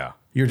anything. Yeah.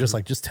 You're just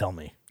like, just tell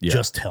me. Yeah.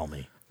 Just tell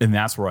me. And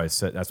that's what I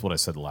said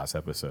the last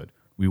episode.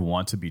 We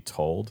want to be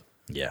told,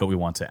 but we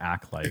want to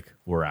act like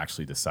we're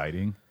actually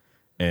deciding.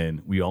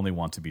 And we only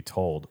want to be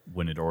told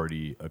when it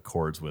already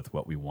accords with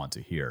what we want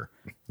to hear.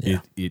 Yeah.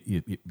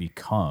 It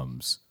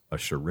becomes a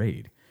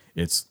charade.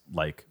 It's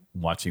like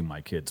watching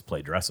my kids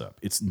play dress up.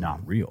 It's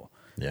not real.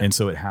 Yeah. And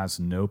so it has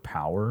no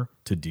power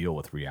to deal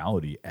with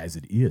reality as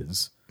it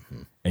is.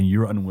 And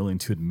you're unwilling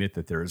to admit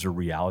that there is a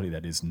reality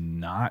that is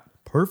not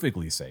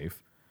perfectly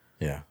safe,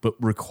 but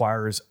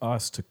requires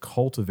us to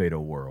cultivate a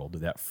world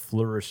that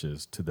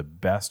flourishes to the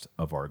best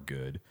of our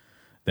good,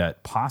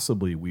 that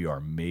possibly we are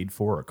made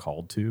for or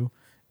called to,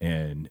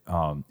 and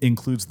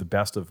includes the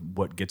best of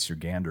what gets your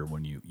gander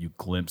when you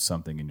glimpse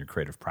something in your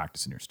creative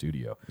practice in your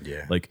studio.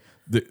 Yeah.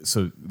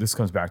 So this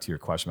comes back to your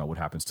question about what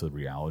happens to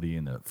reality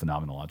in the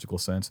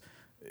phenomenological sense.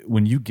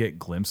 When you get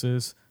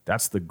glimpses,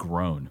 that's the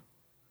groan.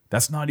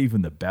 That's not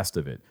even the best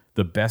of it.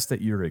 The best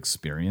that you're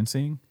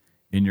experiencing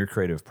in your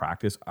creative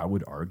practice, I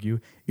would argue,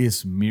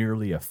 is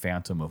merely a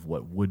phantom of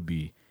what would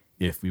be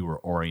if we were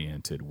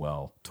oriented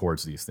well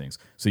towards these things.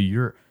 So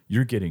you're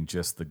getting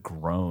just the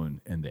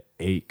groan and the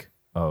ache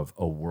of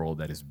a world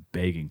that is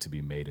begging to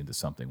be made into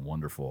something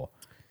wonderful.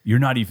 You're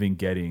not even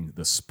getting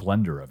the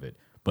splendor of it,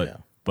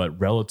 but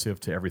relative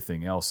to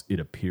everything else, it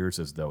appears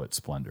as though it's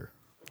splendor.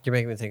 You're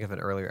making me think of an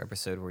earlier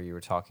episode where you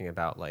were talking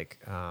about like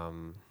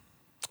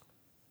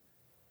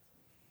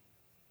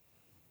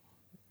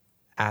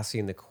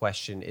asking the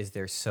question, is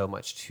there so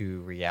much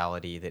to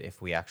reality that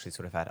if we actually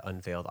sort of had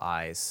unveiled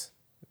eyes,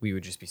 we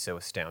would just be so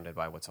astounded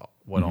by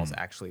what all's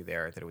actually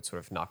there that it would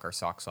sort of knock our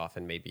socks off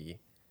and maybe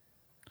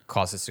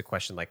cause us to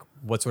question like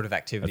what sort of I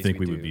activities think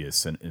we do. would be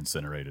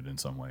incinerated in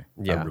some way.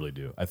 Yeah. I really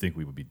do. I think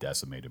we would be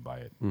decimated by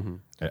it.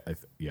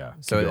 Yeah.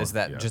 So Keep is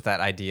going. that just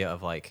that idea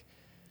of like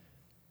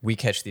we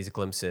catch these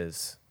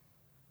glimpses?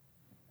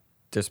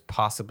 There's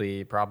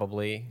probably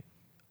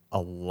a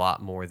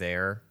lot more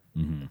there,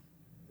 and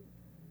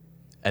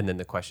then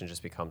the question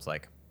just becomes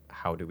like,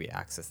 how do we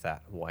access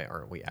that? Why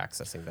aren't we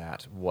accessing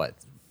that? What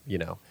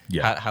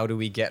how do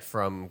we get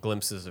from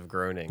glimpses of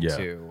groaning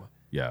to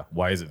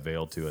Why is it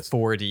veiled to us?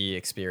 4D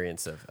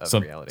experience of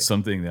reality?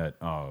 Something that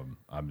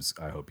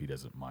I hope he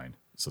doesn't mind.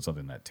 So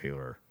something that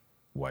Taylor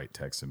White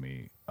texted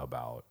me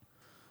about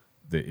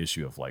the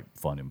issue of like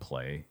fun and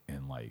play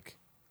and like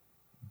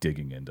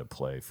digging into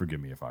play. Forgive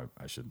me if I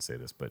shouldn't say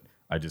this, but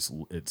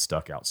it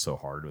stuck out so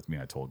hard with me.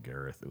 I told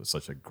Gareth it was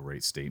such a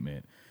great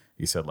statement.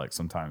 He said like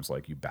sometimes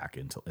like you back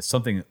into it's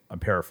something, I'm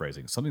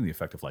paraphrasing, something to the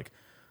effect of like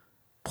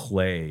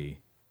play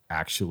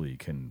actually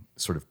can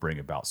sort of bring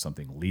about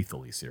something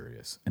lethally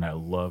serious. And I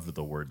loved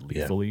the word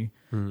lethally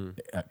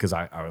because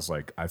I was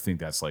like, I think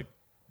that's like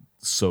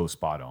so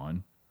spot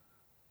on.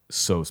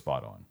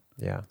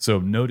 Yeah. So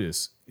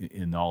notice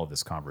in all of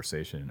this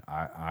conversation,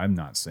 I'm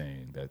not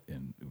saying that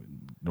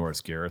nor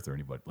is Gareth or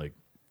anybody, like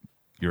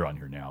you're on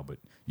here now, but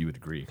you would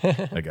agree,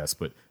 I guess.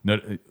 But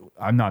no,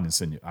 I'm not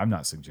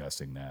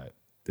suggesting that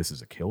this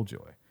is a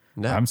killjoy.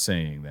 No. I'm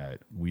saying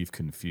that we've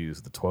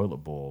confused the toilet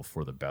bowl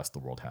for the best the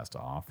world has to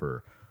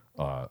offer.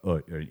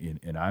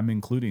 And I'm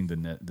including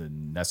the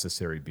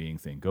necessary being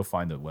thing. Go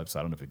find the website.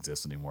 I don't know if it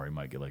exists anymore. You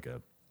might get like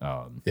a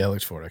I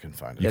looked for it. I couldn't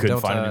find it. You couldn't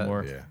find it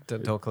anymore? Yeah.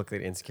 Don't click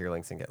the insecure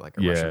links and get like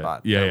a Russian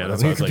bot. Yeah,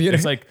 that's what I was like. Computer.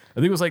 It's like I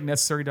think it was like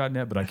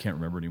necessary.net, but I can't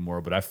remember anymore.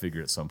 But I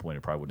figured at some point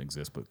it probably wouldn't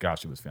exist. But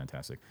gosh, it was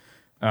fantastic.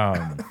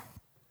 If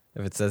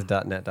it says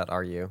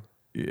 .net.ru.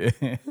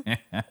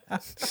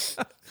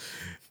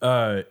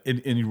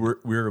 And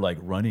we're like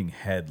running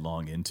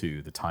headlong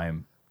into the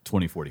Time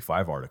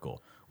 2045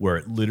 article where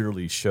it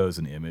literally shows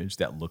an image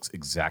that looks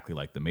exactly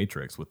like the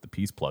Matrix with the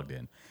piece plugged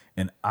in.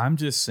 And I'm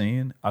just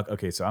saying,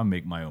 okay, so I'll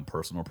make my own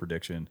personal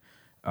prediction.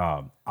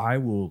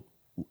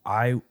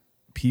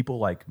 People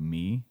like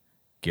me,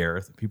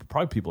 Gareth,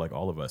 people like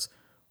all of us,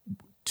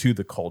 to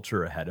the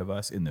culture ahead of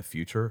us in the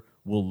future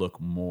will look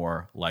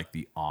more like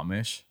the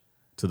Amish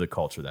to the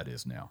culture that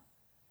is now.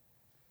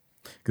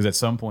 Because at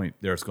some point,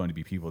 there's going to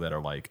be people that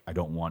are like, I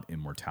don't want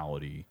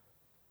immortality,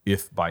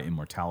 if by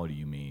immortality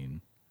you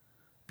mean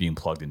being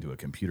plugged into a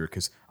computer,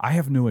 because I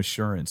have no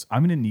assurance.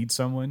 I'm going to need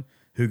someone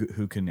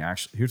who can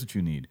actually, here's what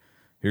you need.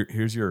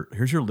 Here's your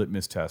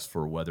litmus test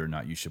for whether or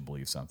not you should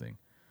believe something.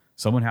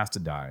 Someone has to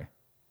die,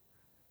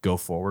 go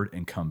forward,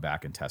 and come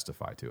back and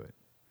testify to it.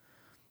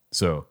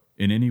 So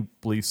in any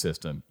belief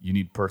system, you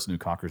need a person who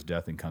conquers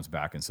death and comes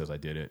back and says, I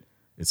did it.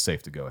 It's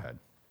safe to go ahead.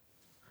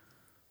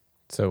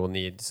 So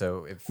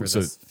if for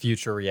this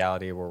future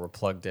reality where we're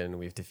plugged in,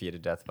 we've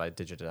defeated death by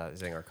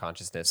digitizing our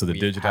consciousness. So the we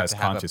digitized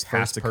conscious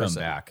has to come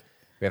back.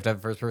 We have to have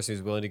a first person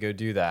who's willing to go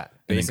do that.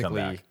 And then come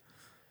Basically, back.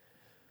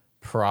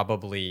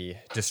 probably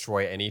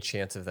destroy any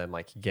chance of them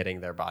like getting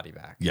their body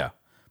back. Yeah.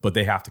 But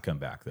they have to come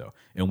back though.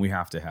 And we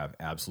have to have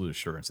absolute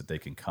assurance that they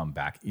can come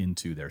back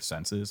into their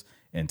senses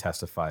and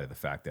testify to the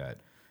fact that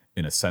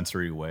in a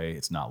sensory way,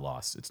 it's not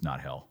lost. It's not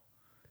hell.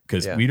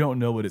 Because we don't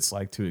know what it's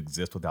like to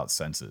exist without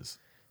senses.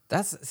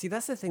 That's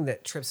the thing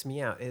that trips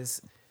me out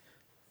is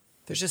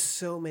there's just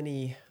so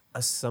many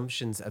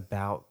assumptions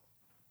about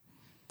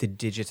the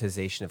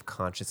digitization of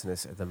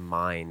consciousness or the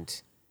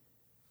mind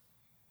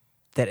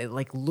that it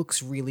like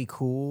looks really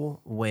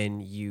cool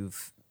when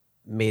you've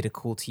made a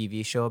cool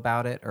TV show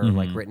about it or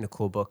like written a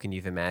cool book and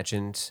you've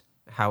imagined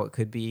how it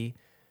could be.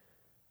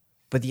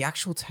 But the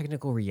actual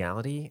technical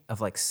reality of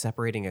like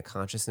separating a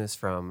consciousness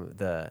from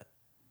the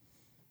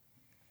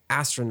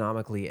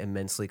astronomically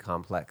immensely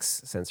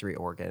complex sensory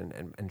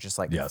organ and just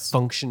like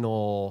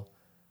functional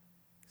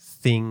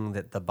thing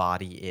that the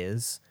body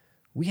is,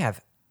 we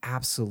have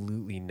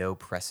absolutely no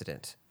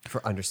precedent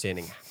for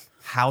understanding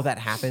how that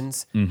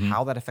happens,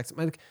 how that affects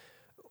my. Like,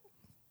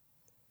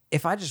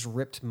 if I just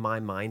ripped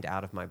my mind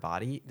out of my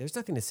body, there's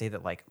nothing to say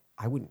that like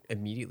I wouldn't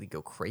immediately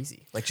go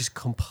crazy, like just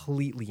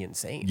completely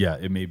insane. Yeah,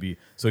 it may be.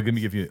 So let me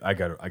give you. I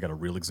got a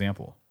real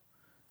example.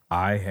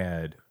 I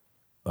had,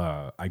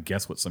 I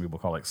guess what some people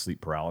call like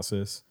sleep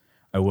paralysis.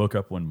 I woke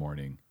up one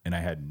morning and I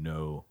had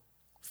no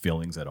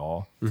feelings at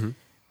all,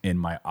 and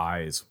my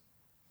eyes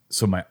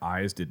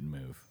didn't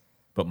move,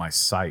 but my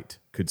sight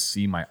could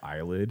see my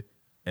eyelid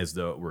as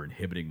though it were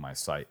inhibiting my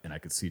sight, and I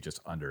could see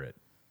just under it.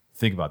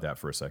 Think about that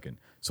for a second.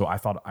 So I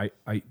thought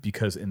I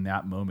because in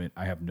that moment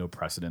I have no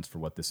precedence for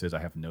what this is. I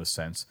have no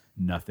sense,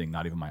 nothing,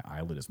 not even my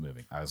eyelid is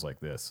moving. I was like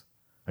this.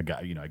 I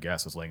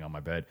guess I was laying on my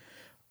bed.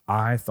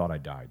 I thought I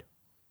died.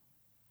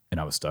 And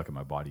I was stuck in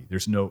my body.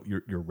 There's no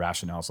your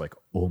rationale is like,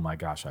 oh my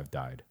gosh, I've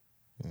died.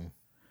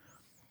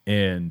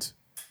 And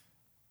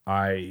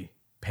I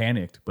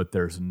panicked, but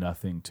there's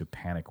nothing to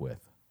panic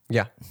with.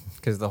 Yeah,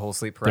 because the whole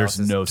sleep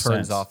paralysis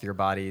turns off your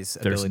body's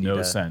ability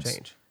to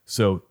change.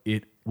 So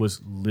it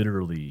was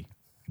literally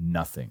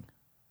nothing.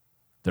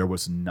 There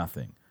was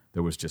nothing.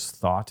 There was just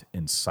thought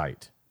and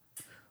sight.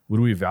 What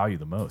do we value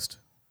the most?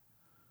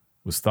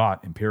 Was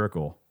thought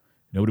empirical?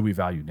 Now, what do we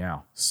value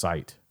now?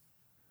 Sight.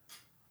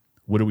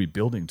 What are we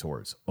building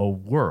towards? A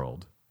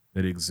world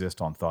that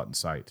exists on thought and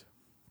sight.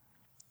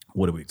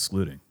 What are we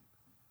excluding?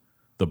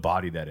 The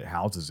body that it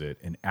houses it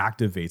and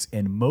activates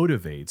and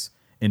motivates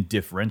and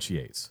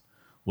differentiates.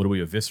 What are we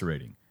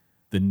eviscerating?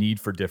 The need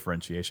for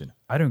differentiation.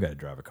 I don't got to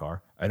drive a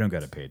car. I don't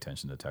got to pay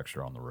attention to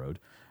texture on the road.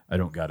 I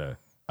don't got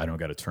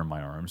to turn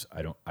my arms.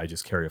 I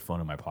just carry a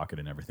phone in my pocket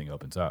and everything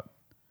opens up.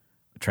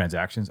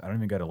 Transactions, I don't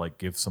even got to like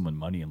give someone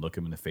money and look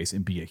them in the face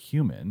and be a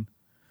human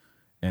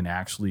and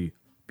actually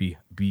be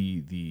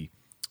the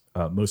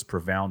most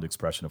profound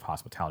expression of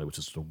hospitality, which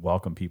is to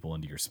welcome people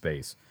into your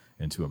space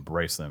and to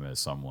embrace them as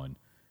someone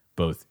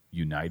both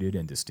united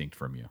and distinct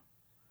from you.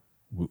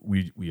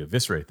 We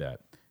eviscerate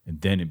that,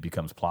 and then it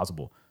becomes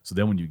plausible. So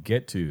then when you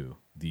get to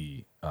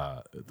the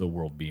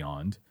world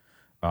beyond,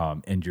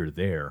 and you're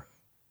there,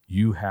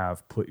 you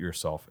have put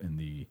yourself in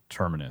the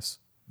terminus.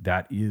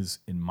 That is,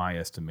 in my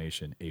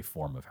estimation, a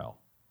form of hell.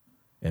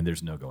 And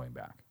there's no going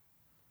back.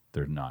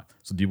 There's not.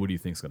 So what do you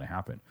think is going to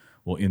happen?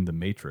 Well, in the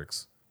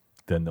Matrix,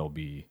 then there'll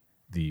be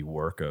the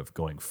work of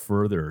going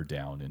further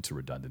down into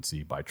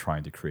redundancy by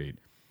trying to create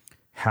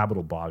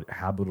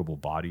habitable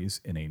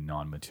bodies in a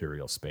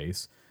non-material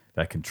space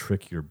that can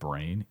trick your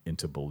brain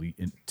into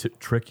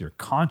trick your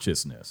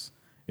consciousness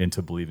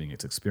into believing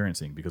it's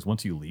experiencing. Because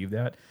once you leave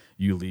that,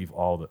 you leave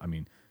all the,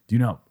 do you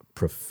know how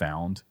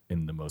profound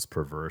in the most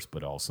perverse,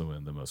 but also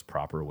in the most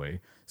proper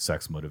way,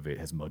 sex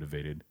has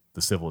motivated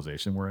the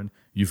civilization we're in?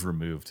 You've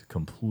removed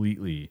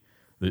completely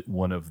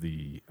one of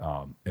the,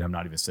 and I'm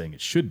not even saying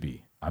it should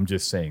be, I'm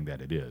just saying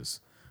that it is.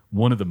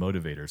 One of the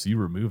motivators, you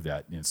remove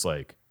that and it's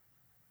like,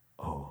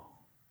 oh,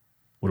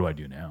 what do I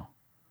do now?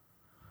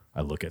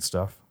 I look at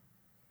stuff.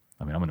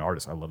 I'm an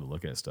artist. I love to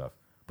look at stuff.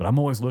 But I'm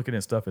always looking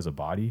at stuff as a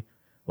body.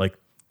 Like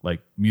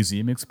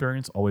museum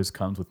experience always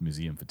comes with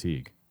museum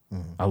fatigue.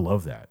 Mm-hmm. I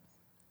love that.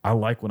 I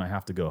like when I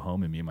have to go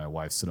home and me and my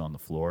wife sit on the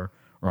floor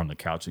or on the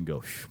couch and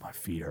go, my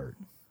feet hurt.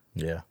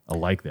 Yeah. I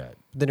like that.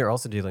 Then you're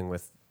also dealing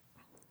with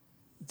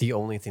the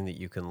only thing that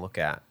you can look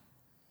at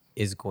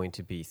is going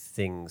to be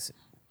things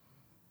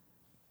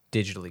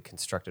digitally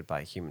constructed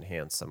by human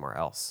hands somewhere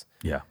else.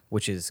 Yeah.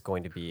 Which is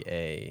going to be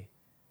a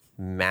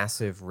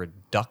massive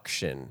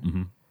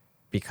reduction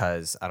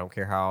because I don't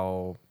care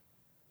how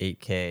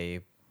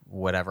 8K,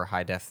 whatever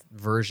high def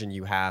version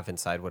you have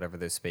inside whatever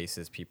those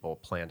spaces people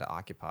plan to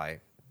occupy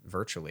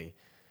virtually,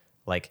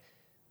 like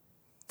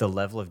the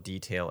level of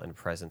detail and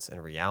presence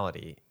and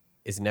reality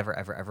is never,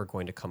 ever, ever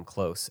going to come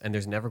close. And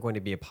there's never going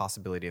to be a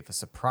possibility of a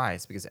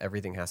surprise because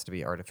everything has to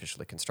be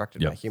artificially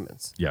constructed by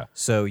humans. Yeah.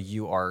 So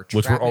you are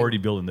which we're already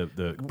building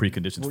the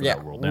preconditions for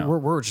that world now.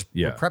 We're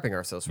prepping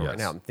ourselves for right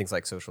now. Things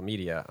like social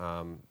media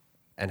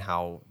and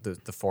how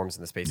the forms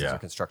and the spaces are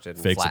constructed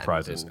and fake flattened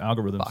surprises, and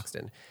algorithms boxed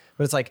in.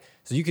 But it's like,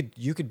 so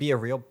you could be a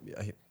real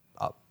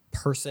a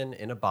person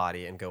in a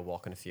body and go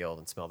walk in a field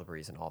and smell the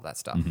breeze and all that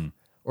stuff. Mm-hmm.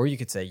 Or you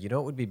could say, you know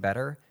what would be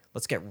better?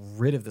 Let's get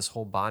rid of this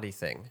whole body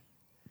thing.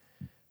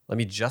 Let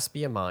me just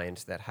be a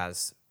mind that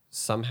has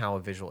somehow a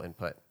visual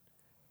input.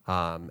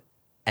 And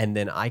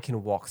then I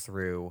can walk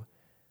through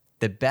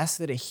the best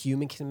that a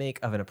human can make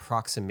of an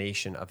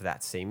approximation of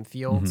that same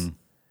field,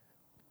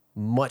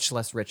 much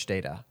less rich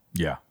data.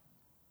 Yeah.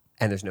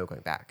 And there's no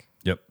going back.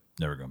 Yep.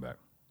 Never going back.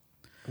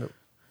 Nope.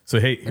 So,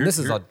 hey,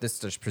 this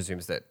just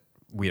presumes that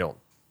we don't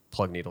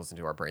plug needles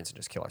into our brains and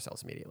just kill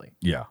ourselves immediately.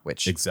 Yeah,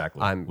 which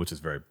is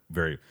very,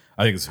 very.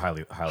 I think it's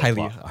highly I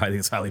think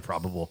it's highly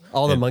probable.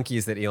 All the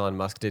monkeys that Elon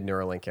Musk did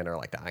Neuralink in are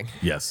like dying.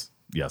 Yes.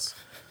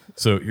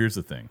 So here's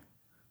the thing.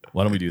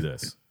 Why don't we do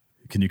this?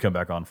 Can you come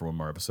back on for one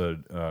more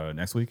episode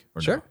next week?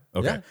 Or sure. No?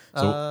 Okay.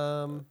 Yeah.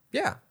 So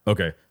yeah.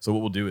 Okay. So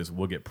what we'll do is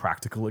we'll get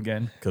practical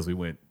again because we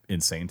went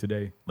insane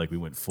today. Like we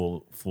went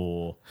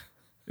full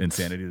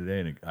insanity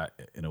today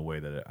in a way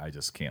that I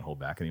just can't hold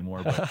back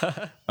anymore.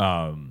 But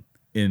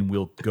and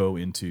we'll go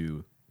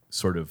into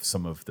sort of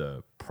some of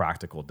the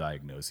practical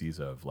diagnoses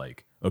of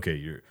like,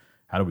 okay,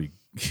 how do we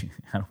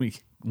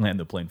land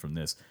the plane from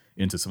this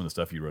into some of the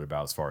stuff you wrote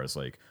about as far as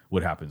like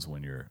what happens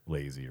when you're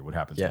lazy or what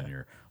happens when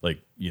you're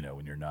like,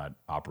 when you're not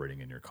operating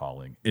in your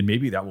calling. And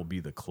maybe that will be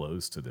the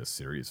close to this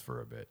series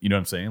for a bit. You know what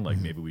I'm saying? Like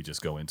maybe we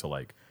just go into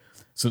like,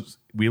 so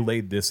we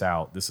laid this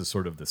out. This is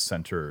sort of the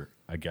center,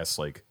 I guess,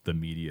 like the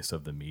meatiest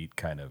of the meat,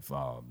 kind of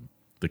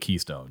the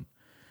keystone.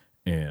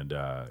 And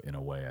in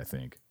a way, I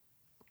think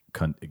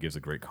it gives a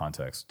great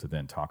context to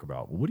then talk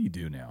about, well, what do you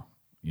do now?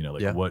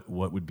 What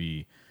would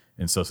be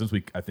And so since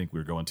I think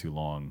we're going too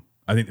long.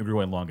 I think we're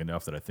going long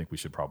enough that I think we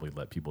should probably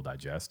let people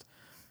digest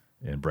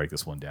and break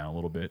this one down a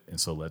little bit. And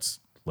so let's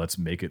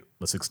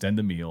extend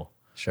the meal.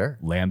 Sure.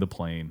 Land the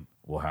plane.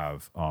 We'll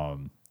have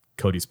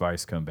Cody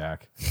Spice come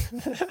back,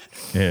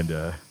 and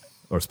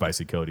or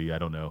Spicy Cody. I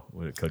don't know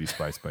what Cody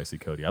Spice, Spicy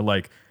Cody.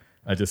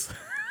 It's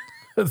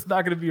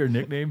not going to be your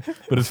nickname,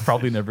 but it's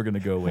probably never going to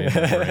go away in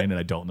my brain, and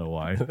I don't know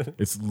why.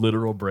 It's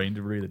literal brain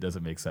debris that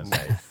doesn't make sense.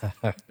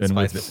 And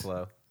Spicy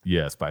Flow.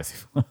 Yeah, Spicy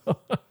Flow.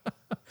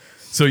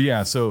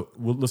 So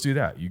let's do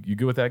that. You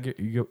good with that?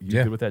 You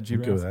good with that, G-Raf?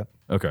 I'm good with that.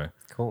 Okay,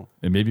 cool.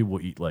 And maybe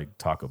we'll eat like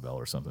Taco Bell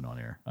or something on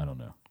air. I don't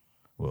know.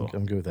 Well,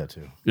 I'm good with that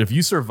too. If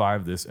you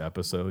survive this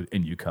episode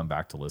and you come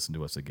back to listen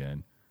to us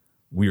again,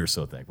 we are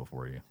so thankful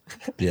for you.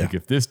 Yeah. Like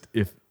if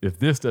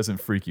this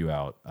doesn't freak you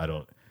out,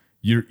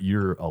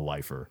 you're a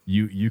lifer.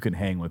 You can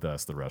hang with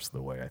us the rest of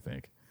the way, I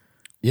think.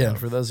 Yeah, and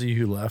for those of you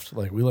who left,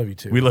 like, we love you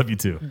too. We love you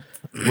too.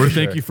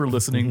 Thank you for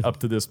listening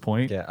up to this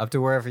point. Yeah, up to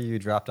wherever you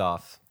dropped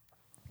off.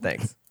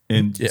 Thanks.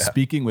 And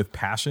speaking with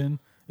passion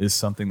is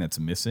something that's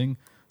missing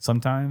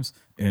sometimes.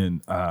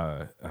 And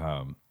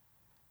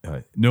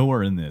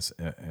nowhere in this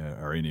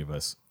are any of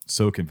us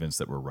so convinced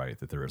that we're right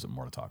that there isn't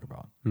more to talk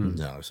about. No,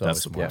 there's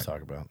always more to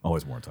talk about.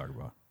 Always more to talk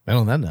about. And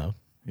on that note,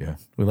 yeah,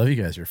 we love you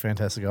guys. You're a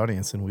fantastic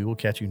audience, and we will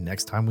catch you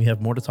next time we have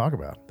more to talk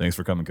about. Thanks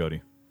for coming,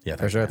 Cody. Yeah,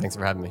 for sure. Thanks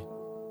for having me.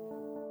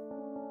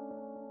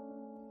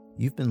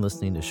 You've been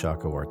listening to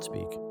Shockoe Art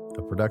Speak,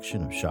 a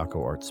production of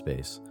Shockoe Art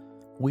Space.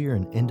 We are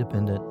an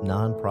independent,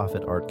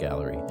 non-profit art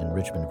gallery in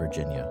Richmond,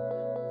 Virginia.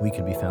 We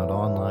can be found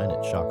online at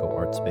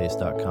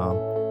shockoeartspace.com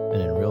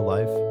and in real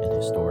life in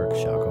historic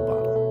Shockoe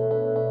Bottom.